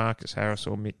 Patterson, Marcus Harris,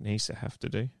 or Mick Neeser have to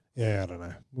do. Yeah, I don't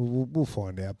know. We'll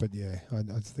find out. But yeah, I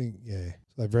think so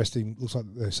they've rested. Looks like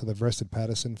they've rested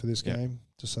Patterson for this game,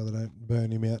 just so they don't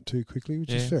burn him out too quickly,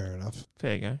 which is fair enough.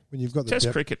 Fair go. When you've got the Test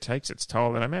depth, cricket takes its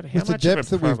toll, and no matter how With the much of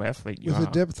depth a that pro athlete you with are,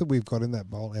 the depth that we've got in that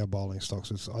our bowling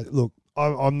stocks,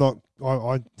 I'm not.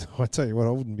 I tell you what,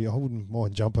 I wouldn't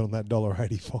mind jumping on that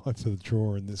 $1.85 for the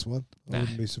draw in this one. I Nah.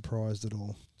 wouldn't be surprised at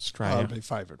all. Australia. It'll be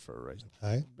favoured for a reason.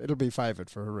 Hey. It'll be favoured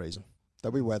for a reason.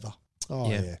 There'll be weather. Oh,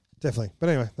 yeah. Definitely. But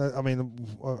anyway, I mean,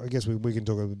 I guess we can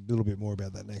talk a little bit more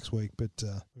about that next week, but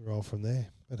we roll from there.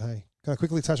 But hey, can I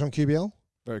quickly touch on QBL?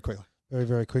 Very quickly. Very,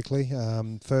 very quickly.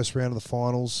 First round of the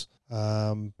finals,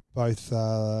 both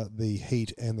the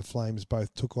Heat and the Flames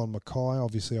both took on Mackay.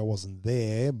 Obviously, I wasn't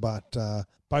there, but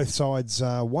both sides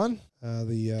won.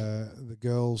 The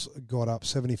girls got up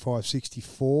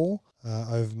 75-64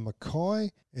 over Mackay,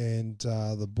 and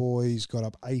the boys got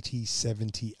up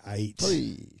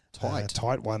 80-78.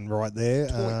 Tight one right there.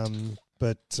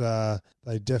 But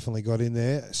they definitely got in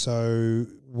there. So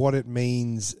what it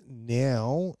means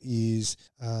now is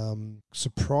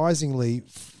surprisingly,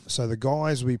 so the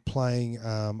guys will be playing,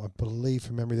 I believe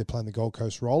from memory, they're playing the Gold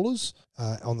Coast Rollers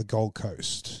on the Gold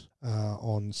Coast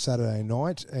on Saturday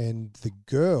night, and the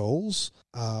girls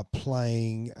are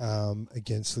playing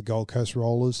against the Gold Coast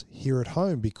Rollers here at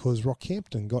home because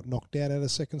Rockhampton got knocked out at a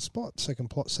second spot. Second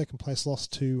place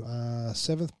lost to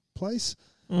seventh place.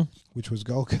 Which was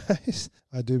Gold Coast,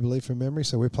 I do believe from memory.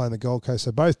 So we're playing the Gold Coast.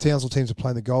 So both Townsville teams are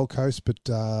playing the Gold Coast, but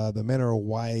the men are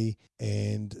away,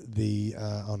 and they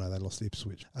lost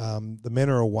Ipswich. The men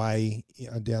are away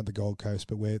down at the Gold Coast,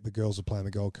 but the girls are playing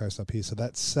the Gold Coast up here. So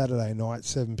that's Saturday night,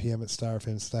 7 p.m. at Star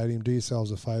FM Stadium. Do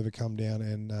yourselves a favour, come down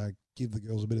and give the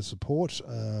girls a bit of support.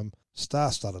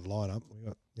 Star-studded lineup. We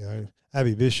got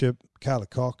Abby Bishop, Carla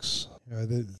Cox.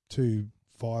 The two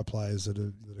fire players that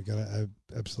are going to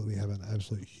absolutely have an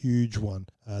absolute huge one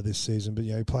this season. But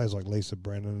players like Lisa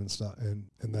Brennan and stuff, and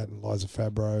Liza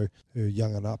Fabro, who are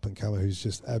young and up and comer, who's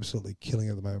just absolutely killing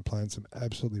at the moment, playing some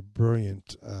absolutely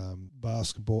brilliant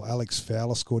basketball. Alex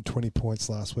Fowler scored 20 points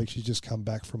last week. She's just come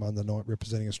back from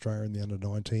representing Australia in the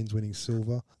under-19s, winning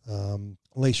silver.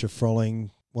 Alicia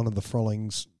Frolling, one of the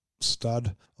Frollings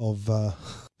stud of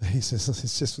it's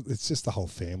just the whole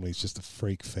family. It's just a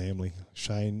freak family.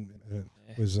 Shane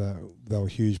they were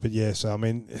huge, but so I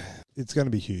mean it's going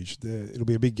to be huge. It'll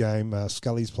be a big game.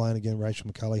 Scully's playing again.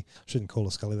 Rachel McCulley. I shouldn't call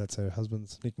her Scully. That's her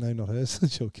husband's nickname, not hers.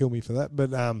 She'll kill me for that. But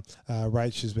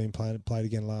Rach has been played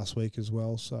again last week as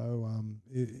well. So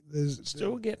there's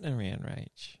Still getting around,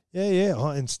 Rach.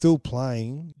 Yeah, and still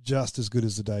playing just as good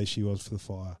as the day she was for the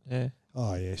Fire. Yeah.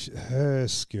 Oh, yeah. Her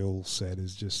skill set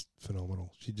is just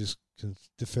phenomenal. She just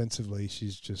defensively,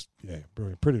 she's just,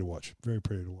 brilliant. Pretty to watch. Very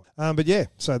pretty to watch. But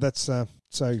so that's,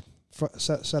 so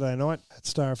Saturday night at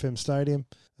Star FM Stadium.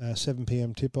 7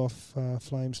 p.m. tip-off.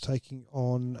 Flames taking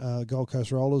on Gold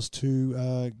Coast Rollers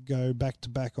to go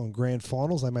back-to-back on grand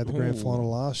finals. They made the grand final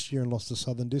last year and lost to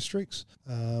Southern Districts.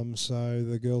 So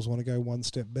the girls want to go one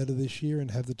step better this year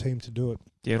and have the team to do it.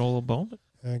 Get all aboard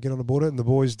it. Get on board it. And the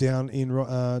boys down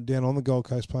on the Gold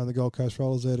Coast playing the Gold Coast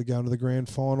Rollers there to go into the grand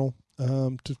final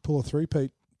to pull a three-peat.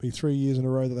 Be 3 years in a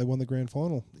row that they won the grand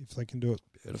final if they can do it.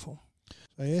 Beautiful.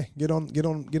 So yeah, get on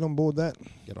board that.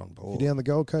 Get on If board. you're down the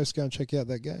Gold Coast, go and check out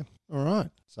that game. All right.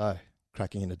 So,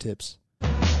 cracking into tips.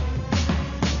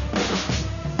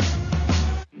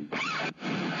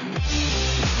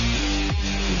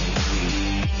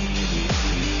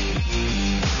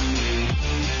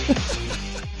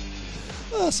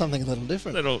 Something a little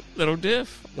different. Little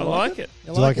diff. I like it. You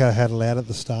It's like I had it loud at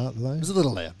the start, though. It was a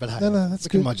little loud, but hey, No, that's we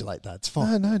can good. modulate that. It's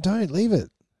fine. No, don't. Leave it.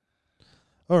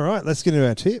 All right, let's get into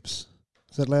our tips.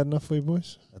 Is that loud enough for you,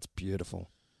 boys? That's beautiful.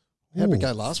 How'd we Ooh,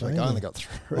 go last week? I only got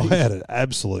 3. I had an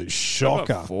absolute I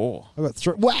shocker. got 4. I got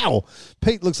 3. Wow.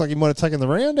 Pete looks like he might have taken the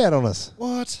round out on us.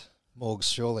 What? Morgs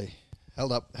surely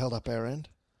held up our end.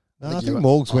 No, I I think think you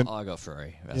Morgs went. I got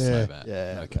 3. That's Yeah. so bad.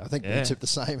 Yeah, okay. I think we Yeah. tipped the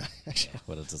same, actually.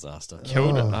 What a disaster.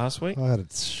 Killed it Oh. last week. I had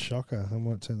a shocker. I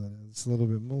might turn that down just a little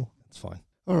bit more. It's fine.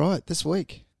 All right, this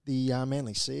week, the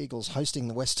Manly Sea Eagles hosting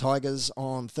the West Tigers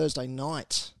on Thursday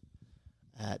night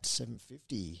at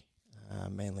 7:50.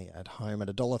 Manly at home at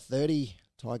 $1.30.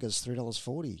 Tigers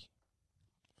 $3.40.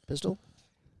 Pistol?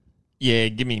 Yeah,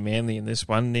 give me Manly in this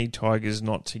one. Need Tigers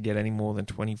not to get any more than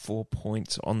 24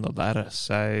 points on the ladder.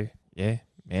 So, yeah,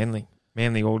 Manly.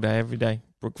 Manly all day, every day.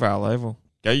 Brookvale Oval.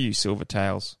 Go you,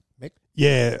 Silvertails.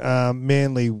 Yeah,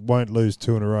 Manly won't lose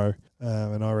 2 in a row,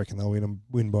 and I reckon they'll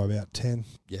win by about 10.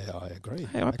 Yeah, I agree.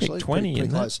 Hey, I picked 20 pretty in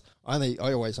that. close. I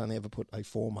always only ever put a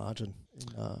 4 margin.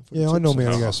 Yeah, I normally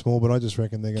only go small, but I just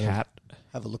reckon they're going to. Cat.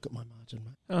 Have a look at my margin,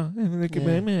 mate. Oh, have a look at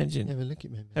Yeah. my margin. Have a look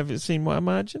at me. Have you seen my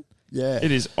margin? Yeah. It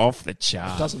is off the It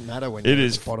chart. doesn't matter when It you're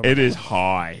is. at the bottom. It is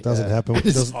high. Doesn't happen. It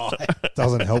is Doesn't, high.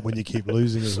 doesn't help when you keep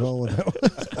losing as well.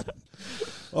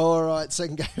 All right,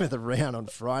 second game of the round on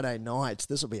Friday night.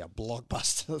 This will be a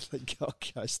blockbuster. The Gold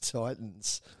Coast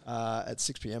Titans at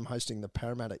 6 p.m. hosting the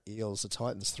Parramatta Eels. The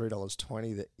Titans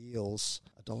 $3.20. The Eels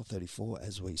 $1.34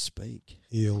 as we speak.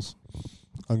 Eels.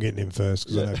 I'm getting him first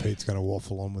because I know Pete's going to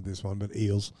waffle on with this one, but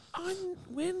Eels.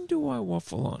 When do I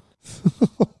waffle on?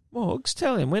 Morgs,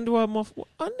 tell him. When do I waffle?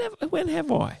 When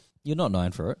have I? You're not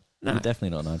known for it. No. You're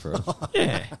definitely not known for it.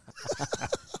 Yeah.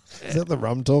 Is that the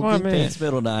rum talking? I mean, Pete's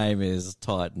middle name is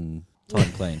Titan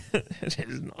Clean. it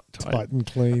is not tight. Titan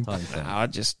clean. Titan Clean. I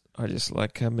just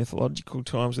like mythological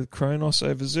times with Kronos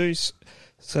over Zeus.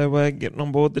 So getting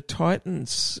on board the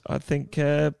Titans, I think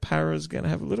Para's going to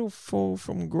have a little fall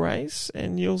from grace,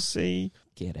 and you'll see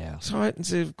Get out. Titans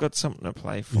have got something to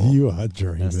play for. You are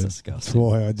dreaming. That's That's disgusting.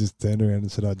 why I just turned around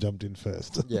and said I jumped in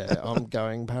first. Yeah, I'm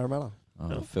going Parramatta.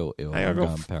 I feel ill. Hey, I I'm got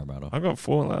going Parramatta. I got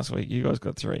 4 last week. You guys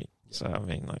got 3. So I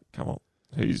mean, like, come on,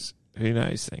 who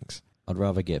knows things? I'd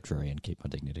rather get Drury and keep my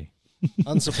dignity.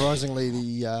 Unsurprisingly,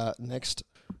 the next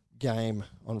game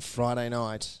on Friday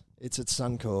night, it's at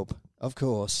Suncorp. Of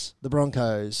course, the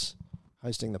Broncos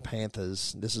hosting the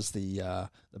Panthers. This is the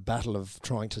battle of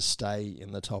trying to stay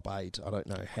in the top 8. I don't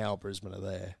know how Brisbane are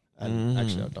there. And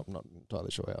actually, I'm not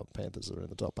entirely sure how Panthers are in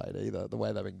the top 8 either. The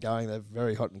way they've been going, they're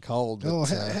very hot and cold. Oh,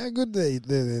 but, how good their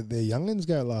youngins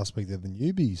go last week. They're the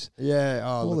newbies. yeah.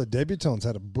 All the debutants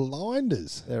had a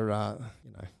blinders. They're,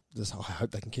 just, I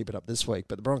hope they can keep it up this week.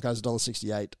 But the Broncos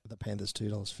 $1.68, the Panthers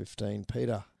 $2.15.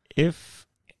 Peter.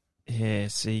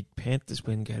 Panthers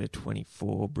win go to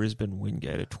 24, Brisbane win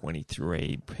go to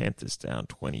 23, Panthers down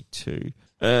 22.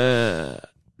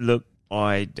 Look,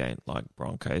 I don't like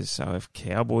Broncos, so if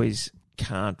Cowboys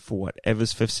can't, for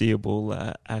whatever's foreseeable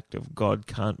act of God,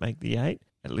 can't make the 8,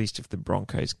 at least if the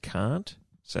Broncos can't,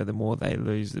 so the more they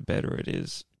lose, the better it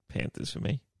is. Panthers for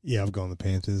me. Yeah, I've gone the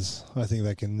Panthers. I think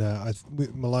they can.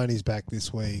 Maloney's back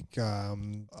this week. I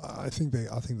think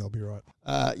they'll be right.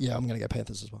 Yeah, I'm going to go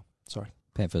Panthers as well. Sorry.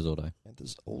 Panthers all day.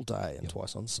 Panthers all day and Yep.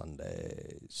 twice on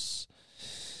Sundays.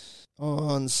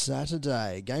 On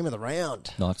Saturday, game of the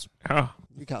round. Knights. Oh,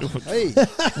 Newcastle. Hey,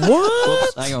 what?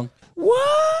 Oops, hang on.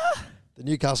 What? the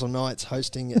Newcastle Knights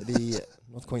hosting the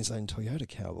North Queensland Toyota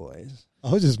Cowboys.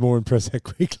 I was just more impressed how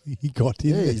quickly he got in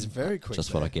Yeah, there. he's very quick.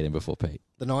 Just thought I'd get in before Pete.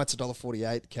 The Knights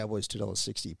 $1.48, Cowboys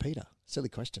 $2.60. Peter, silly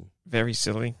question. Very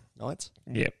silly. Knights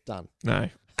Yep. done. No.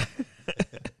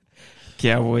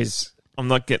 Cowboys, I'm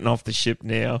not getting off the ship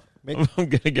now. Mick? I'm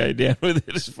going to go down with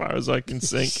it as far as I can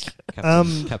sink.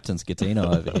 Captain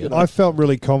Scatino over here. I felt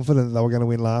really confident they were going to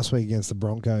win last week against the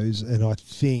Broncos, and I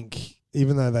think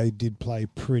even though they did play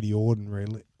pretty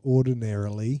ordinarily,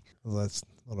 ordinarily. Well, that's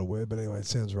not a word, but anyway, it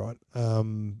sounds right.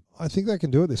 I think they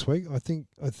can do it this week. I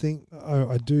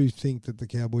do think that the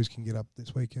Cowboys can get up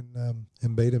this week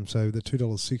and beat them. So the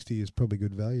 $2.60 is probably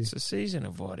good value. It's a season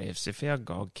of what ifs. If our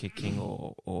goal kicking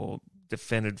or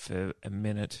defended for a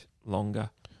minute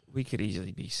longer, we could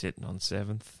easily be sitting on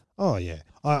 7th. Oh yeah,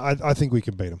 I think we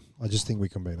can beat them. I just think we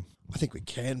can beat them. I think we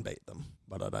can beat them,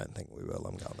 but I don't think we will.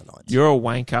 I'm going the Knights. You're a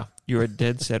wanker. You're a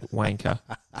dead set wanker.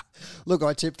 Look,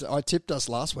 I tipped us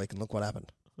last week, and look what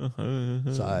happened.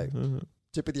 So,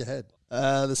 tip with your head.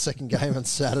 The second game on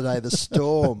Saturday, the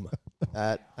Storm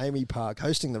at Amy Park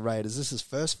hosting the Raiders. This is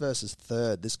first versus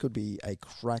third. This could be a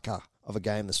cracker of a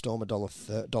game. The Storm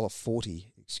 $1.40,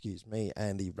 excuse me,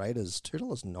 and the Raiders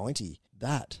 $2.90.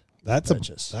 That's the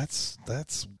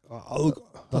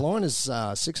line is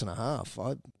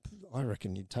 6.5. I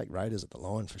reckon you'd take Raiders at the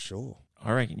line for sure.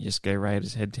 I reckon you just go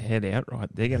Raiders head to head outright.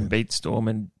 They're going to beat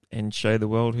Storm and show the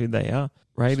world who they are.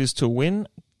 Raiders to win,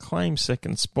 claim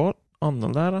second spot on the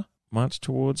ladder, march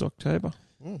towards October.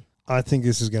 I think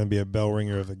this is going to be a bell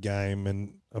ringer of a game,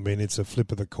 and I mean it's a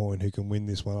flip of the coin who can win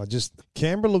this one.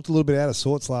 Canberra looked a little bit out of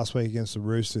sorts last week against the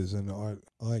Roosters, and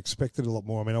I expected a lot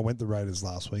more. I mean, I went the Raiders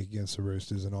last week against the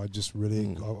Roosters, and I just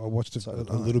really I watched a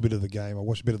little bit of the game. I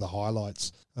watched a bit of the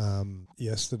highlights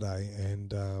yesterday,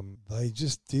 and they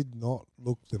just did not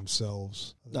look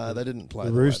themselves. No, they didn't play.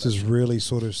 The Roosters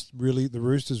the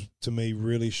Roosters to me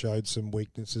really showed some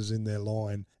weaknesses in their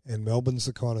line. And Melbourne's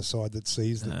the kind of side that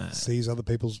sees other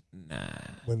people's.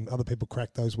 When other people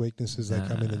crack those weaknesses, they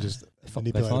come in and just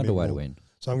manipulate. They find a way to win.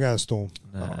 So I'm going to Storm.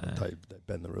 They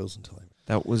bend the rules until they.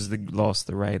 That was the loss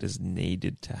the Raiders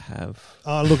needed to have.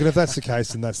 Look, and if that's the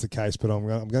case, then that's the case. But I'm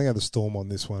going to go the Storm on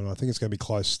this one. I think it's going to be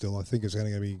close still. I think it's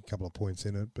going to be a couple of points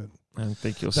in it. But I don't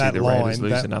think you'll see the Raiders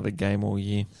lose another game all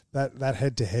year. That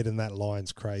head-to-head and that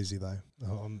line's crazy, though.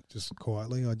 Just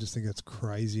quietly, I just think it's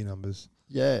crazy numbers.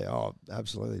 Yeah,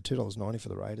 absolutely. $2.90 for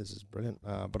the Raiders is brilliant,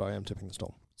 but I am tipping the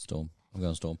Storm. Storm. I'm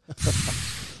going Storm.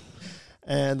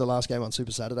 And the last game on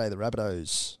Super Saturday, the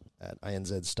Rabbitohs at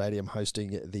ANZ Stadium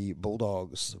hosting the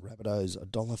Bulldogs. The Rabbitohs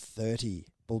 $1.30,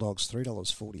 Bulldogs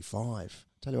 $3.45.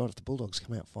 Tell you what, if the Bulldogs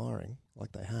come out firing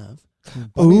like they have,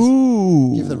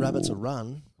 give the Rabbits a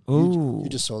run. You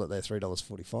just saw that they're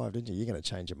 $3.45, didn't you? You're going to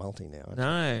change your multi now.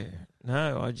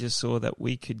 No, I just saw that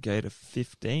we could go to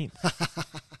 15th.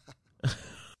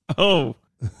 Oh,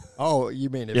 you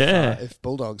mean if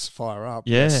Bulldogs fire up?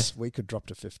 Yeah. Yes, we could drop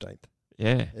to 15th.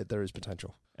 Yeah, there is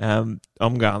potential. I'm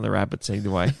going the Rabbits either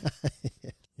way.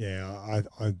 Yeah,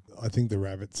 I think the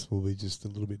Rabbits will be just a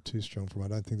little bit too strong for them. I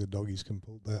don't think the Doggies can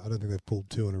pull. I don't think they've pulled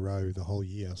 2 in a row the whole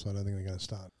year, so I don't think they're going to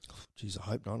start. Geez, I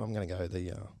hope not. I'm going to go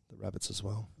the Rabbits as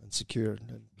well and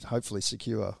hopefully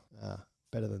secure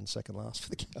better than second last for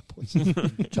the Cowboys.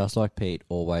 Just like Pete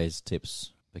always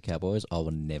tips the Cowboys, I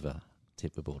will never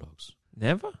tip the Bulldogs.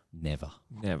 Never? Never.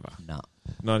 No.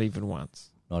 Not even once.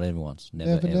 Not even once.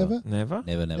 Never. Never? Never.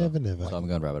 So I'm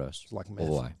going Rabbitohs. Like meth.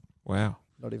 All the way. Wow.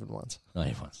 Not even once. Not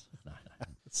even once. No.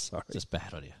 Sorry. Just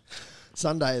bad idea.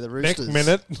 Sunday, the Roosters. Next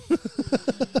minute.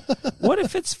 What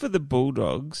if it's for the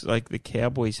Bulldogs, like the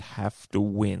Cowboys have to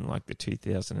win, like the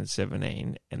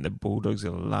 2017, and the Bulldogs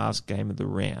are the last game of the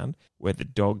round, where the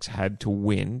Dogs had to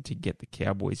win to get the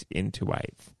Cowboys into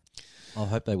 8th? I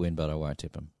hope they win, but I won't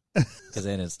tip them. Because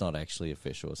then it's not actually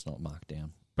official. It's not marked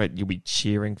down. But you'll be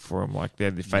cheering for them like they're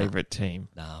the favourite team.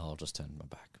 No, I'll just turn my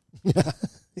back.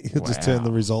 You'll just turn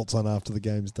the results on after the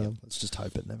game's done. Let's just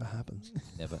hope it never happens.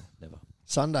 Never.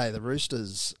 Sunday, the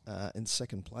Roosters in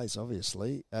second place,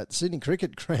 obviously, at Sydney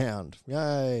Cricket Ground.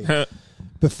 Yay.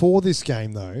 Before this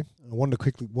game, though, I wanted to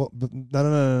quickly...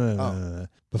 No.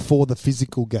 Before the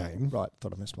physical game... Right,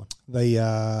 thought I missed one. The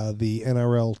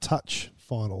NRL Touch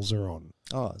finals are on.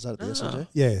 Oh, is that at the SCG?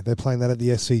 Yeah, they're playing that at the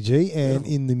SCG. And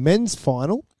in the men's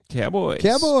final...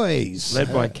 Cowboys.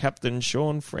 Led by Captain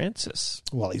Sean Francis.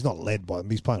 Well, he's not led by them.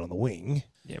 He's playing on the wing.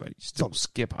 Yeah, but he's still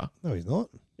skipper. No, he's not.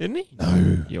 Isn't he?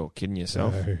 No. You're kidding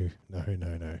yourself. No.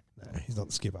 He's not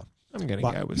the skipper. I'm going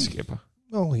to go with skipper.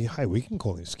 Oh, hey, we can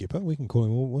call him skipper. We can call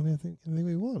him anything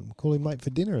we want. We'll call him mate for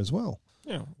dinner as well.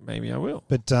 Yeah, maybe I will.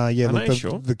 But,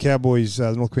 the Cowboys,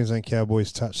 the North Queensland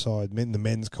Cowboys touch side, the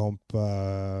men's comp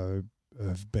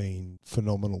have been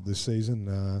phenomenal this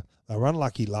season. They were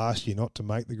unlucky last year not to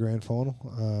make the grand final.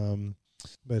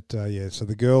 So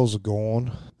the girls are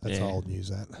gone. That's old news,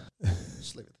 that.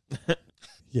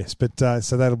 Yes, but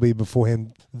so that'll be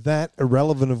beforehand. That,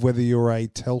 irrelevant of whether you're a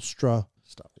Telstra...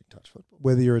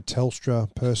 Whether you're a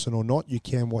Telstra person or not, you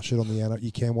can watch it on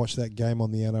you can watch that game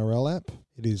on the NRL app.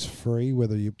 It is free,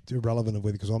 whether you're irrelevant of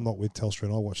whether, because I'm not with Telstra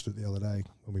and I watched it the other day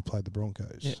when we played the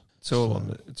Broncos. Yeah. It's all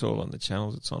on the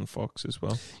channels. It's on Fox as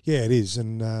well. Yeah, it is.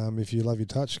 And if you love your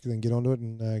touch, then get onto it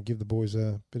and give the boys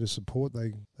a bit of support.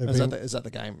 Is that the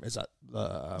game? Is that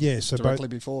so directly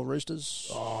before Roosters?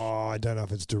 Oh, I don't know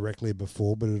if it's directly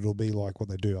before, but it'll be like what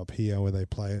they do up here where they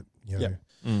play it. You know,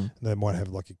 and they might have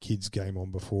like a kids game on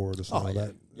before it or something like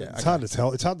that. Yeah, it's hard to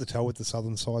tell. It's hard to tell with the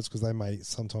southern sides because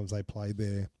sometimes they play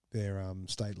their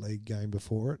state league game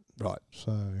before it. Right.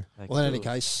 So, well, in any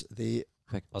case, I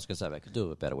was going to say they could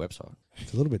do a better website.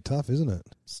 It's a little bit tough, isn't it?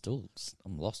 Still,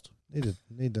 I'm lost.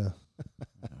 Need to.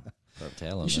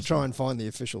 You should try and find the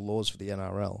official laws for the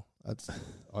NRL.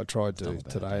 I tried to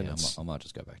today, and I might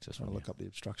just go back to this one. Look up the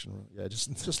obstruction rule. Yeah,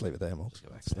 just leave it there, Mark.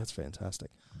 That's fantastic.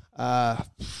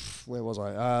 Where was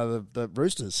I? The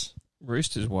Roosters.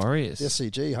 Roosters Warriors. The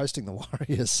SCG hosting the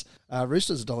Warriors.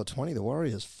 Roosters $1.20. The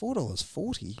Warriors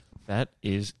 $4.40. That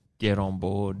is get on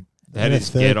board. That is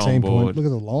get on board. Look at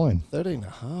the line.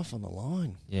 13.5 on the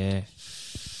line. Yeah.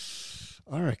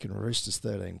 I reckon Roosters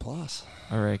 13 plus.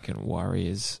 I reckon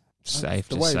Warriors. Safe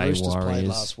the to way say Roosters Warriors. played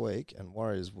last week, and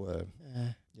Warriors were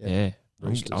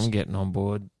I'm getting on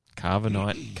board. Carver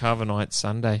night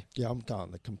Sunday. Yeah, I'm going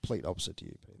the complete opposite to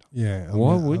you, Peter. Yeah.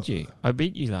 Why would you? I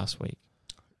beat you last week.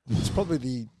 It's probably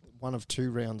the one of 2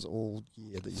 rounds all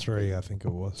year that you 3, I think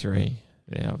it was. 3.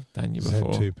 Yeah, I've done you He's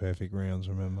before. had 2 perfect rounds,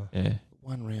 remember? Yeah.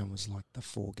 One round was like the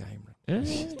 4-game round.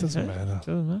 Yeah, it doesn't matter.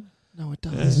 Doesn't matter. No, it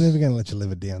He's does. never going to let you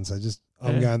live it down. So just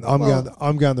I'm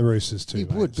going the Roosters too. He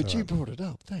mate. would, but you brought it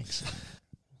up. Thanks.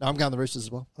 No, I'm going the Roosters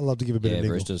as well. I love to give a bit of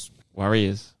niggle. Roosters.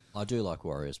 Warriors. I do like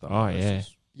Warriors, but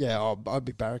Roosters. Yeah, I'd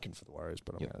be barracking for the Warriors,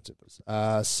 but I'm going to tip this.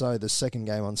 So the second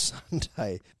game on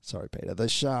Sunday, sorry, Peter, the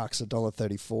Sharks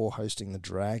 $1.34 hosting the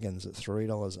Dragons at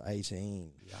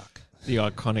 $3.18. Yuck. The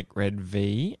iconic red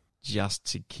V just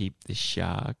to keep the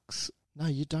Sharks. No,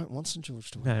 you don't want St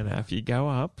George to win. No, if you go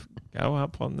up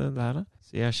on the ladder,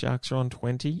 see how Sharks are on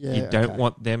 20? Yeah, you don't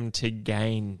want them to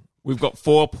gain. We've got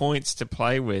 4 points to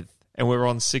play with, and we're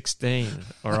on 16,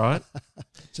 all right?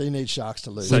 So you need Sharks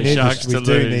to lose. So Sharks to lose.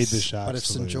 We do need the Sharks but if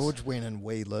to St lose. George win and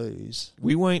we lose...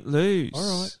 We won't lose.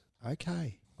 All right,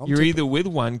 okay. You're either with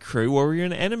one crew or you're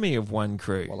an enemy of one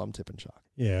crew. Well, I'm tipping Sharks.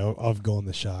 Yeah, I've gone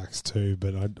the Sharks too,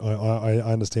 but I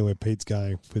understand where Pete's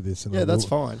going for this. And that's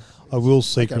fine. I will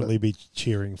secretly be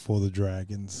cheering for the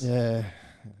Dragons. Yeah.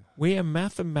 We are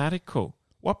mathematical.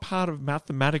 What part of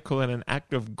mathematical and an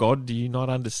act of God do you not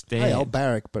understand? Hey, I'll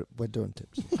barrack, but we're doing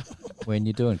tips. When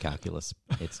you're doing calculus,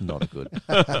 it's not a good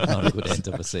end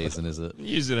of a season, is it?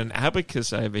 Using an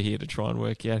abacus over here to try and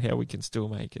work out how we can still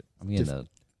make it. I'm getting a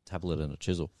tablet and a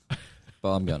chisel, but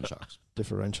I'm going to Sharks.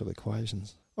 Differential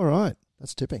equations. All right,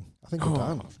 that's tipping. I think we're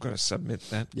done. I've got to submit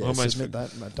that. Yeah, submit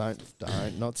that. No,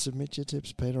 don't not submit your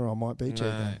tips, Peter. I might beat you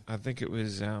again. I think it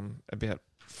was about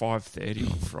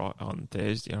 5:30 on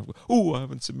Thursday. I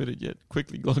haven't submitted yet.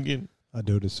 Quickly log in. I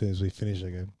do it as soon as we finish. I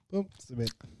go, boom,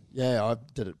 submit. Yeah, I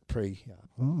did it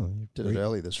did it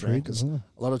early this round because a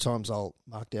lot of times I'll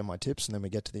mark down my tips and then we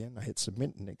get to the end, I hit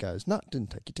submit and it goes, no, didn't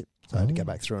take your tip. So I had to go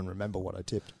back through and remember what I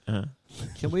tipped.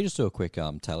 Can we just do a quick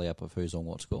tally up of who's on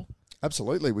what score?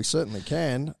 Absolutely, we certainly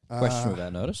can. Question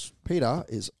without notice. Peter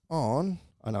is on.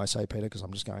 I know I say Peter because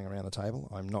I'm just going around the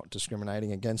table. I'm not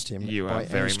discriminating against him. You by are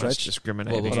very any stretch. much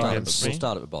discriminating We'll against me.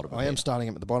 start at the bottom. I am starting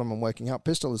him at the bottom and working up.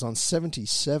 Pistol is on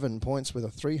 77 points with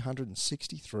a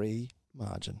 363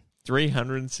 margin.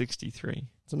 363.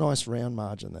 It's a nice round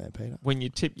margin there, Peter. When you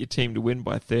tip your team to win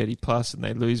by 30 plus and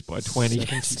they lose by 20,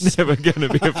 it's never going to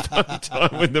be a fun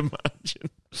time with the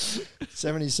margin.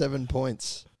 77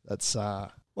 points. That's,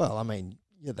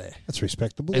 you're there. That's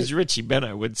respectable. As Richie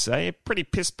Benno would say, a pretty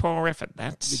piss poor effort, You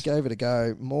that's. gave it a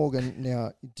go. Morgan,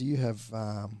 now, do you have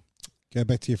Go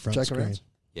back to your front Joker screen. rounds?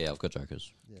 Yeah, I've got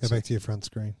jokers. Go back to your front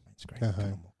screen. Go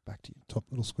home. Back to you. Top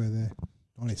little square there.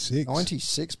 96.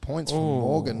 96 points from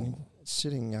Morgan.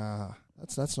 Sitting,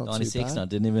 that's not 96, too and I bad.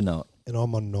 didn't even know it. And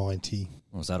I'm on 90.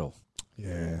 What was that all?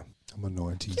 Yeah, I'm on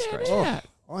 90. Yeah.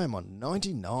 I am on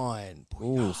 99.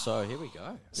 Ooh, so here we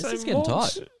go. This So is getting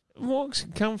tight. Morgs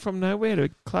can come from nowhere to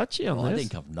clutch you on Well, I this.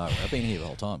 didn't come from nowhere. I've been here the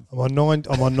whole time.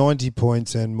 I'm on 90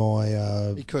 points, and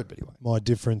my He could, but he won't. my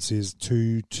difference is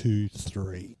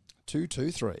 223.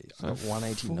 223. I got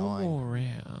 189. 4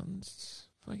 rounds.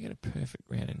 If I get a perfect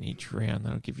round in each round,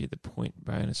 that'll give you the point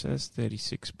bonus. So that's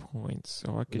 36 points.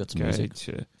 So I could got some go music.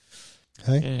 to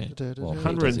Hey, Well,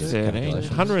 113. calculations.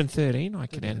 113 I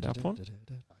could end up on.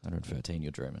 113,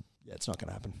 you're dreaming. Yeah, it's not going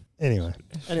to happen.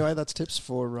 anyway, That's tips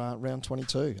for round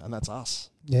 22, and that's us.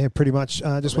 yeah, pretty much.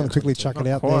 Just want to quickly chuck it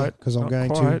out there because I'm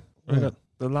going to. We got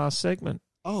the last segment.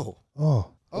 Oh, Oh.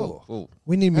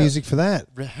 We need music for that.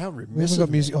 how We remiss haven't got of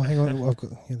me. music. Oh, hang on. I've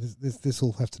got, this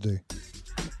will have to do.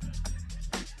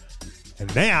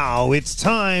 And now it's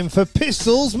time for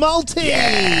Pistols Multi.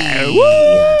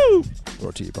 Woo!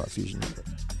 Brought to you by Fusion Network.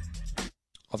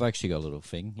 I've actually got a little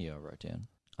thing here I wrote down.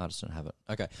 I just don't have it.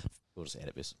 Okay, we'll just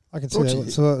edit this. I can see Brought to that.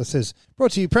 you. So it says,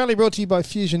 proudly brought to you by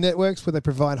Fusion Networks, where they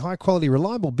provide high-quality,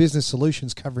 reliable business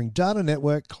solutions covering data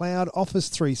network, cloud, Office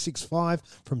 365,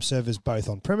 from servers both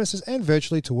on premises and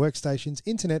virtually to workstations,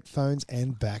 internet, phones,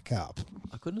 and backup.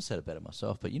 I couldn't have said it better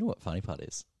myself, but you know what the funny part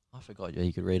is? I forgot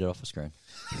you could read it off the screen.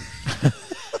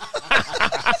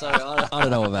 So I don't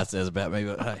know what that says about me,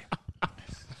 but hey.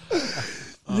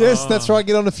 Yes, that's right.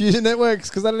 Get on to Fusion Networks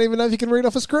because I don't even know if you can read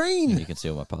off a screen. You can see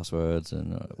all my passwords,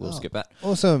 and we'll skip that.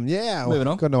 Awesome. Yeah. Moving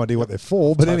on. Got no idea what they're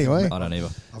for, but anyway. I don't either.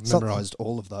 I've Something- memorised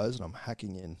all of those and I'm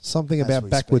hacking in. Something As about we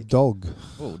backward speak. dog.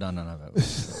 Oh, no.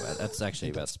 That's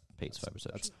actually Pete's favourite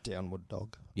search. That's downward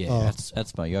dog. Yeah, Oh.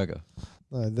 that's my yoga.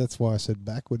 No, that's why I said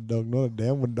backward dog, not a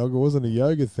downward dog. It wasn't a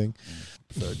yoga thing.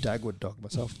 For a dagwood dog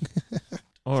myself.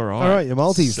 All right. All right, your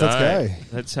multis. Let's go.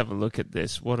 Let's have a look at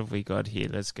this. What have we got here?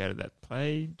 Let's go to that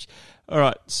page. All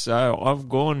right. So I've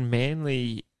gone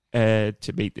Manly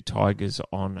to beat the Tigers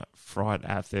on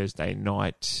Thursday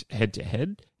night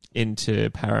head-to-head, into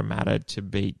Parramatta to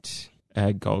beat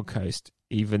Gold Coast.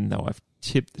 Even though I've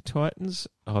tipped the Titans,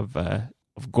 I've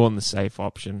gone the safe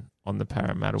option on the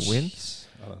Parramatta win. Jeez.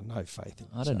 I don't know faith in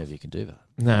I don't know if you can do that.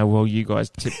 No, well, you guys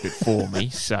tipped it for me,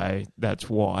 so that's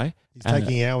why. He's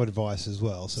taking our advice as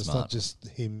well, so it's Smart. not just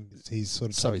him. He's sort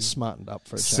of So he's smartened up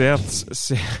for a change.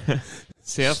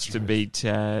 Souths to beat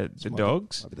the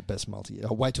Dogs. Might be the best multi.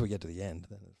 I'll wait till we get to the end.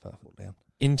 Then it'll fall down.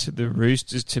 Into the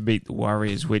Roosters to beat the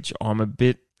Warriors, which I'm a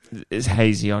bit is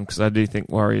hazy on because I do think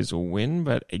Warriors will win.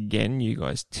 But again, you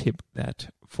guys tipped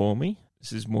that for me.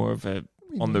 This is more of a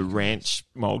on the ranch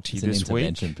multi It's an this week.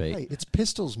 intervention, Pete. Hey, it's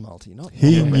Pistols multi, not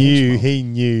He the ranch knew. multi. He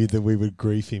knew that we would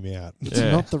grief him out. It's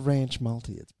Yeah. not the ranch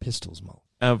multi. It's Pistols multi.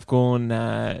 I've gone.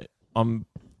 I've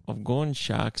gone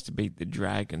Sharks to beat the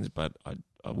Dragons, but I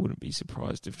wouldn't be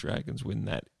surprised if Dragons win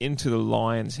that. Into the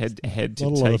Lions head to head to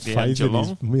Not a lot of take down faith in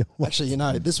Geelong. his. Actually, you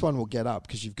know, this one will get up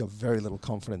because you've got very little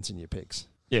confidence in your picks.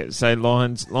 Yeah, so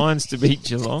Lions to beat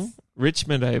Geelong.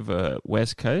 Richmond over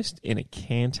West Coast in a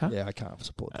canter. Yeah, I can't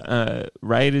support that.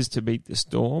 Raiders to beat the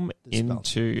Storm. This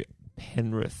Into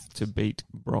Penrith to beat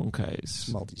Broncos.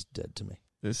 Multi's dead to me.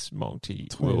 This multi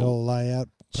 $20 will, layout.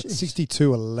 Jeez.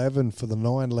 62.11 for the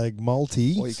 9-leg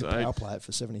multi. Or you could So- power play it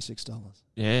for $76.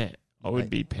 yeah, I would Mate.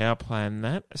 be power playing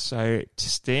that. So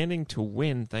standing to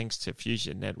win thanks to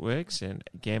Fusion Networks, and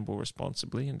gamble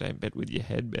responsibly and don't bet with your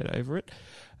head, bet over it.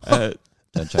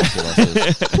 Don't chase your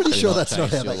losses. Pretty Do sure not that's not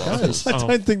chase how your that losses. goes. I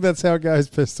don't think that's how it goes,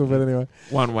 Pistol, but anyway.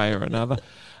 One way or another.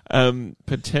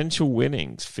 Potential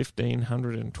winnings,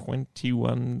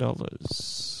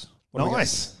 $1,521. What do we got?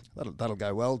 Nice. That'll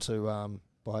go well to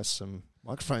buy some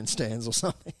microphone stands or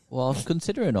something. Well,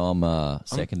 considering I'm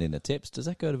second in the tips, does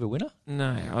that go to the winner?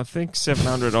 No, I think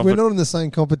 700 of We're it. not in the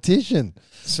same competition.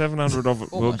 700 of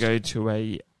it will Almost. go to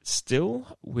a still,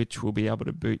 which will be able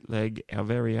to bootleg our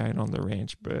very own On the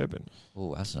Ranch bourbon.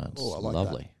 Oh, that sounds Oh, I like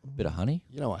lovely. Bit of honey.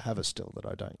 You know, I have a still that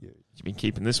I don't use. You've been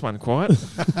keeping this one quiet.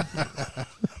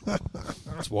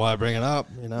 That's why I bring it up.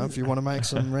 You know, if you want to make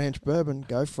some ranch bourbon,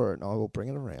 go for it, and I will bring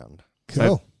it around.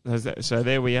 Cool. So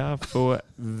there we are for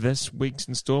this week's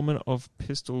instalment of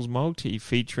Pistols Multi,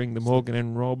 featuring the Morgan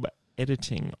and Rob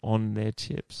editing on their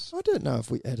tips. I don't know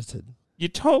if we edited. You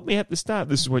told me at the start,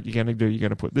 this is what you're going to do. You're going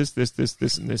to put this,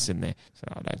 and this in there. So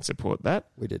I don't support that.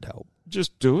 We did help.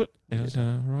 Just do it.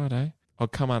 And, righto. I'll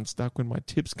come unstuck when my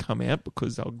tips come out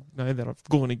because I'll know that I've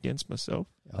gone against myself.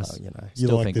 You know. You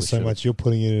Still like think this we so should. much, you're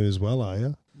putting it in as well, are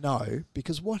you? No,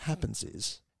 because what happens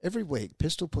is every week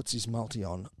Pistol puts his multi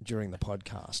on during the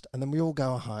podcast, and then we all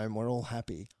go home. We're all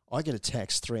happy. I get a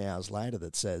text 3 hours later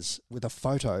that says, with a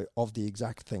photo of the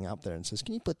exact thing up there, and says,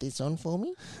 "Can you put this on for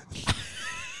me?"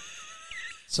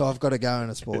 So I've got to go in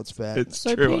a sports bet. It's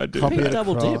So true, Pete- I do. Copy Pete it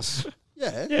double across. dips.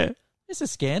 Yeah. Yeah. This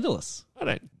is scandalous. I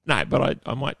don't know, but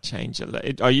I might change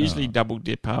it. I usually double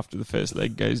dip after the first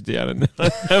leg goes down and then I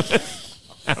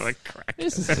have a crack.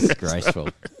 This is disgraceful.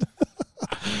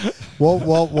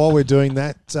 While we're doing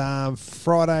that,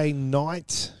 Friday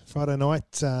night,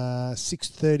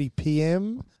 6:30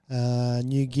 p.m.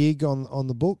 New gig on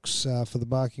the books for the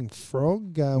Barking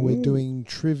Frog. We're doing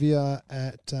trivia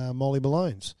at Molly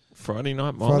Malone's. Friday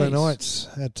night, Friday nights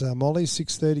at Molly's,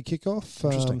 6:30 kickoff.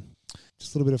 Interesting.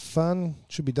 Just a little bit of fun.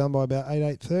 Should be done by about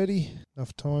 8:30.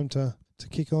 Enough time to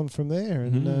kick on from there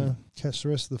and catch the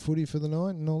rest of the footy for the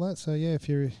night and all that. So yeah, if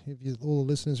you all the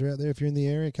listeners are out there, if you're in the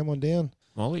area, come on down.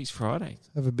 Molly's Friday.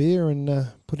 have a beer and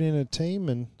put in a team.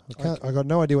 And I got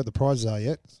no idea what the prizes are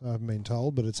yet. So I haven't been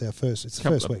told, but it's our first. It's the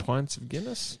Couple first of week. pints of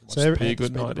Guinness. So Be a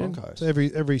good night in. So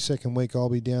every second week I'll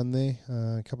be down there.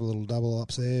 A couple of little double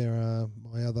ups there.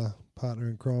 My other partner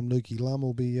in crime, Lukey Lum,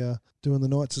 will be doing the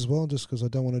nights as well, just because I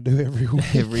don't want to do every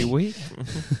week. Every week.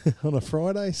 On a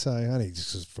Friday, so only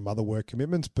just from other work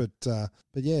commitments. But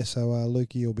yeah, so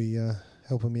Lukey will be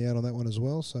helping me out on that one as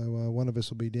well. So one of us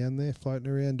will be down there floating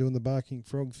around doing the barking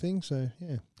frog thing. So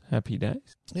yeah, Happy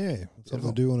days. yeah, something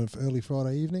to do on an early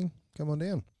Friday evening. Come on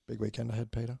down. Big weekend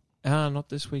ahead, Peter. Not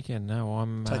this weekend. No,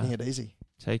 I'm Taking it easy.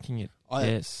 taking it. I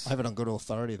Yes. have it on good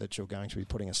authority that you're going to be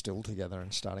putting a still together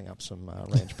and starting up some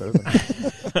ranch bourbon.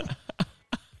 I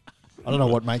don't know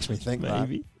what makes me think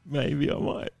Maybe I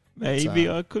might. Maybe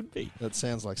I could be. that. That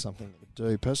sounds like something you could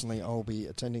do. Personally, I'll be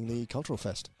attending the Cultural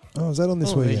Fest. Oh, is that on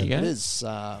this Oh, there weekend? you go. It is.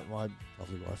 My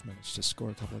lovely wife managed to score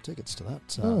a couple of tickets to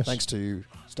that, Nice. thanks to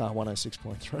Star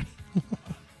 106.3.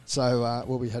 So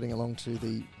we'll be heading along to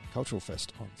the Cultural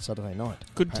Fest on Saturday night.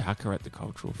 Good tucker at the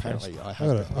Cultural Fest. Apparently, I I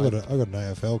have. got an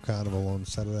AFL carnival on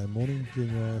Saturday morning.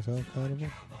 Junior AFL carnival.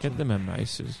 Get the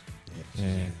mimosas.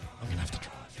 Yeah. I'm gonna have to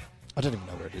drive. I don't even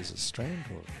know where it is. It's Strand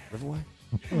or Riverway?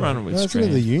 I'm running with No, it's at the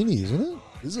Strand. uni, isn't it?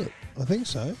 Is it? I think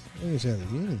so. I think it's out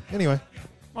of the uni. Anyway,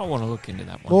 Might want to look into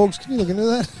that one. Morgs, can you look into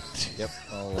that? Yep,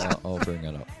 I'll bring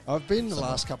it up. I've been the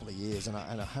last couple of years, and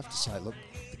I have to say, look,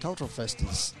 the Cultural Fest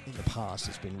is in the past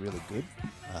has been really good,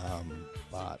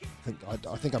 but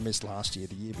I think I missed last year.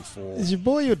 The year before, Is your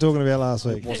boy you were talking about last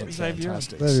it week? wasn't Xavier Rudd.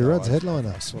 fantastic. Xavier Rudd's I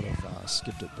headliner. sort of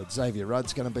skipped it, but Xavier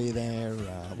Rudd's going to be there.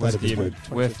 That'd be worth good.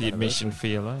 the, worth the admission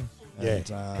fee alone. And,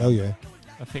 Hell yeah.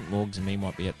 I think Morgs and me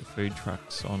might be at the food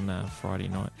trucks on Friday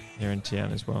night here in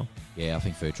town as well. Yeah, I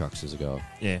think food trucks is a go.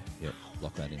 Yeah. Yep,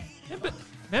 lock that in.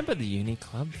 Remember the uni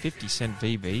club? 50-cent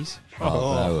VBs?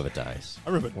 Oh, no other days.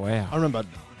 I remember Wow.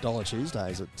 Dollar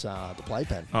Tuesdays at the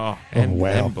Playpen. Oh, and,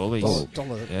 wow. and bullies.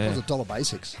 Dollar, Yeah. was it $1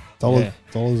 basics? Dollars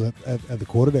Yeah. at the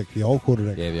quarterdeck, the old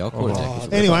quarterdeck. Yeah, the old quarter deck was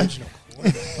the Anyway. original.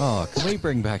 Oh, can we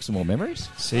bring back some more memories?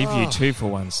 Seaview Oh. 2 for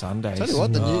 1 Sundays. Tell you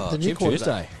what, the new Chip quarter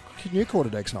Tuesday. New quarter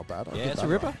deck's not bad. I'll Yeah, give it's that a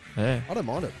ripper. one. Yeah. I don't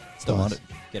mind it. Still want it.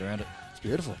 Get around it. It's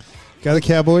beautiful. Go the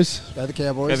Cowboys. Go the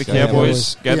Cowboys. Go the Go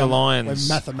Cowboys. Go the We're Lions.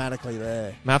 mathematically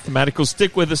there. Mathematical.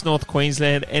 Stick with us, North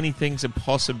Queensland. Anything's a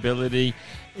possibility.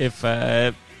 If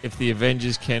the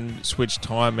Avengers can switch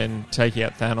time and take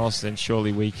out Thanos, then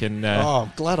surely we can.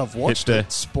 I'm glad I've watched the-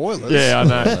 it. Spoilers. Yeah,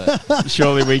 I know.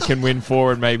 Surely we can win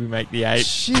 4 and maybe make the 8.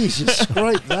 Jeez, you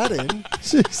scraped that in.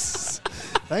 Jeez.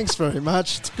 Thanks very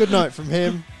much. It's a good night from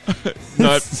him.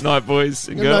 Night, boys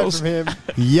and Good girls. night from him.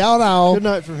 Yo, no. Good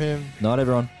night from him. Night,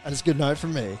 everyone. And it's good night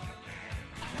from me.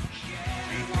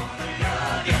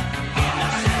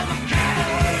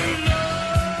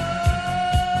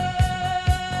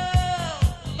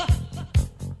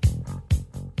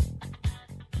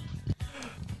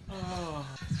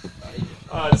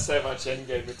 I had so much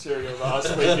Endgame material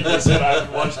last week, and you said I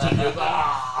haven't watched it. You're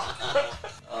like,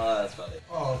 Oh, that's funny.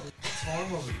 Oh,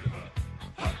 time was it?